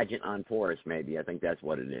put a pageant on for us, maybe. I think that's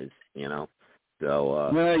what it is, So.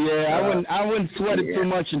 I wouldn't sweat it too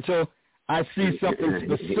much until I see something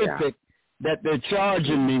specific that they're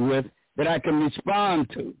charging me with that I can respond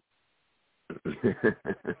to.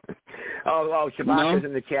 Shabaka's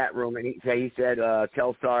in the chat room, and he said,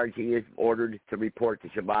 tell Sarge he is ordered to report to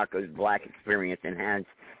Shabaka's black experience and has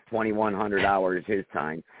 2,100 hours his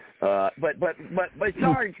time. But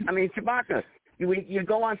Sarge, I mean, Shabaka, you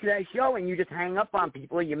go onto that show and you just hang up on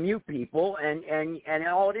people, you mute people, and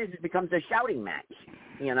all it is becomes a shouting match.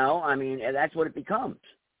 I mean, that's what it becomes.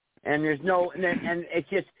 And there's no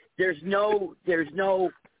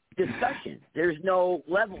discussion. There's no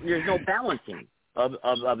level. There's no balancing of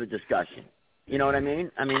a discussion. You know what I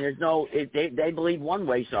mean? I mean, there's no. They believe one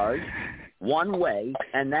way, Sarge, one way,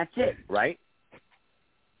 and that's it, right?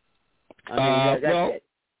 I mean, that's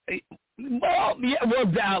it.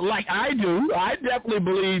 Like I do, I definitely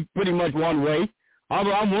believe pretty much one way.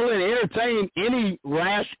 Although I'm willing to entertain any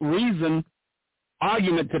rash reason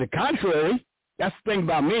argument to the contrary. That's the thing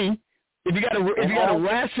about me. If you got a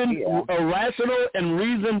rational and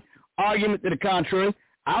reasoned argument to the contrary,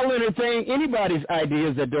 I'll entertain anybody's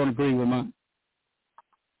ideas that don't agree with mine.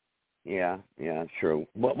 Yeah, true.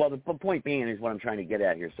 Well, the point being is what I'm trying to get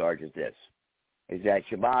at here, Sarge, is this: is that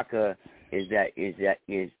Shabaka is that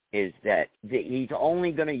he's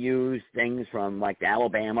only going to use things from like the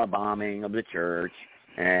Alabama bombing of the church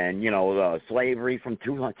and slavery from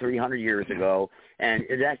 300 years ago. And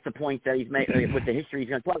that's the point that he's made with the history he's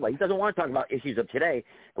going to talk about. He doesn't want to talk about issues of today.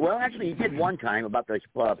 Well, actually, he did one time about the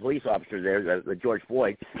police officer there, the George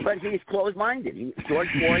Floyd, but he's closed-minded. George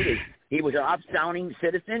Floyd he was an upstanding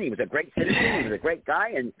citizen. He was a great citizen. He was a great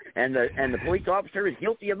guy, and the police officer is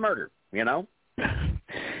guilty of murder. Something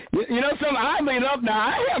oddly enough, now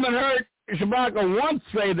I haven't heard Shabaka once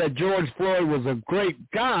say that George Floyd was a great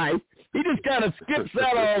guy. He just kind of skips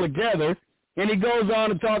that altogether, and he goes on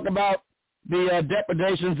to talk about the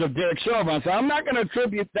depredations of Derek Chauvin. So I'm not going to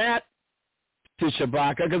attribute that to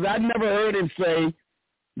Shabaka because I've never heard him say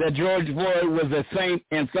that George Floyd was a saint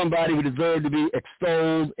and somebody who deserved to be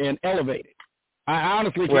extolled and elevated. I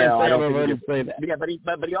honestly can't say I've ever heard him say that. Yeah, but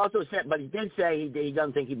he also said, but he did say he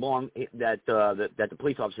doesn't think he belonged, that the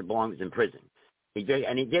police officer belongs in prison. He did.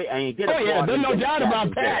 Oh yeah, there's no doubt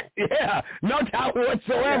about that. Yeah, no doubt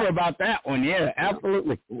whatsoever about that one. Yeah,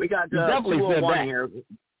 absolutely. We got definitely 201 said that. here.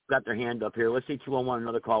 Got their hand up here. Let's see 201.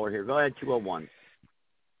 Another caller here. Go ahead, 201.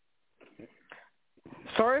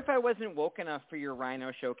 Sorry if I wasn't woke enough for your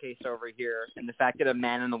rhino showcase over here, and the fact that a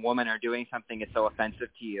man and a woman are doing something is so offensive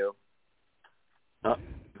to you.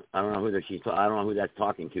 I don't know who I don't know who that's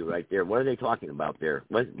talking to right there. What are they talking about there?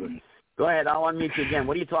 Go ahead. I'll unmute you again.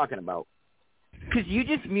 What are you talking about? Because you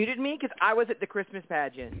just muted me because I was at the Christmas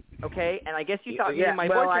pageant, okay? And I guess you thought me and my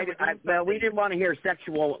well, boyfriend well, we didn't want to hear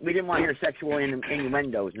sexual. We didn't want to hear sexual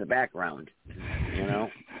innuendos in the background. You know.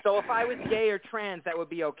 So if I was gay or trans, that would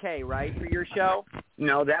be okay, right, for your show?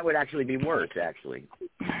 No, that would actually be worse, actually.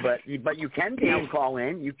 But you can be and call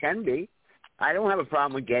in. You can be. I don't have a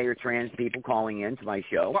problem with gay or trans people calling in to my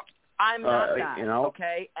show. Well, I'm not that, you know?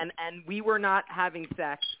 okay? And we were not having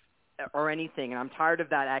sex or anything, and I'm tired of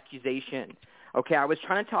that accusation. Okay, I was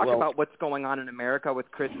trying to talk about what's going on in America with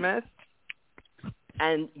Christmas.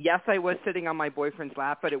 And yes, I was sitting on my boyfriend's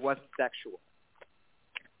lap, but it wasn't sexual.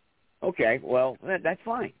 Okay, well, that's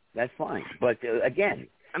fine. That's fine. But again,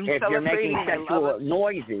 if you're making sexual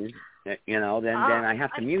noises, you know, then I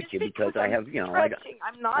have to mute you because I have, you know,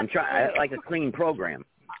 I'm trying like a clean program.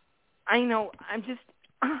 I know. I'm just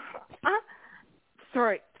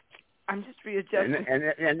sorry. I'm just readjusting.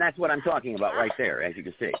 And that's what I'm talking about right there, as you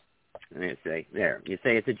can see. And you say there. You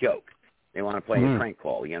say it's a joke. They want to play a prank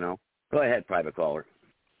call, you know. Go ahead, private caller.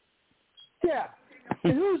 Yeah.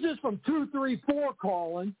 And who's this from 234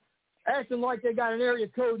 calling, acting like they got an area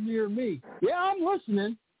code near me? Yeah, I'm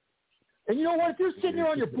listening. And you know what? If you're sitting there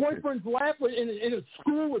on your boyfriend's lap in a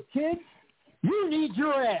school with kids, you need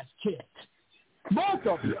your ass kicked. Both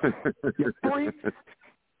of you. You freaks.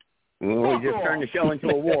 Well, we just turned the show into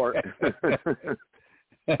a war.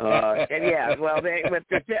 And yeah, that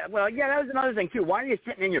was another thing too. Why are you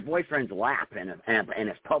sitting in your boyfriend's lap in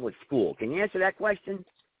a public school? Can you answer that question?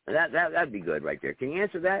 That'd be good right there. Can you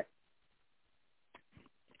answer that?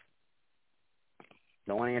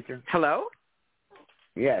 Don't want to answer? Hello?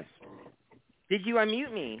 Yes. Did you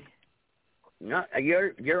unmute me? No,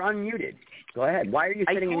 you're unmuted. Go ahead. Why are you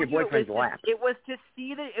sitting in your boyfriend's lap? It was to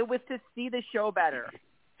see the show better.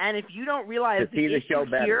 And if you don't realize to see the show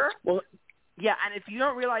better. Here, well, yeah, and if you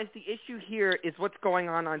don't realize the issue here is what's going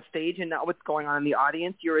on stage and not what's going on in the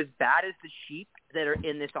audience, you're as bad as the sheep that are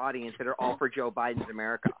in this audience that are all for Joe Biden's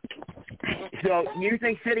America. So you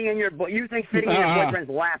think sitting in your boyfriend's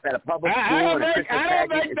lap at a public school I don't think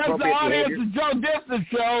that's the audience of Joe Gibson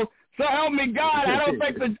show. So help me God, I don't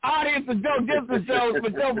think the audience of Joe Gibson show is for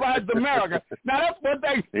Joe Biden's America. Now that's what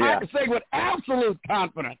I can say with absolute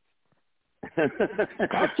confidence.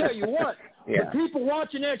 I'll tell you what. Yeah. The people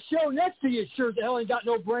watching that show next to you sure the hell ain't got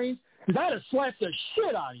no brains, because I'd have slapped the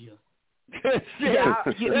shit out of you. We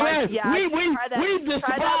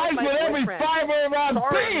despise with every fiber of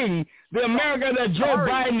our being the America that Joe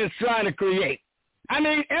Biden is trying to create. I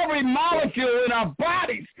mean, every molecule in our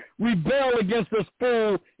bodies rebel against this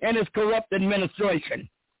fool and his corrupt administration.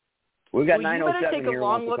 We got 907 here. You better take a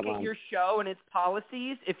long look at your show and its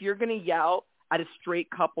policies if you're going to yell at a straight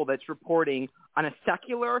couple that's reporting on a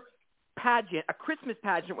secular pageant, a Christmas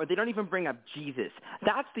pageant where they don't even bring up Jesus.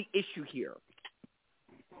 That's the issue here.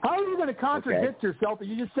 How are you going to contradict yourself if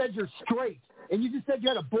you just said you're straight and you just said you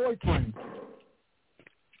had a boyfriend?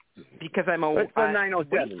 Because I'm a... Let's go 907.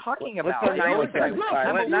 What are you talking about? Let's go 907.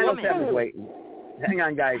 All right, 907 waiting. Hang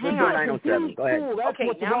on, guys. Let's go 907. Go ahead. That's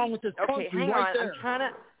what's wrong with this country hang right on. there. I'm trying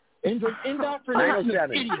to... Indoctrination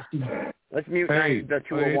of idiocy. Let's mute the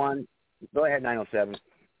 201. Go ahead, 907.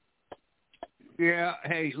 Yeah,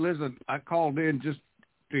 hey, listen, I called in just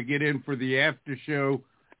to get in for the after show,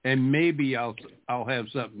 and maybe I'll have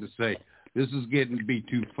something to say. This is getting to be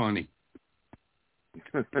too funny.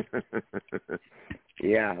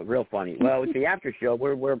 Yeah, real funny. Well, with the after show,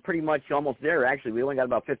 we're pretty much almost there. Actually, we only got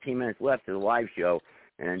about 15 minutes left to the live show,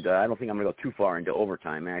 and I don't think I'm going to go too far into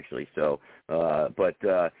overtime, actually. So, but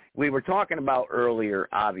we were talking about earlier,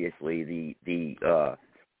 obviously, the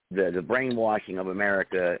brainwashing of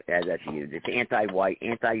America as it's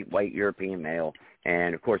anti-white European male,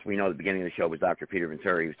 and of course we know the beginning of the show was Dr. Peter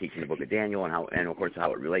Ventura. He was teaching the Book of Daniel and of course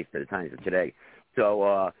how it relates to the times of today.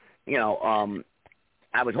 So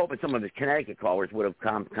I was hoping some of his Connecticut callers would have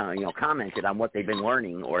commented on what they've been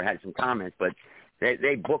learning or had some comments, but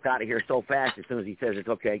they book out of here so fast as soon as he says it's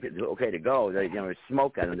okay to go. There's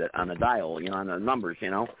smoke on the dial, on the numbers,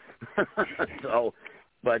 So,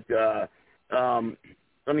 but.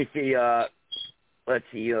 Let me see. Let's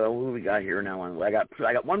see. Who we got here now? I got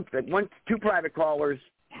two private callers.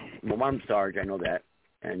 Well, one Sarge, I know that,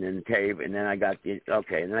 and then Cave, and then I got and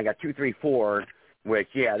then I got 234, which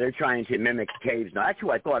they're trying to mimic Cave's. Now that's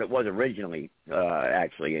who I thought it was originally,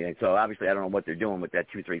 actually, and so obviously I don't know what they're doing with that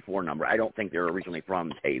 234 number. I don't think they're originally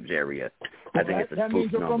from Cave's area. I think it's a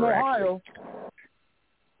spoof number. From Ohio.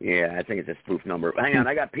 Actually. Yeah, I think it's a spoof number. Hang on,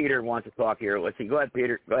 I got Peter wants to talk here. Let's see. Go ahead,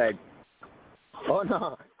 Peter. Go ahead. Oh,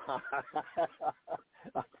 no.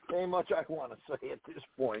 Ain't much I want to say at this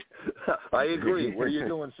point. I agree. What are you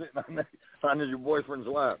doing sitting on your boyfriend's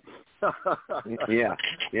lap? yeah.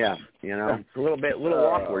 You know, it's a little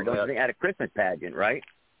awkward, don't you think? At a Christmas pageant, right?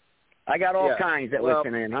 I got all kinds that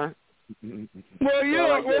listen in, huh?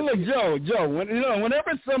 Well, look, Joe.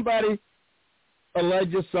 Whenever somebody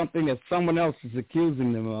alleges something that someone else is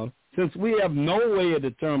accusing them of, since we have no way of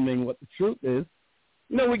determining what the truth is,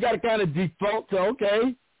 we got to kind of default to,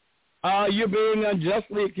 okay, you're being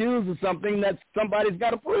unjustly accused of something that somebody's got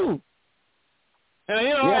to prove.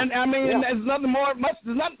 And there's not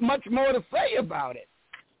much more to say about it.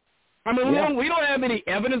 I mean, we don't have any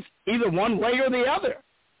evidence either one way or the other.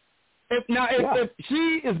 If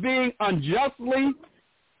she is being unjustly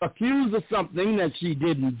accused of something that she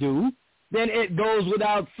didn't do, then it goes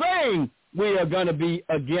without saying we are going to be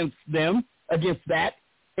against that,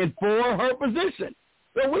 and for her position.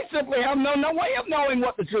 So we simply have no way of knowing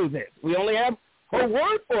what the truth is. We only have her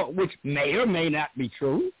word for it, which may or may not be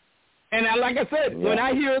true. And like I said, when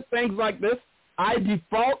I hear things like this, I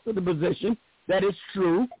default to the position that it's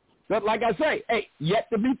true. But like I say, hey, yet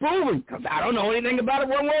to be proven, because I don't know anything about it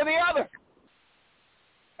one way or the other.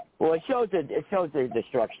 Well, it shows the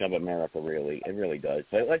destruction of America, really. It really does.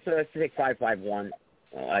 So let's take 551.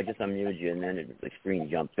 I just unmuted you, and then the screen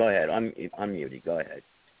jumped. Go ahead. Unmute you. Go ahead.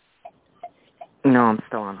 No, I'm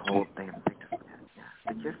still on hold.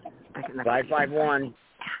 551.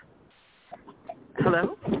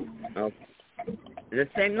 Hello? Oh. The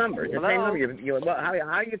same number. The same number. How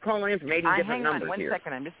are you calling in from 80 different numbers here?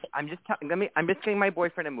 Hang on 1 second. I'm just getting my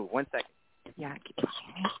boyfriend to move. 1 second. Yeah.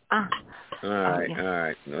 All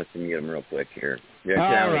right. Let's mute him real quick here. All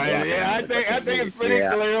right. Yeah, I think it's pretty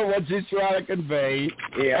clear what she's trying to convey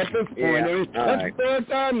at this point. That's the third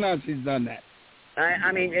time now she's done that.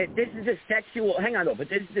 I mean, this is a sexual. Hang on, though. But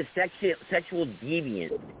this is the sexual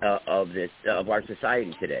deviance of our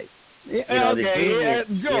society today. Yeah,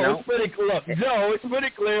 Joe, it's pretty clear. Joe, it's pretty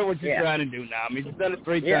clear what you're trying to do now. I mean, she's done it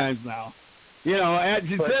 3 times now. And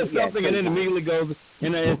she says something and then immediately goes,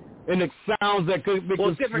 and it sounds that could be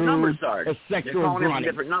different numbers, Sarge. They're calling in from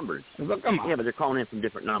different numbers. So come on. Yeah, but they're calling in from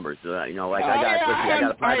different numbers. I got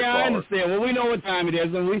a private caller. I understand. Well, we know what time it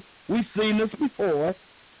is, and we've seen this before,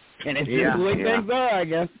 and it's just the way things are, I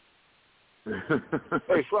guess.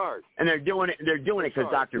 Hey, Sarge. And they're doing it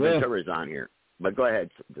because Dr. Ventura is on here. But go ahead,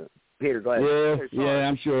 Peter. Go ahead. Yeah,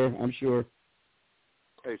 I'm sure.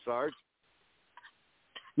 Hey, Sarge.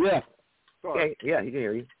 Yeah. Sarge. Okay. Yeah, he can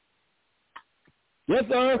hear you. Yes,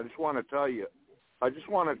 sir. I just want to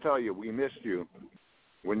tell you, we missed you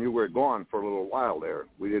when you were gone for a little while there.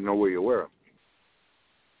 We didn't know where you were.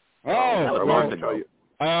 I want to tell you.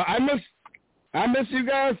 I miss you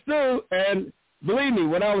guys too, and believe me,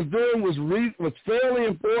 what I was doing was fairly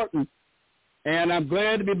important. And I'm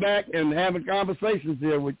glad to be back and having conversations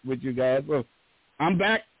here with you guys. So I'm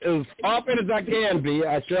back as often as I can be.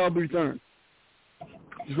 I shall return.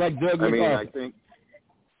 Just like Doug McCarthy.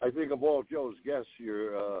 I think of all Joe's guests,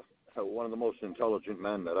 you're one of the most intelligent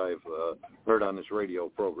men that I've heard on this radio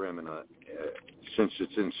program since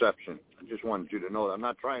its inception. I just wanted you to know that. I'm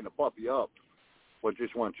not trying to puff you up, but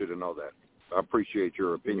just want you to know that. I appreciate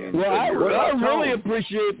your opinion. Well, I really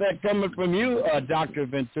appreciate that coming from you, Dr.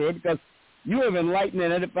 Ventura, because you have enlightened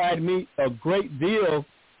and edified me a great deal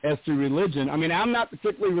as to religion. I mean, I'm not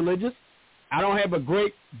particularly religious. I don't have a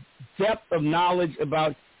great depth of knowledge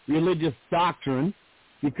about religious doctrine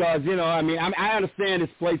because, I understand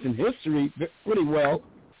its place in history pretty well,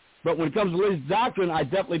 but when it comes to religious doctrine, I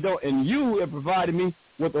definitely don't. And you have provided me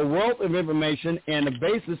with a wealth of information and a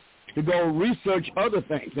basis to go research other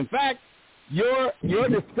things. In fact, your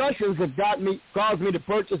discussions have caused me to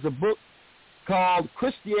purchase a book called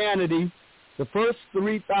Christianity, The First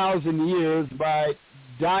 3,000 Years by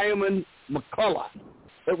Diamond McCullough.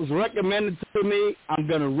 It was recommended to me. I'm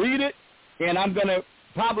going to read it, and I'm going to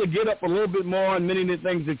probably get up a little bit more on many of the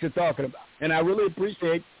things that you're talking about. And I really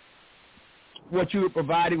appreciate what you have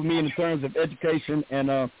provided with me in terms of education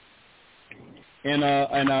and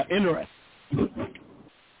interest.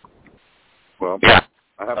 Well,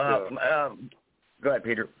 I have to. Go ahead,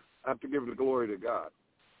 Peter. I have to give the glory to God.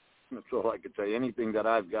 That's all I could say. Anything that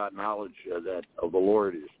I've got knowledge that of the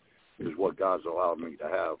Lord is what God's allowed me to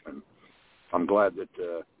have, and I'm glad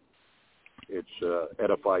that it's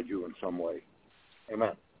edified you in some way.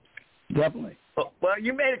 Amen. Definitely. Well,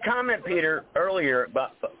 you made a comment, Peter, earlier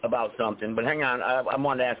about something, but hang on. I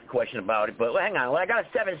wanted to ask a question about it, but hang on. Well, I got a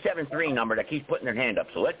 773 number that keeps putting their hand up,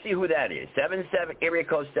 so let's see who that is. Area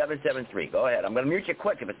code 773. Go ahead. I'm going to mute you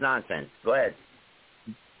quick if it's nonsense. Go ahead.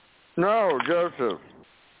 No, Joseph.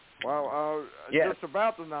 Well, yes. Just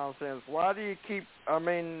about the nonsense. Why do you keep? I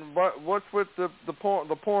mean, what's with the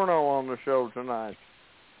porno on the show tonight?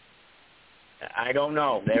 I don't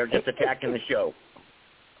know. They're just attacking the show.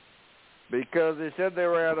 Because they said they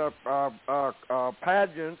were at a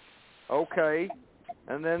pageant, okay,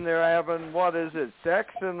 and then they're having, what is it,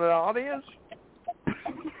 sex in the audience?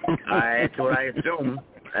 That's what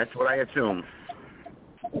I assume.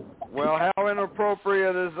 Well, how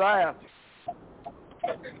inappropriate is that?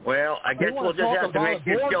 Well, I guess we'll just have to make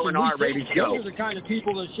this show an R-rated show. Those are the kind of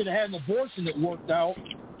people that should have had an abortion that worked out.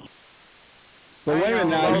 But wait a minute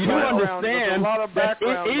now, you do understand that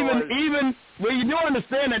you do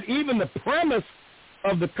understand that even the premise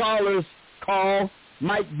of the caller's call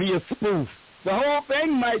might be a spoof. The whole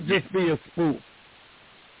thing might just be a spoof.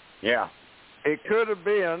 Yeah. It could have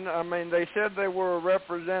been. I mean, they said they were a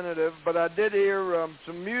representative, but I did hear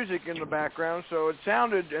some music in the background, so it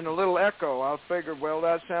sounded in a little echo. I figured, well,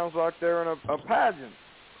 that sounds like they're in a pageant,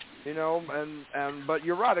 you know. But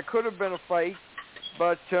you're right, it could have been a fake.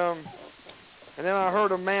 But and then I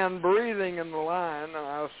heard a man breathing in the line, and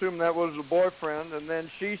I assumed that was the boyfriend. And then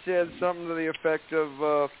she said something to the effect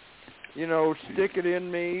of, stick it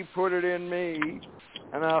in me, put it in me.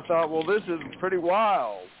 And I thought, well, this is pretty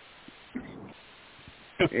wild.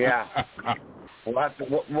 Yeah.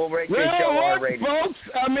 We'll rate this show R-rated. Folks,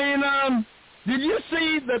 I mean, did you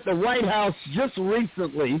see that the White House just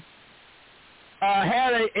recently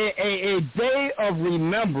had a day of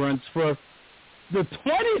remembrance for the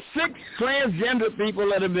 26 transgender people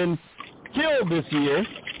that have been killed this year?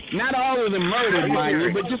 Not all of them murdered, mind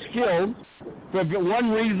you, but just killed for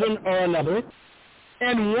one reason or another.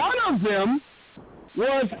 And one of them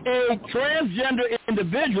was a transgender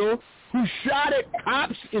individual who shot at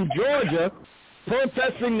cops in Georgia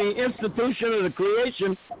protesting the institution of the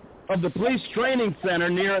creation of the police training center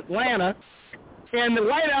near Atlanta. And the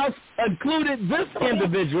White House included this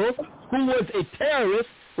individual who was a terrorist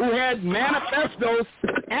who had manifestos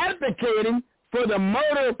advocating for the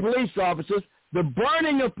murder of police officers, the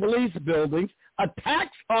burning of police buildings,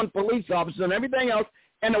 attacks on police officers and everything else.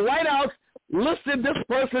 And the White House listed this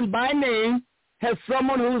person by name as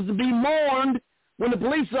someone who was to be mourned when the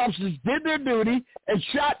police officers did their duty and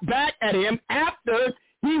shot back at him after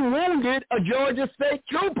he wounded a Georgia state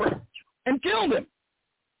trooper and killed him.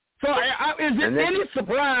 So is it any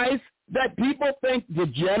surprise that people think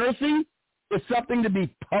degeneracy is something to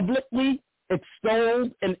be publicly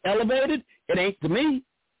extolled and elevated? It ain't to me.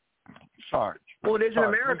 Sarge. Well, it is in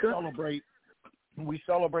America. We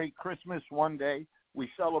celebrate Christmas one day.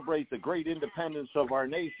 We celebrate the great independence of our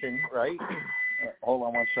nation, right? Hold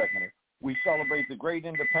on one second. We celebrate the great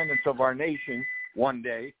independence of our nation one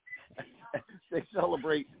day. They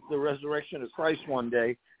celebrate the resurrection of Christ one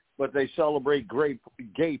day, but they celebrate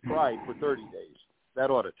gay pride for 30 days.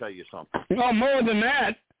 That ought to tell you something. No, more than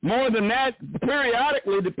that,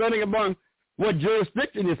 periodically, depending upon what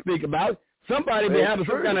jurisdiction you speak about, somebody may have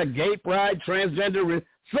some kind of gay pride, transgender,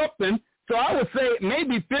 something. So I would say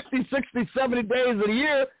maybe 50, 60, 70 days of the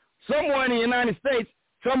year, somewhere in the United States,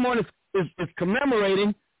 someone is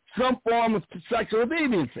commemorating some form of sexual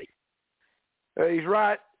deviancy. He's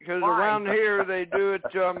right, because around here they do it,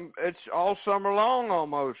 it's all summer long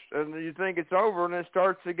almost, and you think it's over and it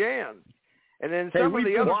starts again. And then some of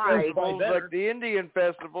the other festivals, like the Indian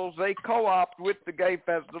festivals, they co-opt with the gay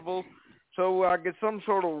festivals, so I get some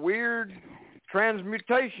sort of weird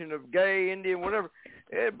transmutation of gay, Indian, whatever.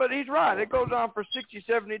 But he's right, it goes on for 60,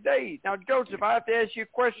 70 days. Now, Joseph, I have to ask you a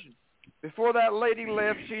question. Before that lady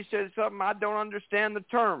left, she said something, I don't understand the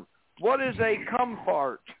term. What is a cum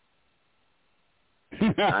fart?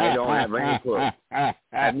 I don't have any clue. I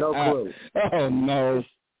have no clue. Oh, no.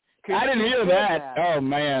 I didn't hear that. Oh,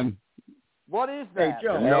 man. What is that? Hey,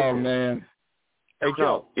 Joe. Oh, man. Hey,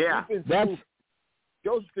 Joe. Yeah.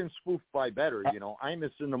 Joe's been spoofed by better, you know. I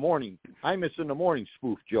Miss in the Morning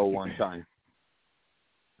spoofed Joe one time.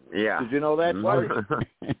 Yeah. Did you know that?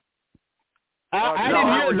 I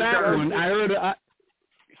didn't hear that one. I heard I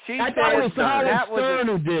thought it was Howard Stern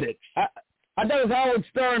who did it. I thought it was Howard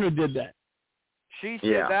Stern who did that. She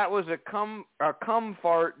said that was a cum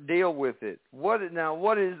fart. Deal with it. What is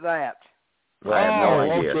that? I have no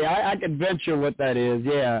idea. Okay. I can venture what that is.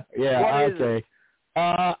 Yeah. Okay.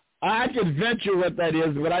 I can venture what that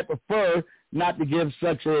is, but I prefer not to give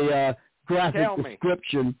such a graphic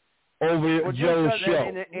description over Joe's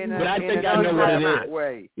show. But I think I know what it is.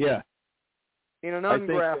 Way. Yeah. In an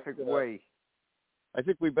ungraphic way. I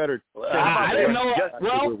think we better. I didn't know.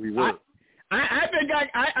 Well, I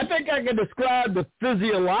think I can describe the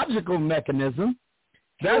physiological mechanism.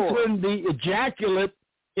 That's when the ejaculate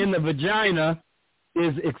in the vagina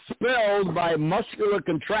is expelled by muscular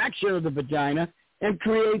contraction of the vagina and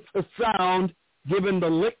creates a sound given the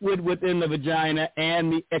liquid within the vagina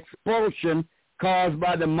and the expulsion caused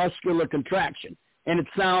by the muscular contraction. And it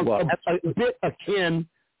sounds a bit akin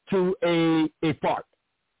to a fart.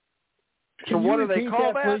 So what do they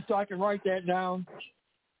call that? Please, so I can write that down.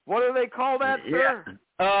 What do they call that, sir?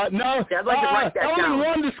 No, I'd like to write that only down.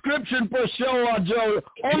 one description per show, Joe.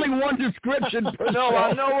 Only one description per show. No,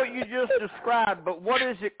 I know what you just described, but what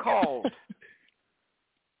is it called?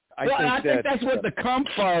 I think that's what the cum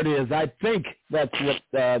fart is. I think that's what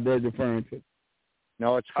they're referring to.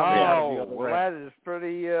 No, it's coming out of the other way. That is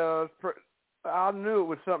pretty. I knew it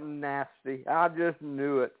was something nasty. I just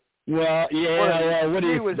knew it. Well, yeah. What do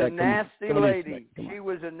you She was a nasty lady. She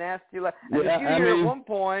was a nasty lady. And did you hear at one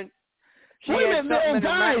point? Wait a minute,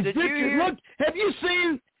 guys! Look, have you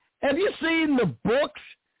seen the books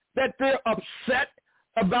that they're upset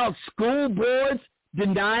about school boards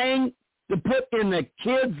denying to put in the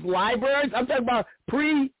kids' libraries? I'm talking about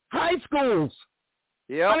pre-high schools.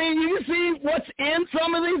 Yeah. I mean, you see what's in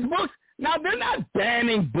some of these books. Now, they're not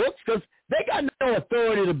banning books because they got no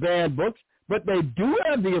authority to ban books, but they do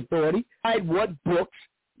have the authority to decide what books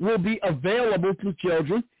will be available to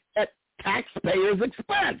children at taxpayers'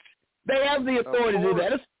 expense. They have the authority to do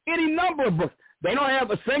that. It's any number of books. They don't have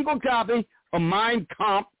a single copy of Mein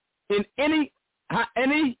Kampf in any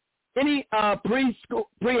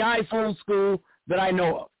pre-high school that I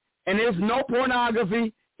know of. And there's no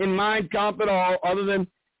pornography in Mein Kampf at all, other than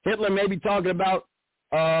Hitler maybe talking about,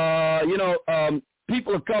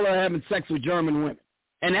 people of color having sex with German women.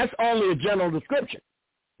 And that's only a general description.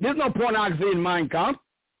 There's no pornography in Mein Kampf.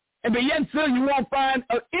 But yet still you won't find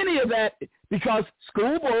any of that because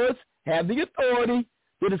school boards have the authority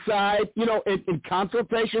to decide, in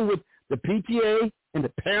consultation with the PTA and the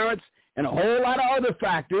parents and a whole lot of other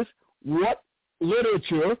factors, what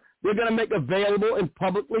literature they're going to make available in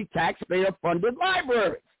publicly taxpayer-funded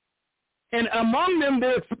libraries. And among them,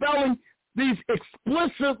 they're expelling these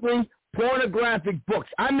explicitly pornographic books.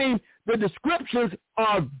 I mean, the descriptions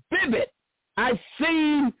are vivid. I've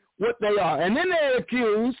seen what they are. And then they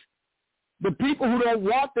accuse the people who don't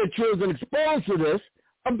want their children exposed to this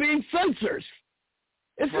of being censors.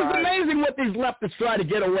 It's just amazing what these leftists try to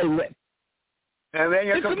get away with. And then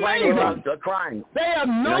you're complaining about the crime. They have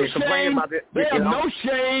no shame. They have no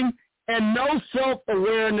shame and no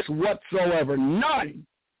self-awareness whatsoever. None.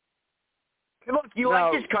 Look, you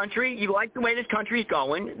like this country, you like the way this country's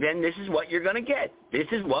going, then this is what you're going to get. This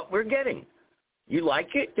is what we're getting. You like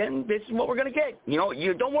it, then this is what we're going to get.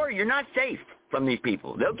 You don't worry, you're not safe from these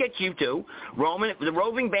people. They'll get you too. The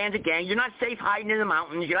roving bandit gang, you're not safe hiding in the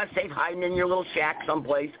mountains. You're not safe hiding in your little shack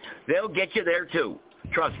someplace. They'll get you there too.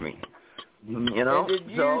 Trust me. And did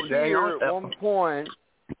you hear at one point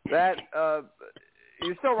that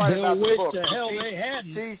you're still right about the book.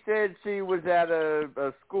 She said she was at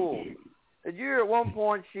a school. Did you hear at one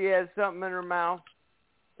point she had something in her mouth?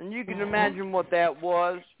 And you can imagine what that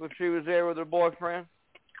was when she was there with her boyfriend.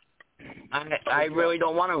 I really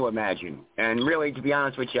don't want to imagine. And really, to be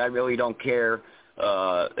honest with you, I really don't care.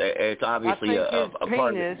 It's obviously a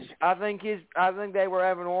part of it. I think they were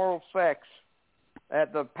having oral sex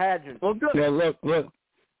at the pageant. Well, good. Yeah, look.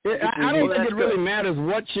 I don't think it really matters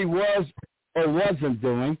what she was or wasn't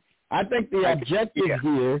doing. I think the objective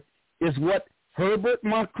here is what Herbert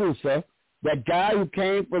Marcuse, that guy who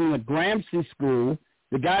came from the Gramsci School,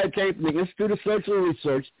 the guy who came from the Institute of Social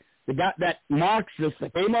Research, the guy, that Marxist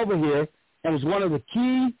that came over here and was one of the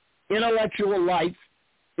key intellectual lights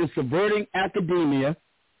in subverting academia,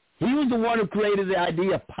 he was the one who created the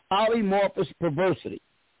idea of polymorphous perversity.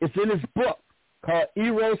 It's in his book called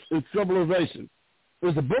Eros and Civilization. It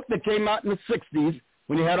was a book that came out in the 60s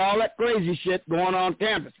when you had all that crazy shit going on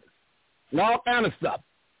campuses and all kind of stuff.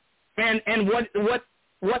 And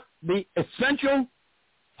what the essential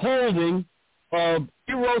holding of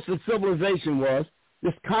Eros and Civilization was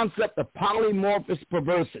this concept of polymorphous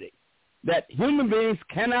perversity, that human beings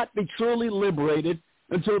cannot be truly liberated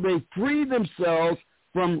until they free themselves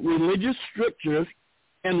from religious strictures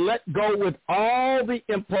and let go with all the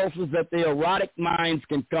impulses that the erotic minds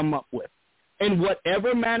can come up with. In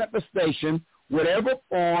whatever manifestation, whatever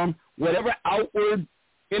form, whatever outward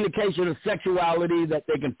indication of sexuality that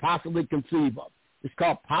they can possibly conceive of. It's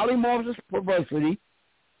called polymorphous perversity.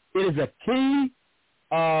 It is a key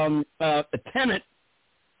tenet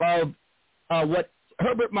of what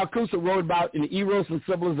Herbert Marcuse wrote about in Eros and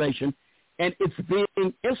Civilization, and it's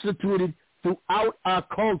being instituted throughout our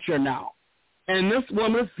culture now. And this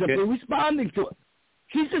woman is simply responding to it.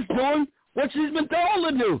 She's just doing what she's been told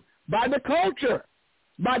to do by the culture.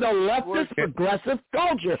 by the leftist progressive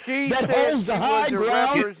culture that holds the high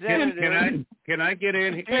ground. Can I get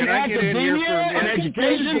in? Can I get in here for a minute? And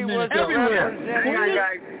education everywhere. Hang on,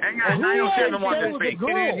 guys. Hang on. 907 wants to speak. Get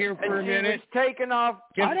in here for a minute. She was taking off.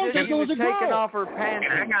 I don't think it was a girl. Taking off her pants.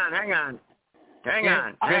 Hang on. Can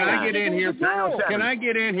I get in here? Can I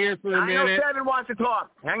get in here for a minute? 907 wants to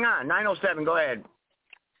talk. Hang on. 907, go ahead.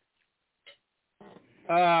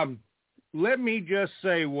 Let me just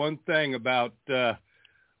say one thing about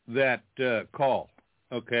that call,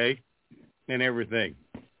 okay, and everything.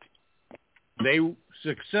 They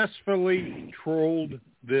successfully trolled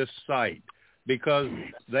this site because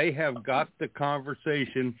they have got the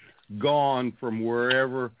conversation gone from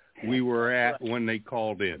wherever we were at when they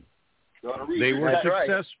called in. They were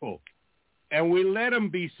successful, and we let them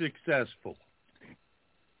be successful.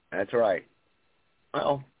 That's right.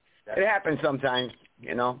 Well, it happens sometimes,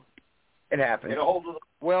 you know. It happens.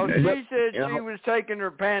 Well, she said she was taking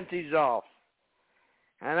her panties off.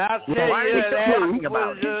 And I'll tell you that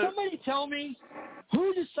was... Can somebody tell me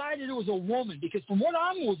who decided it was a woman? Because from what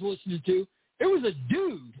I was listening to, it was a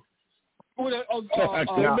dude with a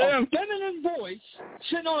feminine voice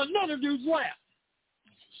sitting on another dude's lap.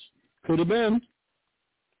 Could have been.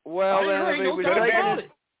 Well, then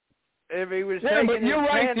if he was taking but you're his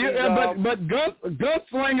right. panties off... But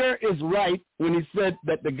Gunslinger is right when he said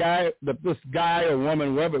that this guy or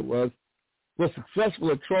woman, whoever it was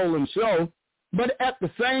successful at trolling show. But at the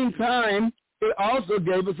same time, it also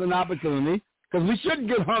gave us an opportunity, because we shouldn't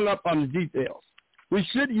get hung up on the details. We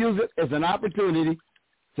should use it as an opportunity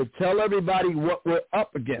to tell everybody what we're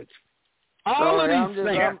up against. All of these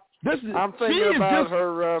things.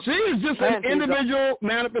 She is just an individual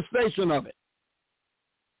manifestation of it.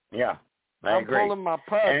 Yeah, I agree. I'm pulling my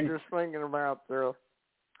pus just thinking about her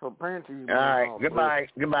panties. All right, goodbye.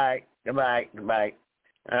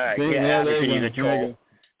 All right, continue to troll.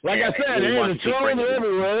 Like I said, there's a troll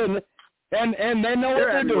everywhere, and they know what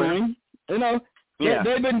they're doing. You know,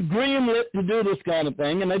 they've been greenlit to do this kind of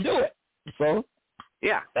thing, and they do it. So,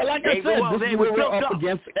 like I said, this is what we're up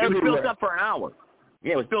against everywhere. It was built up for an hour.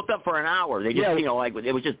 Yeah, it was built up for an hour. They just, like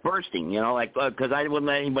it was just bursting, because I wouldn't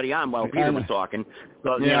let anybody on while Peter was talking.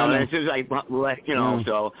 So, and as soon as I let,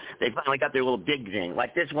 so they finally got their little dig thing.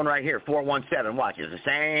 Like this one right here, 417. Watch, it's the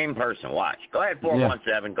same person. Watch. Go ahead,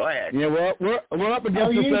 417. Go ahead. Yeah, we're up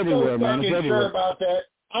against this everywhere, man. Are you so sure about that?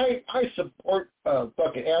 I support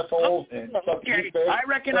fucking assholes and fucking douchebags. I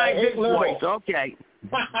recognize his voice. Okay.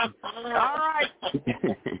 All right.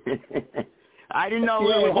 I didn't know who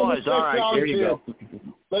it was. All right, here you go.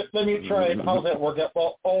 Let me try it. How's that work out?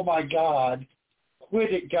 Well, oh, my God.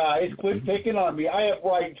 Quit it, guys. Quit picking on me. I have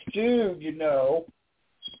rights, too,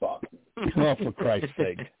 Fuck. Oh, for Christ's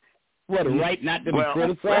sake. What, a right not to be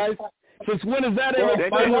criticized? Since when is that ever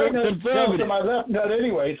my right goes to my left nut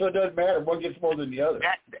anyway, so it doesn't matter. One gets more than the other.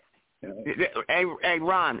 Hey,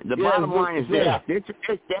 Ron, the bottom line is this.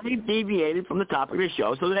 They deviated from the topic of the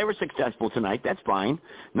show, so they were successful tonight. That's fine.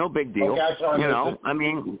 No big deal. Okay, sorry, I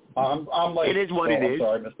mean, I'm late. It is what it is.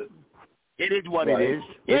 Sorry, missed it. It is what it is.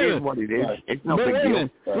 It is what it is. It's no big deal.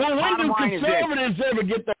 Well, when do conservatives ever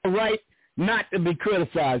get the right not to be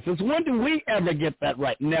criticized? Since when do we ever get that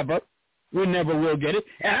right? Never. We never will get it.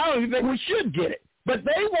 And I don't even think we should get it. But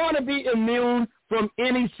they want to be immune from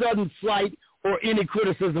any sudden slight or any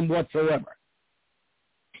criticism whatsoever.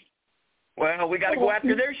 Well, we got to go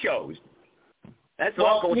after their shows. That's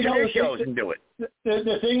all. Go to their shows and do it.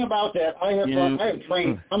 The thing about that, I have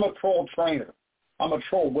trained. I'm a troll trainer. I'm a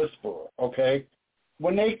troll whisperer, okay?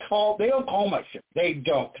 When they call, they don't call my shit. They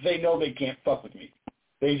don't, because they know they can't fuck with me.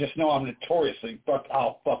 They just know I'm notoriously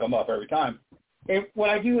I'll fuck them up every time. And what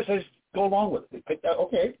I do is I just go along with it.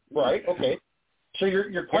 Okay, right, okay. So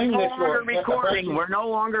you're claiming that you're recording. We're no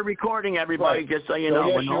longer recording, everybody. Right. Just so you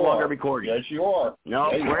know, we're no longer recording. Yes, you are. No,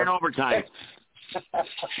 we're in overtime. But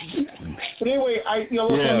anyway, they'll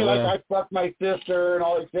tell me like I fucked my sister and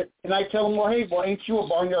all this shit, and I tell them, well, hey, ain't you a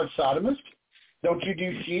barnyard sodomist? Don't you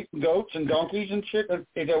do sheep and goats and donkeys and shit?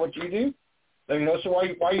 Is that what you do? So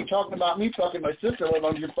why are you talking about me fucking my sister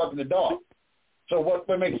when you're fucking the dog? So what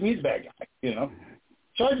makes me the bad guy?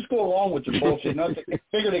 So I just go along with the bullshit. And I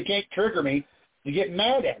figure they can't trigger me to get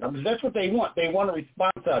mad at them, because that's what they want. They want a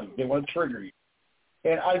response out of you. They want to trigger you.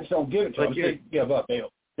 And I just don't give it to them. They give up. They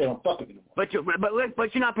don't fuck with me anymore.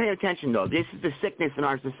 But you're not paying attention, though. This is the sickness in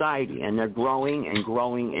our society, and they're growing and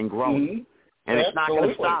growing and growing. Mm-hmm. And it's not going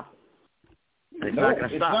to stop. It's not going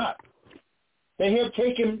to stop. Not. They have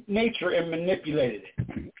taken nature and manipulated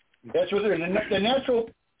it. That's what they're doing. The natural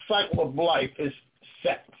cycle of life is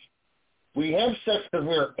sex. We have sex because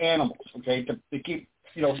we're animals, okay, to keep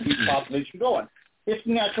the population going. It's a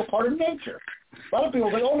natural part of nature. A lot of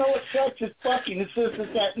people think, oh, no, it's sex, it's fucking, it's this,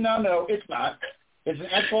 it's that. No, it's not. It's an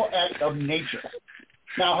actual act of nature.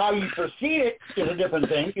 Now, how you proceed it is a different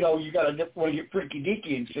thing. You know, you got to want to get freaky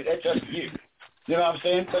deaky and shit. That's up to you. You know what I'm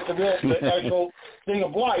saying? But the actual thing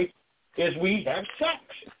of life is we have sex.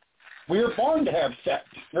 We are born to have sex.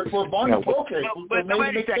 We're born to procreate. But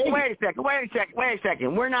wait a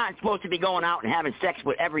second. We're not supposed to be going out and having sex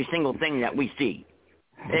with every single thing that we see.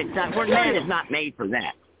 It's not. Man is not made for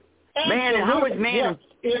that. Man, how is man?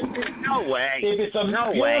 No way. If it's a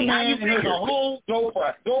no pure way. Man and there's a hole, go for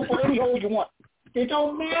it. Go for any hole you want. It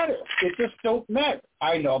don't matter. It just don't matter.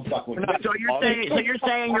 I know I'm fucking with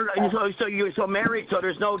you. So marriage. So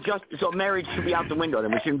there's no justice. So marriage should be out the window.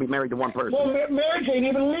 Then we shouldn't be married to one person. Well, marriage ain't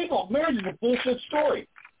even legal. Marriage is a bullshit story.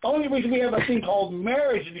 The only reason we have a thing called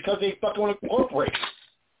marriage is because they fucking want to incorporate.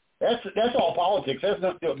 That's all politics. That's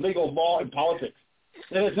not legal law and politics.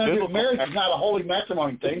 Marriage is not a holy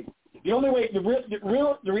matrimony thing. The only way, the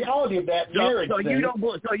reality of that marriage. So you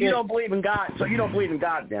don't believe in God. So you don't believe in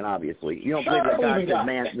God, then obviously you don't believe that in God.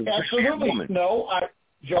 Absolutely, woman. no,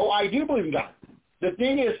 Joe, I do believe in God. The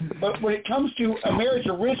thing is, but when it comes to a marriage,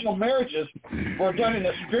 original marriages were done in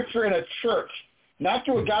a scripture in a church, not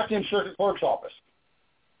through a goddamn circuit clerk's office.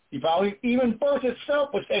 You probably even birth itself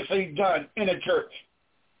was actually done in a church.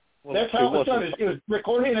 Well, that's how it was done. It was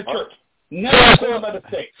recorded in a church. Never recorded by the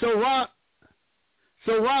state.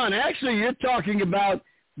 So Ron, actually, you're talking about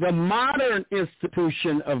the modern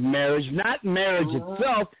institution of marriage, not marriage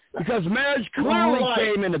itself, because marriage clearly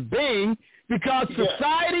came into being because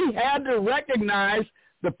society had to recognize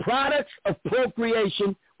the products of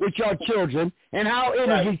procreation, which are children, and how it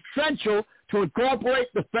is essential to incorporate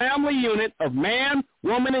the family unit of man,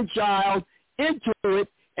 woman, and child into it,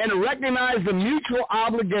 and to recognize the mutual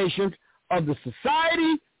obligations of the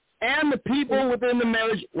society and the people within the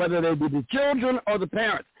marriage, whether they be the children or the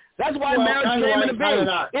parents. That's why marriage came into being.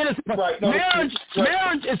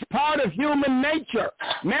 Marriage is part of human nature.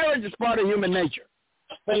 Marriage is part of human nature.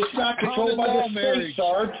 But it's not controlled by the state,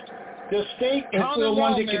 Sarge. The state is the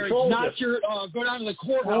one that controls not it. Your, go down to the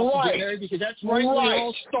courthouse and get married, because that's where it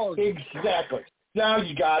all started. Exactly. Now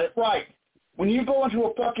you got it right. When you go into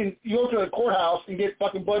you go to a courthouse and get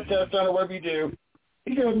fucking blood tests done or whatever you do,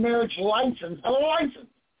 you get a marriage license.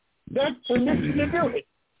 That's permission to do it.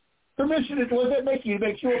 Permission to what does that make you? It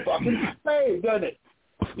makes you a fucking slave, doesn't it?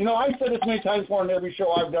 You know, I've said this many times before on every show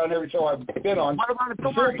I've done, every show I've been on. What about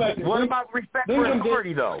authority? What about respect for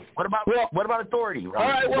authority, though? What about authority?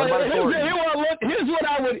 Right? All right. Well,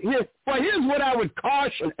 here's what I would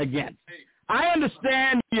caution against. I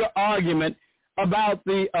understand your argument about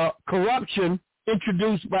the corruption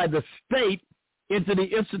introduced by the state into the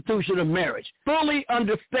institution of marriage. Fully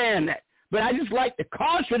understand that. But I just like to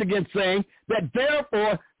caution against saying that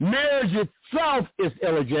therefore marriage itself is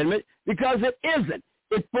illegitimate, because it isn't.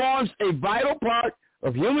 It forms a vital part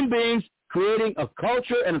of human beings, creating a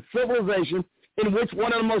culture and a civilization in which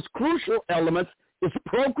one of the most crucial elements is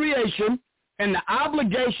procreation and the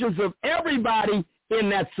obligations of everybody in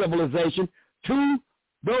that civilization to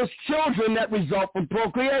those children that result from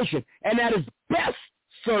procreation. And that is best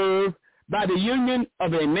served by the union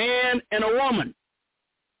of a man and a woman.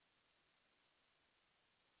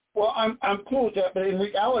 Well, I'm cool with that, but in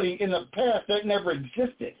reality, in the past, that never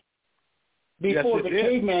existed. Before the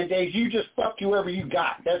caveman days, you just fucked whoever you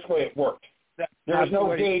got. That's the way it worked. There was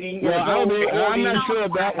no dating. Well, I'm not sure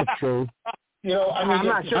if that was true. You know, I mean, I'm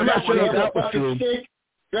not sure if that was true.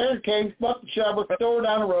 Grab a cane, fuck the shovel, throw it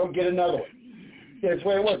down the road, get another one. That's the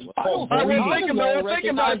way it was.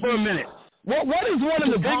 Think about it for a minute. What is one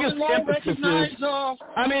of the biggest impetuses?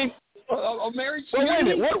 I mean, a marriage. Wait a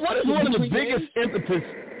minute. What is one of the biggest impetus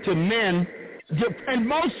to men, and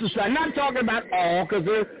most society? I'm not talking about all, because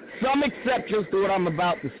there are some exceptions to what I'm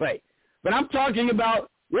about to say. But I'm talking about,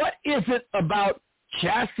 what is it about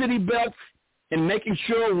chastity belts and making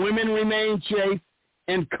sure women remain chaste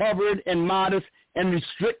and covered and modest and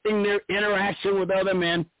restricting their interaction with other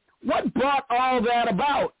men? What brought all that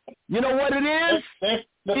about? You know what it is? It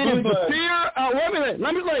is the fear. Wait a minute.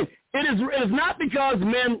 Let me say. It is not because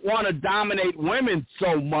men want to dominate women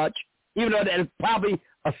so much, even though that is probably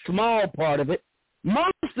a small part of it.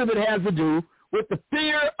 Most of it has to do with the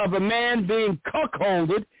fear of a man being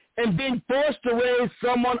cuckolded and being forced to raise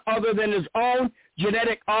someone other than his own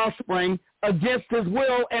genetic offspring against his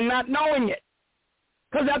will and not knowing it.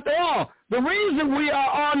 Because after all, the reason we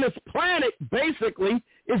are on this planet, basically,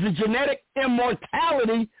 is the genetic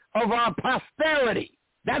immortality of our posterity.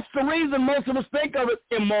 That's the reason most of us think of it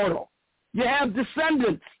immortal. You have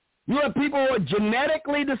descendants. You have people who are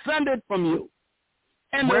genetically descended from you.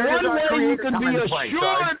 And the one way you can be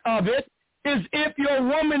assured of it is if your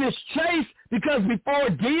woman is chaste, because before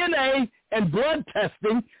DNA and blood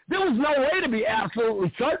testing, there was no way to be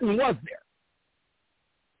absolutely certain, was there?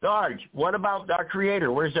 Sarge, what about our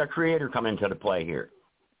Creator? Where's our Creator come into the play here?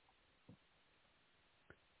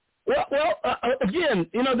 Well, again,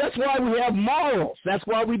 that's why we have morals. That's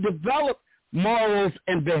why we develop morals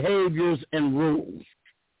and behaviors and rules.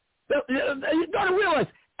 You got to realize,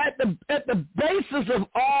 at the basis of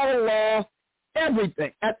all law,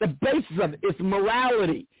 everything, at the basis of it, it's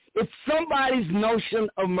morality. It's somebody's notion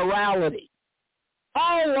of morality.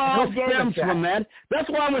 All law stems from that. That's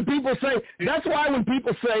why when people say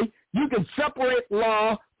you can separate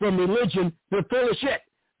law from religion, they're full of shit.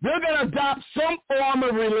 They're going to adopt some form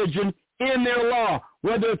of religion in their law,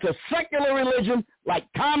 whether it's a secular religion like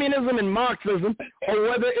communism and Marxism, or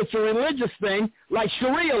whether it's a religious thing like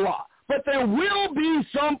Sharia law. But there will be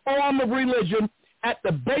some form of religion at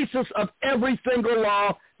the basis of every single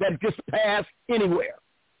law that gets passed anywhere.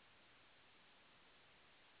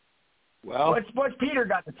 Well, what's Peter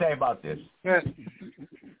got to say about this?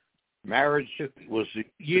 Marriage was an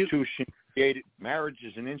institution created. Marriage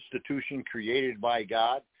is an institution created by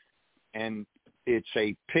God, and it's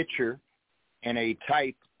a picture and a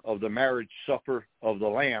type of the marriage supper of the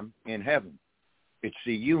Lamb in heaven. It's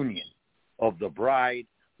the union of the bride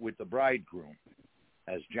with the bridegroom,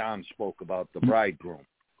 as John spoke about the bridegroom,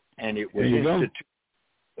 and it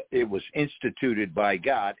was instituted by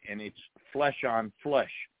God, and it's flesh on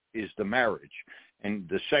flesh is the marriage. And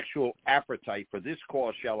the sexual appetite, for this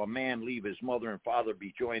cause shall a man leave his mother and father,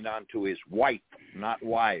 be joined unto his wife, not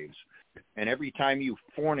wives. And every time you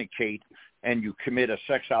fornicate and you commit a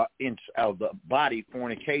sex out of the body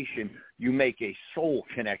fornication, you make a soul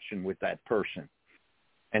connection with that person.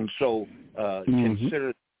 And so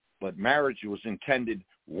consider, but marriage was intended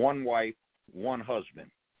one wife, one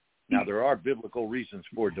husband. Now, there are biblical reasons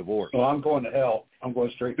for divorce. Well, I'm going to hell. I'm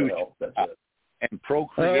going straight to hell. That's it. And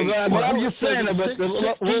procreation. But I'm just saying, like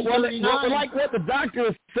what the doctor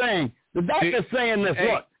is saying. The doctor is saying this.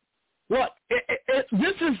 Look,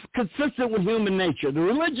 this is consistent with human nature. The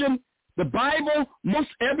religion, the Bible, most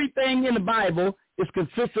everything in the Bible is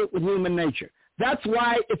consistent with human nature. That's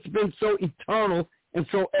why it's been so eternal and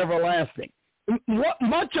so everlasting.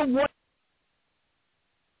 Much of what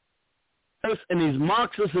and these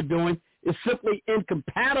Marxists are doing is simply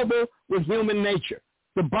incompatible with human nature.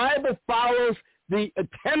 The Bible follows the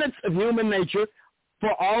tenets of human nature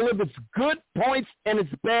for all of its good points and its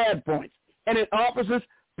bad points. And it offers us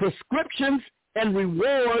prescriptions and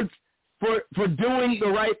rewards for doing the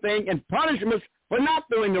right thing and punishments for not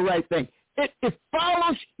doing the right thing. It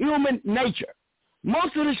follows human nature.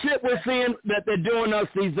 Most of the shit we're seeing that they're doing us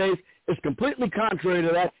these days is completely contrary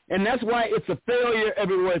to that, and that's why it's a failure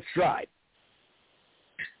everywhere it's tried.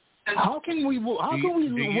 How can we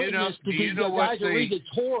witness to these guys that read the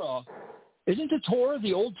Torah? Isn't the Torah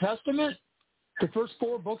the Old Testament? The first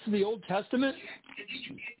 4 books of the Old Testament?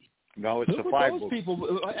 No, it's the 5 those books.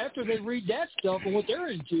 People, after they read that stuff and what they're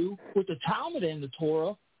into with the Talmud and the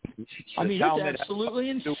Torah, it's absolutely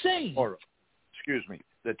insane. Excuse me.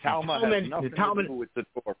 The Talmud has nothing to do with the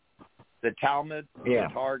Torah. The Talmud, the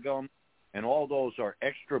Targum, and all those are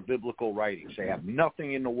extra biblical writings. They have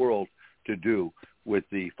nothing in the world to do with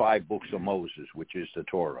the 5 books of Moses, which is the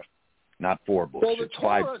Torah, not 4 books. Well, the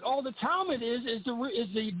Torah, all the Talmud is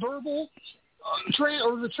the verbal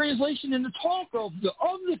or the translation in the talk of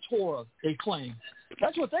the Torah. They claim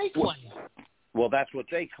that's what they claim. Well, that's what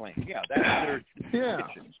they claim. Yeah, that's their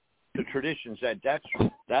traditions. The traditions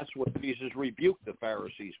that's what Jesus rebuked the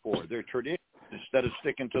Pharisees for. Their traditions, instead of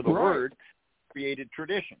sticking to the word, created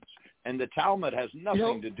traditions, and the Talmud has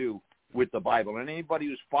nothing to do with the Bible, and anybody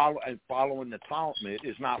who's following the Talmud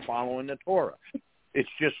is not following the Torah. It's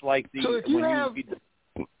just like you read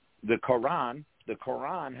the Quran. The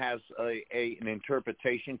Quran has an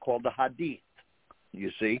interpretation called the Hadith. You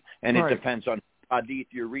see, and it depends on Hadith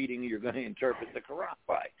you're reading. You're going to interpret the Quran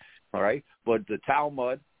by. All right, but the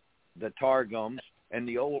Talmud, the Targums, and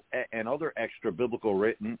the old and other extra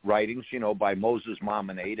biblical writings, by Moses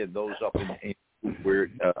Maimonides and those up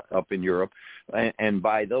in Europe, and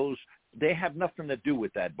by those. They have nothing to do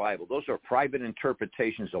with that Bible. Those are private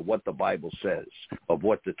interpretations of what the Bible says, of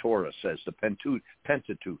what the Torah says. The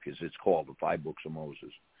Pentateuch, as it's called, the 5 books of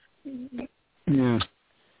Moses. Yeah.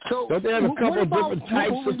 So, don't they have a couple of different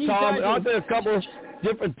types of Talmud? Aren't there a couple of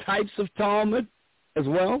different types of Talmud as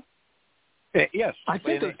well? Yes. I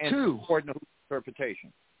think there's 2. According to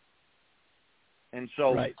interpretation. And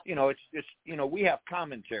so, it's just, we have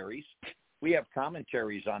commentaries. We have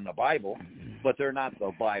commentaries on the Bible, but they're not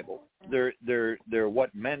the Bible. They're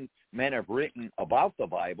what men have written about the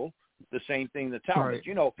Bible, the same thing the Talmud. Right.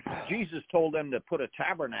 You know, Jesus told them to put a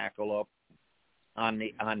tabernacle up on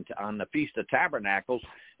the Feast of Tabernacles,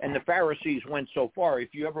 and the Pharisees went so far.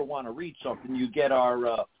 If you ever want to read something, you get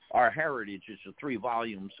our heritage. It's the 3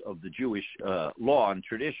 volumes of the Jewish law and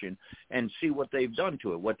tradition, and see what they've done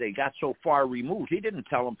to it, what they got so far removed. He didn't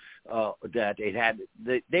tell them that it had.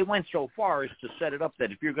 They went so far as to set it up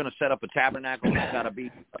that if you're going to set up a tabernacle,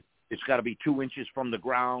 it's got to be 2 inches from the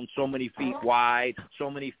ground, so many feet wide,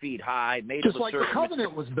 so many feet high, made just of a like certain the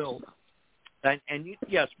covenant was built. And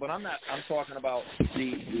yes, but I'm talking about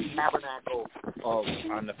the tabernacle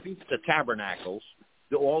on the Feast of Tabernacles.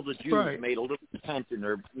 All the Jews made a little tent in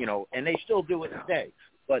their, and they still do it today.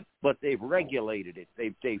 But they've regulated it.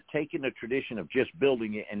 They've taken the tradition of just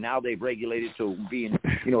building it, and now they've regulated it to being,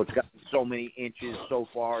 it's got so many inches, so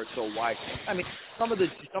far, so wide. I mean, some of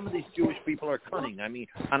these Jewish people are cunning. I mean,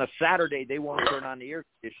 on a Saturday they won't turn on the air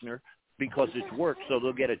conditioner because it's work, so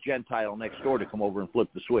they'll get a Gentile next door to come over and flip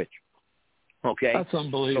the switch. Okay, that's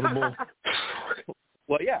unbelievable.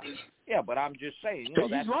 Well, yeah, but I'm just saying.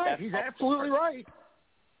 He's right. He's absolutely right.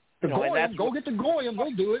 The Goyim, go get the Goyim.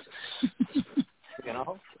 They'll do it.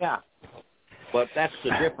 Yeah. But that's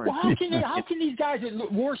the difference. Well, how can these guys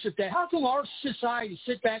that worship that? How can our society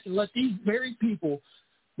sit back and let these very people,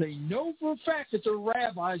 they know for a fact that their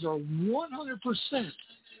rabbis are 100%,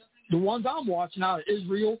 the ones I'm watching out of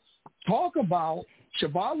Israel, talk about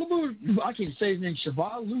Shabbat Lubavitch, I can't say his name,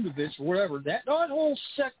 Shabbat Lubavitch or whatever, that whole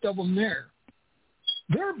sect of them there,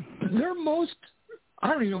 they're most, I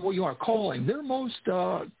don't even know what you want to call him, their most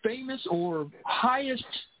famous or highest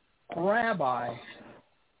rabbi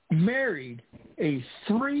married a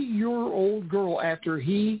 3-year-old girl after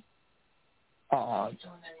he,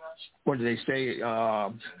 what do they say, gosh,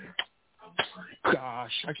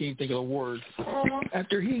 I can't think of the word,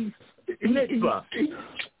 after he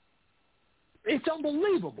it's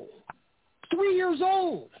unbelievable. 3 years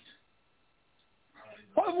old.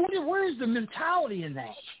 Where's the mentality in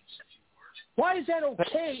that? Why is that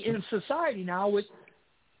okay in society now with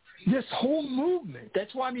this whole movement?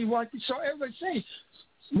 That's why, so everybody's saying,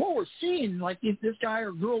 what we're seeing, like if this guy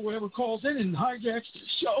or girl, whatever, calls in and hijacks the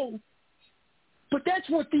show. But that's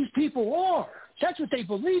what these people are. That's what they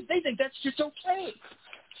believe. They think that's just okay.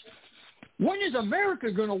 When is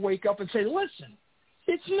America going to wake up and say, listen,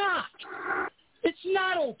 it's not. It's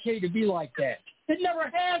not okay to be like that. It never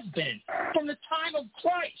has been. From the time of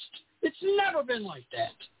Christ, it's never been like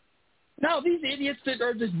that. Now, these idiots that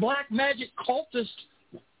are this black magic cultist,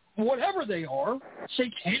 whatever they are,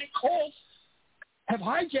 satanic cults, have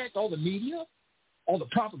hijacked all the media, all the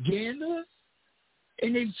propaganda,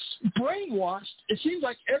 and they've brainwashed. It seems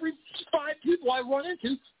like every 5 people I run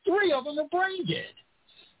into, 3 of them are brain dead.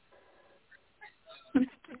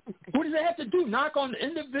 What do they have to do? Knock on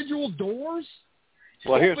individual doors?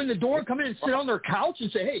 Open the door, come in and sit on their couch and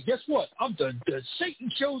say, hey, guess what? I'm the Satan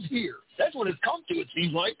show's here. That's what it's come to, it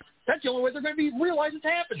seems like. That's the only way they're going to realize it's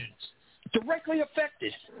happening. Directly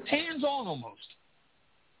affected. Hands-on almost.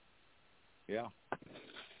 Yeah.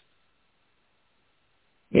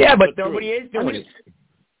 Yeah, but nobody is doing it.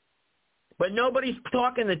 But nobody's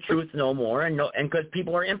talking the truth no more, and because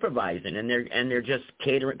people are improvising and they're just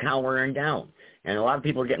cowering down, and a lot of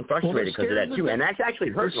people are getting frustrated because of that too, and that's actually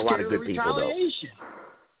hurting a lot of good people though.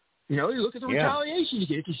 You look at the retaliation you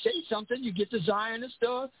get. If you say something, you get the Zionist,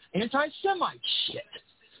 anti-Semite shit.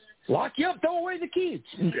 Lock you up, throw away the kids.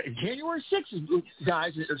 January 6th,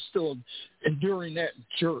 guys that are still enduring that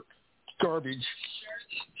jerk garbage.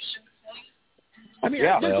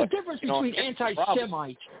 There's a difference between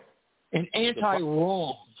anti-Semite and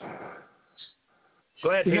anti-wrong.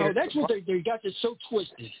 Go ahead, Peter. That's what they got this so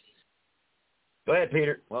twisted. Go ahead,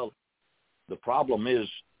 Peter. Well, the problem is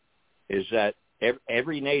that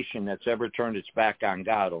every nation that's ever turned its back on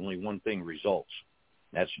God, only one thing results.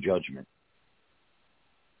 That's judgment.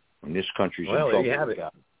 And this country's in trouble with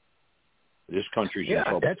God. This country's in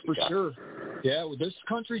trouble. That's for God. sure. Yeah, well, this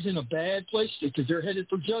country's in a bad place because they're headed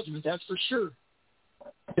for judgment. That's for sure.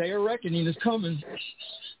 Day of reckoning is coming.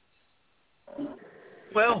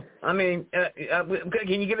 Well, can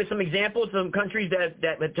you give us some examples of countries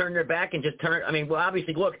that turn their back and just turn?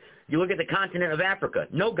 Obviously, look, you look at the continent of Africa.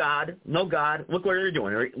 No God. Look what they're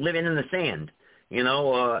doing. They're living in the sand.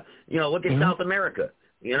 Look at South America.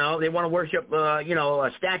 They want to worship,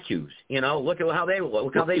 statues. Look at how they live.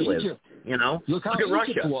 Look at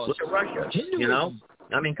Russia. Look at Russia. Hinduism.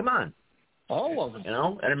 Come on. All of them.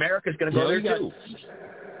 And America's going to go there too.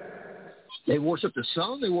 They worship the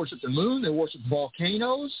sun. They worship the moon. They worship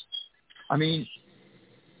volcanoes. I don't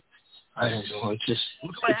know. It's just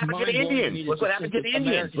look what happened to the Indians. Look what happened to the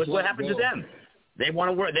Indians. Look what happened to them. They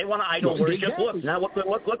want to idol worship. Exactly. Look now, look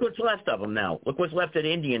what's left of them now. Look what's left of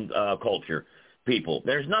the Indian culture. People,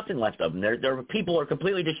 there's nothing left of them. Their people are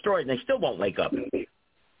completely destroyed, and they still won't wake up.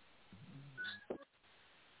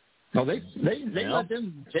 No, they let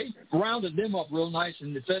them. They rounded them up real nice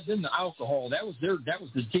and they fed them the alcohol. That was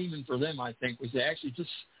the demon for them. I think was to actually just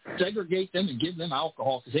segregate them and give them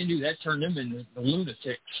alcohol because they knew that turned them into the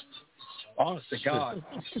lunatics. Honest to God.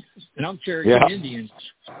 And I'm Cherokee Indian.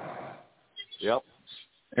 Yep.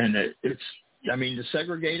 And to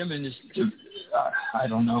segregate them and I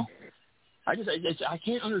don't know. I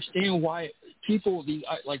can't understand why people,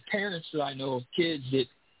 like parents that I know of kids that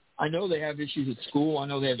I know they have issues at school. I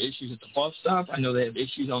know they have issues at the bus stop. I know they have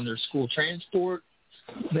issues on their school transport.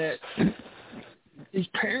 That these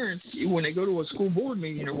parents, when they go to a school board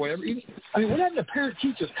meeting or whatever, what happened to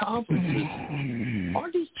parent-teacher conferences?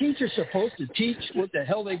 Aren't these teachers supposed to teach what the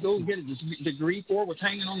hell they go and get a degree for? What's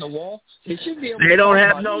hanging on the wall? They should be able. They don't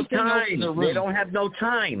have no time. They don't have no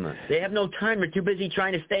time. They have no time. They're too busy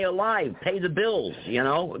trying to stay alive, pay the bills.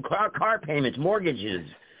 Car payments, mortgages.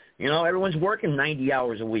 Everyone's working 90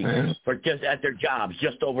 hours a week for just at their jobs,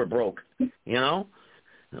 just over broke. That's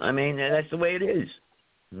the way it is.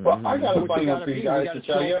 Well, I got a funny one for you guys to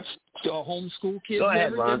tell you. Homeschool kids. Go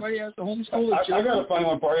ahead, Ron. Everybody has to homeschool. I got a funny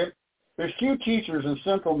one for you. There's few teachers in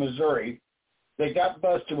central Missouri that got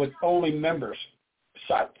busted with only members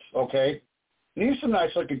sites, okay? And these are some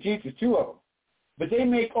nice-looking teachers, two of them. But they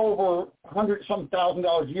make over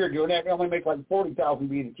 $100,000 a year doing that. They only make like $40,000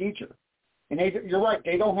 being a teacher. And you're right,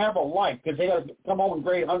 they don't have a life because they got to come home and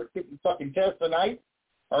grade 150 fucking tests a night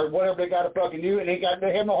or whatever they got to fucking do, and they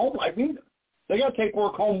have no home life either. They got to take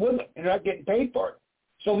work home with them, and they're not getting paid for it.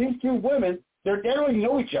 So these two women, they don't even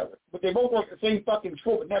know each other, but they both work at the same fucking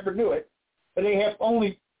school but never knew it. But they have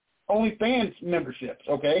OnlyFans memberships,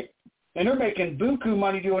 okay? And they're making buku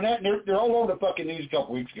money doing that, and they're all over the fucking news a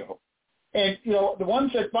couple weeks ago. And, the one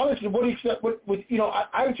said, "Father, what do you accept?"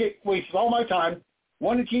 I would wasted all my time.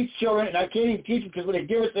 Wanted to teach children, and I can't even teach them because when they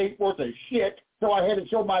give it, they ain't worth a shit. So I had to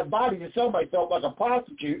show my body to sell myself like a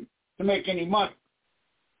prostitute to make any money.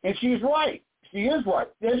 And she's right. She is right.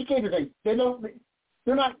 The educators, they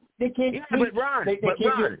can't. Yeah,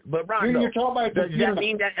 but Ron, you're told by does that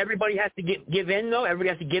mean that everybody has to give in, though? Everybody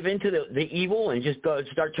has to give in to the evil and just start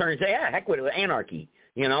turning and say, heck with it, anarchy.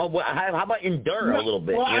 How about endure a little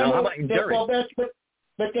bit? Well, how about enduring?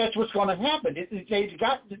 But that's what's going to happen.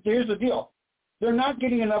 Here's the deal. They're not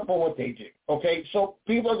getting enough for what they do, okay? So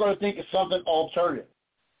people are going to think it's something alternative.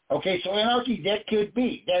 Okay, so anarchy, that could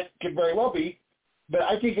very well be, but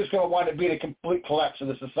I think it's going to wind up being a complete collapse of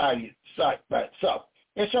the society by itself.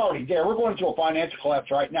 It's already there. We're going into a financial collapse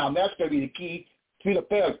right now, and that's going to be the key to the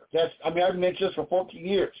failure. I've mentioned this for 14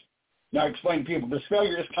 years. Now I explain to people, this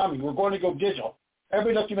failure is coming. We're going to go digital.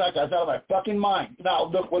 Everybody looks at me like I was out of my fucking mind. Now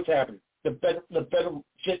look what's happening. The federal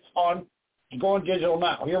shit's on. Going digital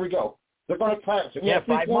now. Here we go. They're going to collapse. We had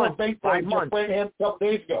 5 months. A couple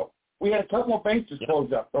days ago. We had a couple more banks just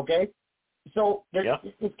closed up, okay? So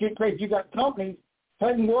it's getting crazy. You got companies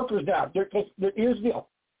cutting workers down. Here's the deal.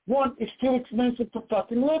 One, it's too expensive to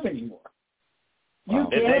fucking live anymore. You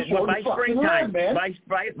can't afford to fucking live, man.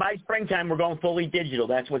 By springtime, we're going fully digital.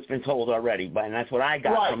 That's what's been told already, and that's what I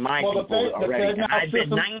got from my people already. And I've been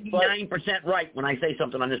 99% right when I say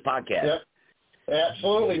something on this podcast. Yep.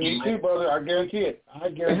 Absolutely, me too, brother. I guarantee it.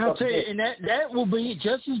 And I'll tell you, and that will be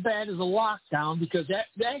just as bad as a lockdown because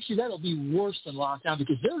that'll be worse than lockdown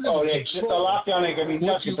because they're going to the lockdown ain't going to be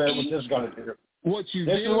nothing compared to what this is going to do. What you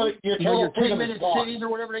do, your 10-minute cities or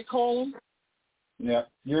whatever they call them. Yeah,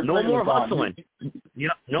 no more hustling.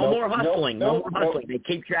 No more hustling. No more hustling. They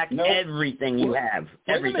keep track of everything you have,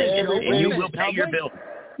 everything, and you will pay your bill.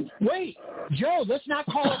 Wait, Joe, let's not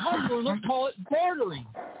call it hustling. Let's call it bartering.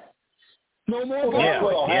 No more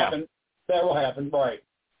bartering. That will happen, right?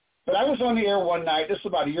 But I was on the air one night. This is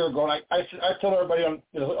about a year ago, and I told everybody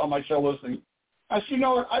on my show listening. I said, you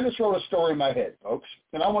know what? I just wrote a story in my head, folks,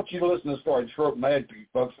 and I want you to listen to the story. I just wrote it in my head for you,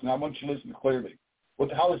 folks, and I want you to listen clearly.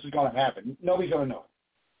 How this is going to happen. Nobody's going to know.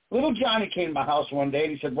 Little Johnny came to my house one day,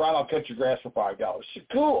 and he said, Ron, I'll cut your grass for $5. I said,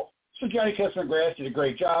 cool. So Johnny cuts my grass, did a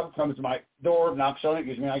great job, comes to my door, knocks on it,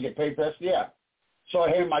 gives me, I get paid for that. Yeah. So I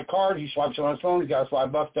hand him my card. He swipes it on his phone. He got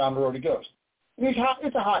 $5 down the road. He goes. And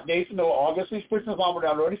it's a hot day. It's the middle of August. He's pushing his lawnmower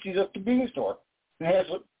down the road. He sees a convenience store. And it has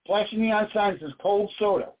a flashing neon sign that says cold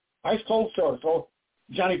soda, ice cold soda. So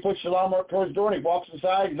Johnny pushes the lawnmower towards the door, and he walks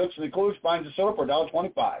inside. He looks in the cooler, finds the soda for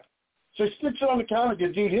 $1.25. So he sticks it on the counter,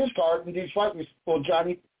 gives dude his card, and dude's like, well,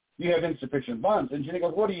 Johnny, you have insufficient funds. And Johnny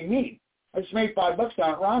goes, what do you mean? I just made $5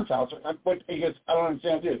 down at Ron's house. He goes, I don't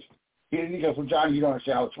understand this. He goes, well, Johnny, you don't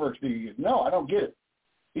understand how this works, do you? He goes, no, I don't get it.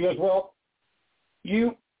 He goes, well,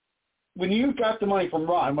 when you got the money from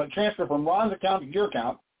Ron, when it transferred from Ron's account to your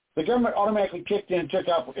account, the government automatically kicked in and took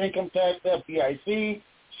out for income tax, FDIC,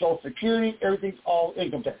 Social Security, everything's all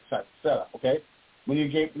income tax set up, okay? When you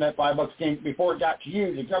gave that $5 came before it got to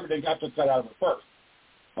you, the government got to cut out of it first,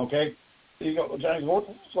 okay? So you go, well, Johnny goes,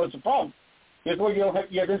 well, what's the problem? He goes, well, you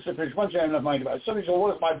have insufficient funds, you have enough money to buy. Somebody goes,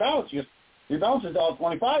 what is my balance? He goes, your balance is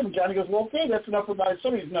 $1.25, and Johnny goes, well, okay, that's enough for buying.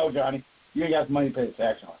 Somebody goes, no, Johnny, you ain't got the money to pay the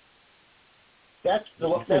tax on it.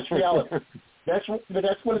 That's reality. That's what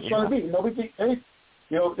it's going to be. Nobody thinks, hey,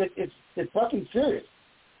 it's fucking serious.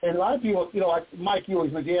 And a lot of people, like Mike, you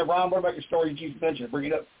always like, yeah, Ron, what about your story? You keep mentioning it, bring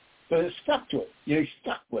it up. But it's stuck to it. You're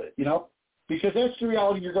stuck with it, because that's the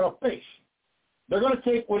reality you're going to face. They're going to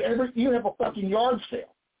take whatever, you have a fucking yard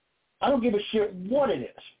sale. I don't give a shit what it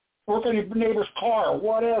is. Work on your neighbor's car or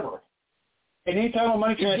whatever. And anytime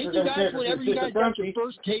money transfers, whenever you guys got your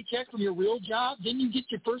first paycheck from your real job, then you get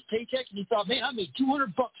your first paycheck and you thought, man, I made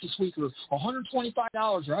 $200 this week or $125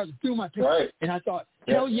 or I was doing my pay. Right. And I thought,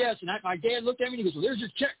 hell yes. And my dad looked at me and he goes, well, there's your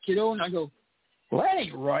check, kiddo. And I go, well, that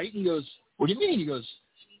ain't right. And he goes, what do you mean? He goes,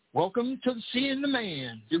 welcome to seeing the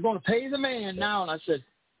man. You're going to pay the man now. And I said,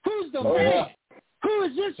 who's the man? Yeah. Who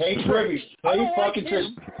is this? Hey, Tribby. Hey, fucking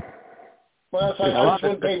Tribby. Well, I just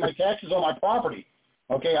wouldn't pay my taxes on my property.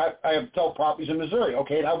 Okay, I have 12 properties in Missouri,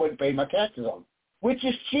 okay, and I wouldn't pay my taxes on them, which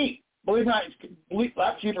is cheap. Believe it or not, it's a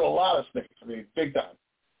lot cheaper than a lot of things, big time.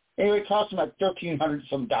 Anyway, it cost me like $1,300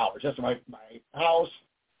 some dollars. That's my house,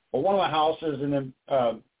 or one of my houses, and then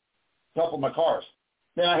a couple of my cars.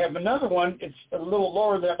 Then I have another one. It's a little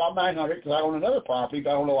lower than about $900 because I own another property, but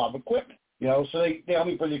I own a lot of equipment. So they help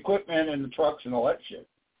me for the equipment and the trucks and all that shit.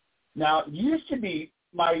 Now, it used to be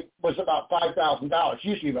was about $5,000.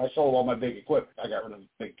 Usually I sold all my big equipment. I got rid of the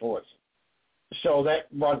big toys. So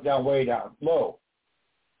that brought it down way down low.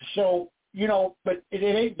 So, but it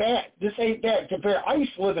ain't bad. This ain't bad compared. I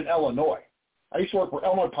used to live in Illinois. I used to work for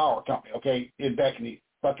Illinois Power Company, okay, back in the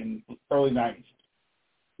fucking early 90s.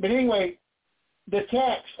 But anyway, the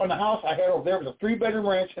tax on the house I had over there was a 3-bedroom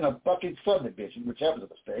ranch and a fucking subdivision, which that was a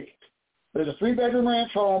mistake. There's a 3-bedroom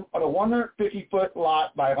ranch home on a 150-foot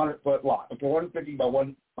lot by a 100-foot lot. Okay, 150 by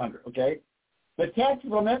 100, okay? The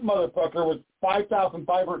taxes on that motherfucker was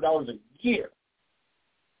 $5,500 a year.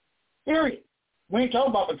 Period. We ain't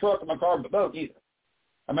talking about my truck and my car and the boat either.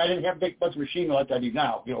 I mean, I didn't have a big bunch of machinery like I do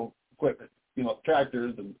now, equipment,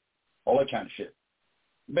 tractors and all that kind of shit.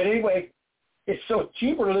 But anyway, it's so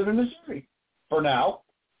cheaper to live in Missouri for now.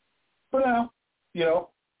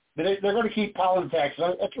 They're going to keep piling taxes.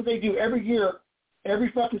 That's what they do every year.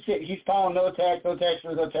 Every fucking state keeps piling no tax.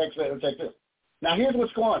 Now, here's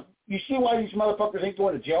what's going on. You see why these motherfuckers ain't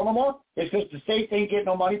going to jail no more? It's because the state ain't getting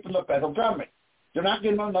no money from the federal government. They're not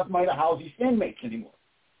getting enough money to house these inmates anymore.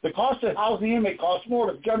 The cost of housing the inmate costs more,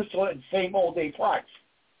 but the government's still at the same old day price.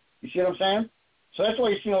 You see what I'm saying? So that's why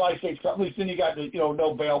you see a lot of states, at least then you got the,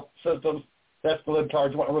 no bail systems. That's the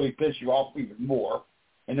libtards want to really piss you off even more.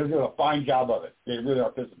 And they're doing a fine job of it. They really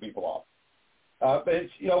are pissing people off. But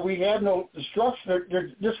it's, we have the structure. They're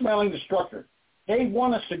dismantling the structure. They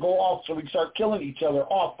want us to go off so we can start killing each other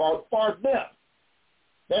off for them.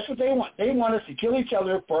 That's what they want. They want us to kill each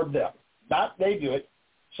other for them. Not they do it.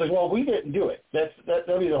 So, well, we didn't do it.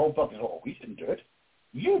 That'll be the whole fucking whole. We didn't do it.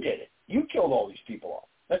 You did it. You killed all these people off.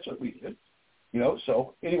 That's what we did.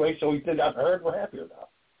 So anyway, so we did that. We're happier now.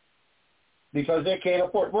 Because they can't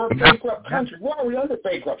afford. We're a bankrupt country. We're already under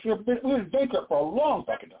bankruptcy. We've been bankrupt for a long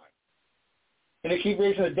fucking time. And they keep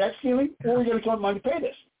raising the debt ceiling. Where are we going to come up money to pay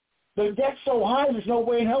this? The debt's so high, there's no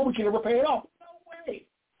way in hell we can ever pay it off. No way.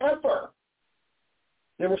 Ever.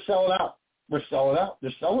 They were selling out. We're selling out.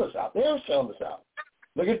 They're selling us out. They're selling us out.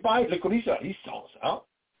 Look at Biden. Look what he's done. He's selling us out.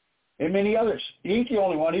 And many others. He ain't the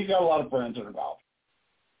only one. He's got a lot of friends that are involved.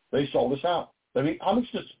 They sold us out. I mean, how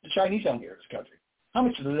much does the Chinese own here in this country? How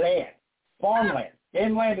much land? Farmland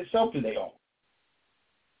and land itself do they own?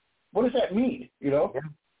 What does that mean?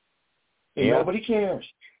 Nobody cares.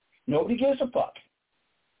 Nobody gives a fuck.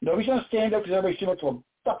 Nobody's going to stand up because everybody's too much of a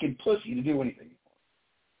fucking pussy to do anything.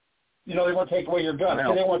 They want to take away your gun. They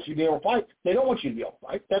don't want you to be able to fight. They don't want you to be able to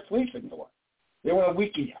fight. That's the least thing they want. They want to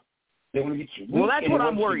weaken you. They want to get you weak. Well, that's what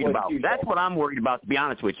I'm worried about. That's what I'm worried about, to be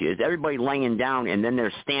honest with you, is everybody laying down and then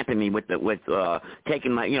they're stamping me with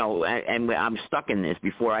taking my, and I'm stuck in this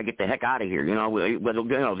before I get the heck out of here.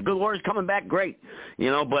 The good Lord's coming back, great.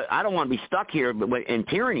 But I don't want to be stuck here in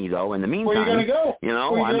tyranny, though, in the meantime. Where are you going to go? Where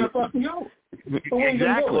are you going to fucking go?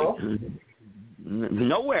 Exactly. Go,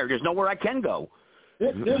 nowhere. There's nowhere I can go.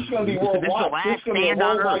 This is going to be worldwide. This is going to be a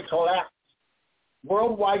worldwide collapse.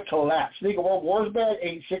 Worldwide collapse. Think a world war's bad,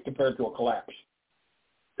 ain't shit compared to a collapse.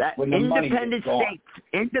 That independent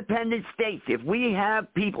states, if we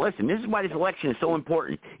have people, listen, this is why this election is so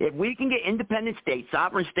important. If we can get independent states,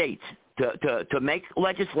 sovereign states, to make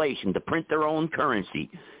legislation to print their own currency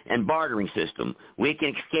and bartering system, we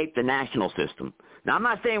can escape the national system. Now, I'm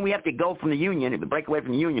not saying we have to go from the union and break away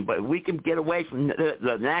from the union, but if we can get away from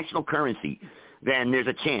the national currency, then there's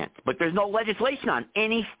a chance. But there's no legislation on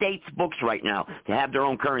any state's books right now to have their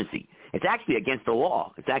own currency. It's actually against the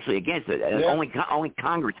law. It's actually against it. Yeah. Only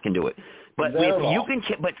Congress can do it. But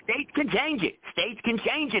but states can change it. States can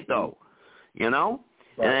change it, though. You know,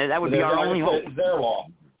 right. And that would be our only hope. It's their law.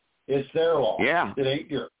 It's their law. Yeah, it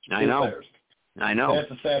ain't yours. I know. Theirs. I know. That's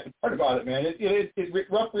the sad part about it, man. It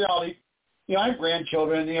rough reality. You know, I have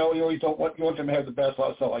grandchildren. You know, you always don't want them to have the best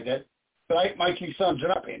life, stuff like that. But my two sons, they're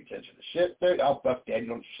not paying attention to shit. They're fuck dad. You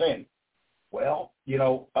know what I'm saying? Well, you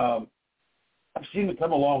know, I've seen them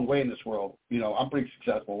come a long way in this world. You know, I'm pretty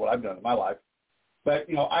successful in what I've done in my life. But,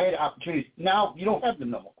 you know, I had opportunities. Now you don't have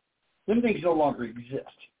them no more. Them things no longer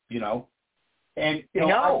exist, you know. And, you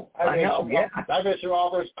know, I've had some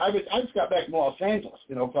offers. I just got back from Los Angeles,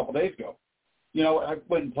 you know, a couple of days ago. You know, I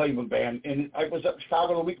went and played with a band, and I was up in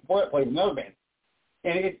Chicago the week before I played with another band.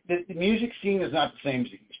 And the music scene is not the same as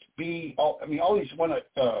it used to be. All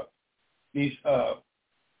these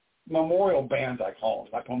memorial bands, I call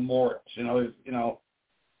them, like memorials.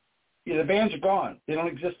 The bands are gone. They don't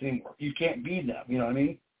exist anymore. You can't be them. You know what I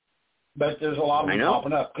mean? But there's a lot of them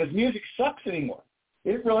popping up because music sucks anymore.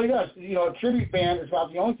 It really does. You know, a tribute band is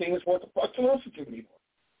about the only thing that's worth the fuck to listen to anymore.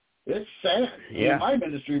 It's sad. Yeah. In my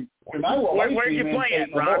ministry, in my world, where did you play at,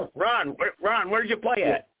 Ron? Ron, where did you play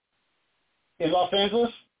at? In Los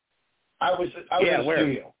Angeles, I was in a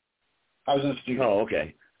studio. I was in a studio. Oh,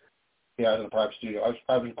 okay. Yeah, I was in a private studio.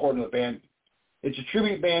 I was recording with a band. It's a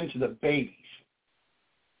tribute band to the Babies.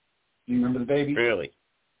 Do you remember the Babies? Really?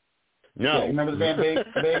 No. Yeah, you remember the band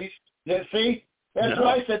the Babies? Yeah, see? That's what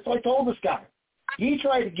I said. So I told this guy. He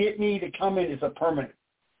tried to get me to come in as a permanent,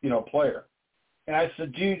 player. And I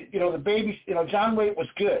said, dude, the Babies, John Waite was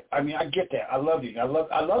good. I mean, I get that. I love you. I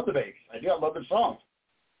love the Babies. I do. I love their songs.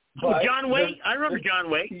 But John Waite? I remember John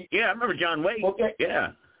Waite. Yeah, I remember John Waite. Okay.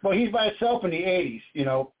 Yeah. Well, he's by himself in the 80s,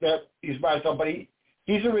 that he's by himself. But he's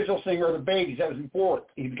the original singer of the Babies. That was before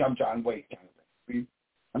he became John Waite kind of thing.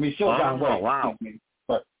 I mean, still John Waite. Oh, wow.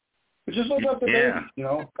 But just look up the Babies,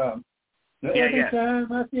 every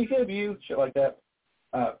time I think of you, shit like that.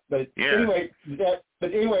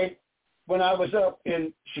 Anyway, when I was up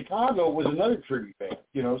in Chicago was another tribute band,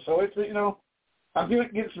 so it's, I'm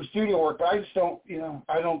getting some studio work, but I just don't,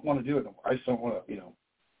 I don't want to do it no more. I just don't want to,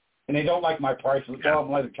 and they don't like my price. Well, I'm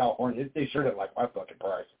like in California. They sure don't like my fucking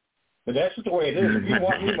price. But that's just the way it is. If you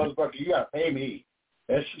want me, motherfucker, you got to pay me.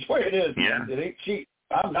 That's just the way it is. Yeah. It ain't cheap.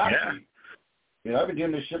 I'm not cheap. I've been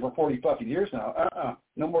doing this shit for 40 fucking years now.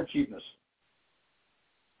 No more cheapness.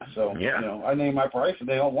 So, I name my price. If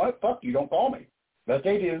they don't want it, fuck you, don't call me. But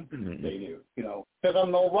they do. Mm-hmm. They do, because I'm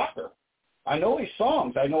an old rocker. I know these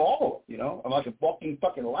songs. I know all of them, I'm like a walking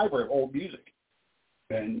fucking library of old music.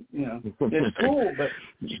 And, it's cool, but,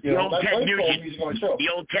 the old Ted Nugent. Music on my show. The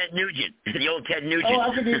old Ted Nugent. The old Ted Nugent. Oh,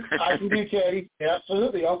 I can do Teddy.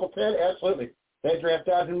 Absolutely. Uncle Ted, absolutely. That draft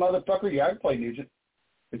dodging motherfucker, yeah, I can play Nugent.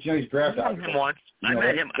 But, he's draft dodging. I met him once.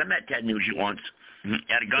 I met Ted Nugent once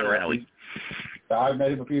at a gun rally. I've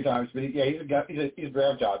met him a few times, but he's a guy. He's a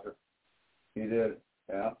draft dodger. He did.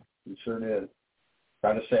 Yeah, he sure did.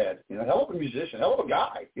 Kind of sad. Hell of a musician, hell of a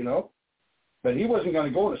guy, But he wasn't going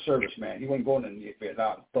to go into service, man. He wasn't going into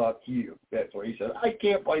Vietnam. Fuck you. That's what he said. I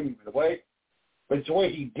can't blame him for the way, but it's the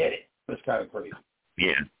way he did it. That's kind of crazy.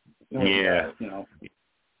 Yeah. He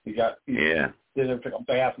didn't take a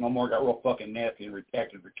bath no more. Got real fucking nasty and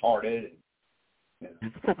acted retarded.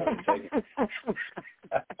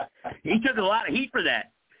 He took a lot of heat for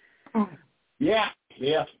that. Yeah, he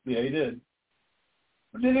did.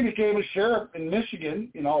 But then he became a sheriff in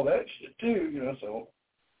Michigan and all that shit too, so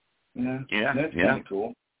that's pretty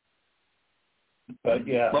cool. But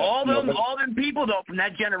but all them people though from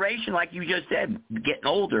that generation, like you just said, getting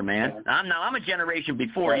older, man. Yeah. I'm a generation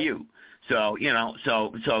before you. So,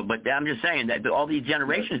 but I'm just saying that all these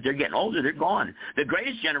generations, they're getting older, they're gone. The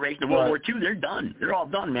greatest generation of World War II, they're done. They're all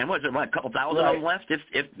done, man. What is there, a couple thousand of them left,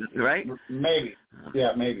 if right? Maybe.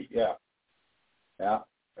 Yeah, maybe, yeah.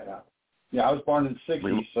 Yeah, I was born in the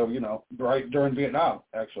 60s, so, right during Vietnam,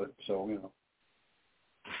 actually. So,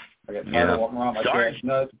 I got tired of walking around like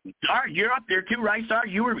that. Sarge, you're up there too, right,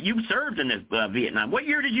 Sarge? You served in the Vietnam. What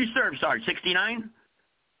year did you serve, Sarge? 69?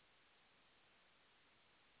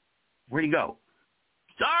 Where'd he go?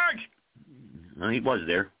 Sarge! Well, he was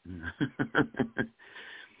there.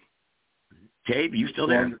 Tabe, you still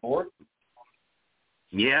there?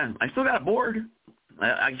 Yeah, I still got a board.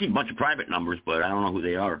 I see a bunch of private numbers, but I don't know who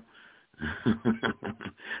they are.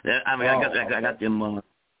 I mean, I got them. I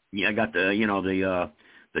got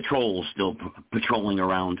the trolls still patrolling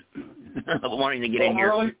around, wanting to get in here.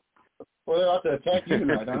 Really? Well, they're out to attack you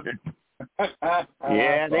tonight, huh?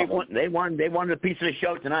 Yeah, they wanted a piece of the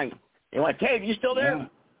show tonight. They went, Dave, you still there? Yeah.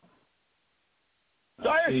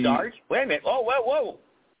 Sorry, Sarge. Wait a minute. Oh, whoa.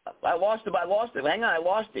 I lost it. Hang on, I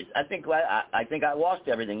lost it. I think I lost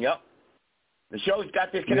everything. Yep. The show's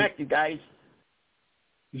got disconnected, guys.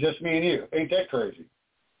 Just me and you. Ain't that crazy?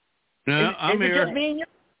 No, I'm here. Is it just me and you?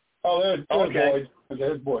 Oh, there's Boyd.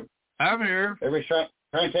 There's Boyd. I'm here. Everybody's trying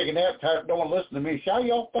to take a nap. Don't want to listen to me. See how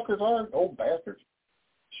y'all fuckers are? Old bastards.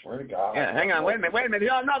 Swear to God. Yeah, hang on. Wait a minute.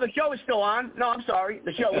 No, the show is still on. No, I'm sorry.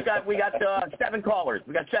 The show. We got 7 callers.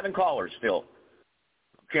 We got 7 callers still.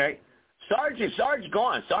 Okay. Sarge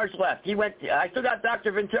gone. Sarge left. He went. I still got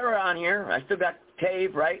Dr. Ventura on here. I still got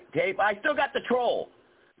Cave, right? Cave. I still got the troll.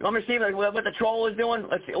 You want me to see what the troll is doing?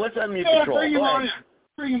 Let's unmute the troll. Bring him on in.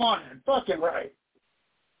 Bring him on in. Fucking right.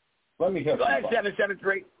 Let me help you. Go ahead,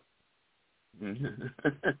 773.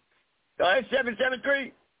 Go ahead,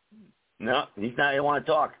 773. No, he's not. He don't want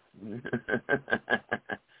to talk.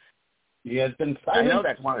 He has been I know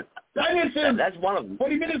that's one of them. That's one of them.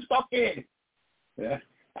 20 minutes fucking. Yeah.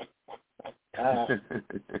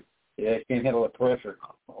 Yeah, can't handle the pressure.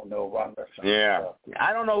 Oh no, Ron. Yeah.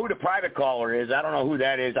 I don't know who the private caller is. I don't know who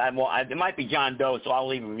that is. It might be John Doe, so I'll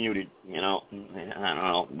leave him muted. You know, I don't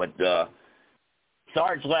know. But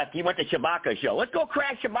Sarge left. He went to Shabaka show. Let's go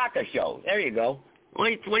crash Shabaka show. There you go. What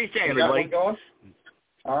do you say, everybody?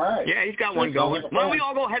 All right. Yeah, he's got one going. Why don't we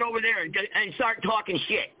all go head over there and start talking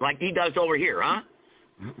shit like he does over here, huh?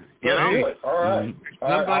 You know? All right.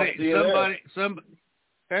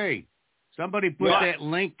 Somebody put that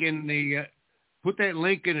link in the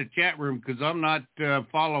chat room because I'm not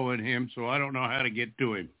following him, so I don't know how to get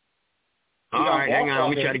to him. All right, hang on.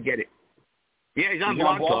 Let me try to get it. Yeah, he's on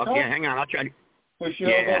Blog Talk. Yeah, hang on. I'll try to.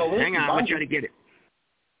 Hang on. I'm gonna try to get it.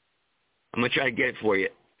 I'm gonna try to get it for you.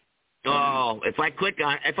 Oh, if I click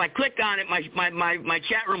on it, my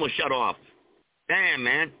chat room will shut off. Damn,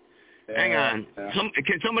 man. Hang on.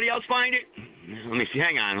 Can somebody else find it? Let me see.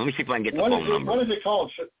 Hang on. Let me see if I can get the phone number. What is it called?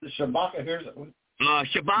 Shabaka. Here's it.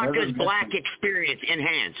 Shabaka's Black Experience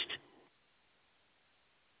Enhanced.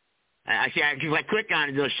 If I click on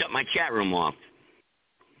it, it'll shut my chat room off.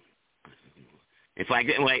 If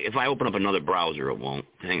I open up another browser, it won't.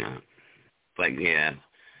 Hang on.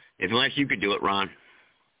 Unless you could do it, Ron.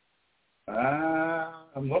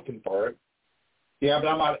 I'm looking for it. Yeah, but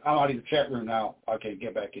I'm out of the chat room now. I can't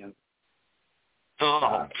get back in.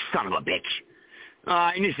 Oh, son of a bitch.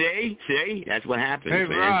 And you see? That's what happens, hey,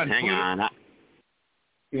 man. Ron, hang on.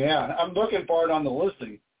 Yeah, I'm looking for it on the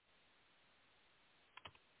listing.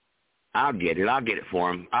 I'll get it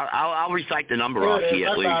for him. I'll recite the number off to you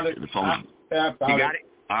at least. The phone. You got it?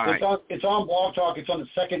 All right. It's on Blog Talk. It's on the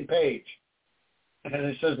second page. And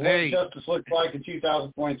it says, what does justice look like in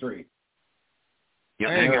 2023? Yeah,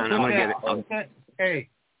 hang on. I'm going to get it. Hey,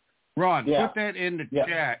 Ron, put that in the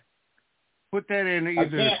chat. Put that in either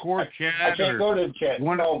the core chat I can't go to the chat.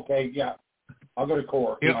 I'll go to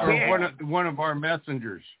core. Or one of our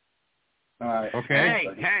messengers. All right. Okay.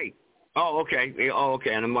 Hey. Oh, okay.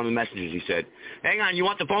 And I'm one of the messengers, he said. Hang on. You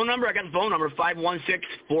want the phone number? I got the phone number,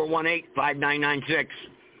 516-418-5996.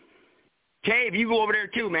 Cave, you go over there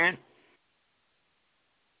too, man.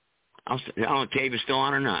 I don't know if Cave is still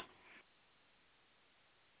on or not.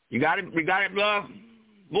 You got it? We got it,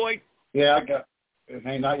 Boyd? Yeah, I got it.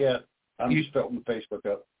 Hey, not yet. I'm just filling the Facebook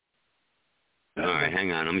up. All right,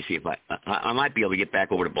 hang on. Let me see if I might be able to get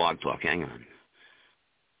back over to Blog Talk. Hang on.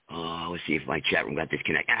 Oh, let's see if my chat room got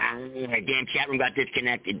disconnected. Damn, chat room got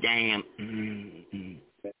disconnected. Damn.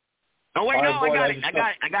 Oh, wait, no, I got it.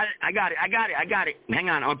 Hang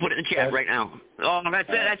on, I'll put it in the chat right now. Oh, that's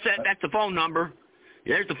it. That's the phone number.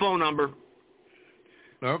 There's the phone number.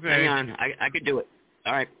 Okay. Hang on, I could do it.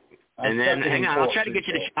 All right. And then, hang on, I'll try to get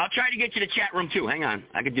you to the chat room, too. Hang on.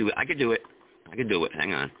 I could do it.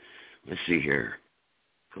 Hang on. Let's see here.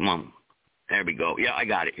 Come on. There we go. Yeah, I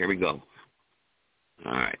got it. Here we go.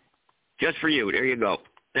 All right. Just for you. There you go.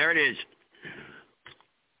 There it is.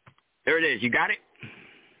 You got it?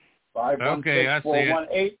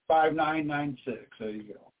 516-418-5996. There you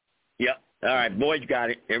go. Yep. All right. Boyd's got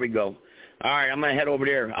it. There we go. All right. I'm going to head over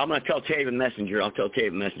there. I'm going to tell Taven Messenger.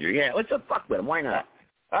 Yeah, let's just fuck with him. Why not?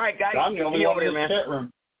 All right, guys. I'm the only one in the chat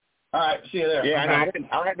room. All right. See you there. Yeah, I know.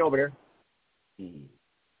 I'll head over there.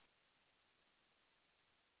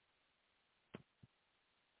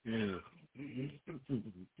 Yeah.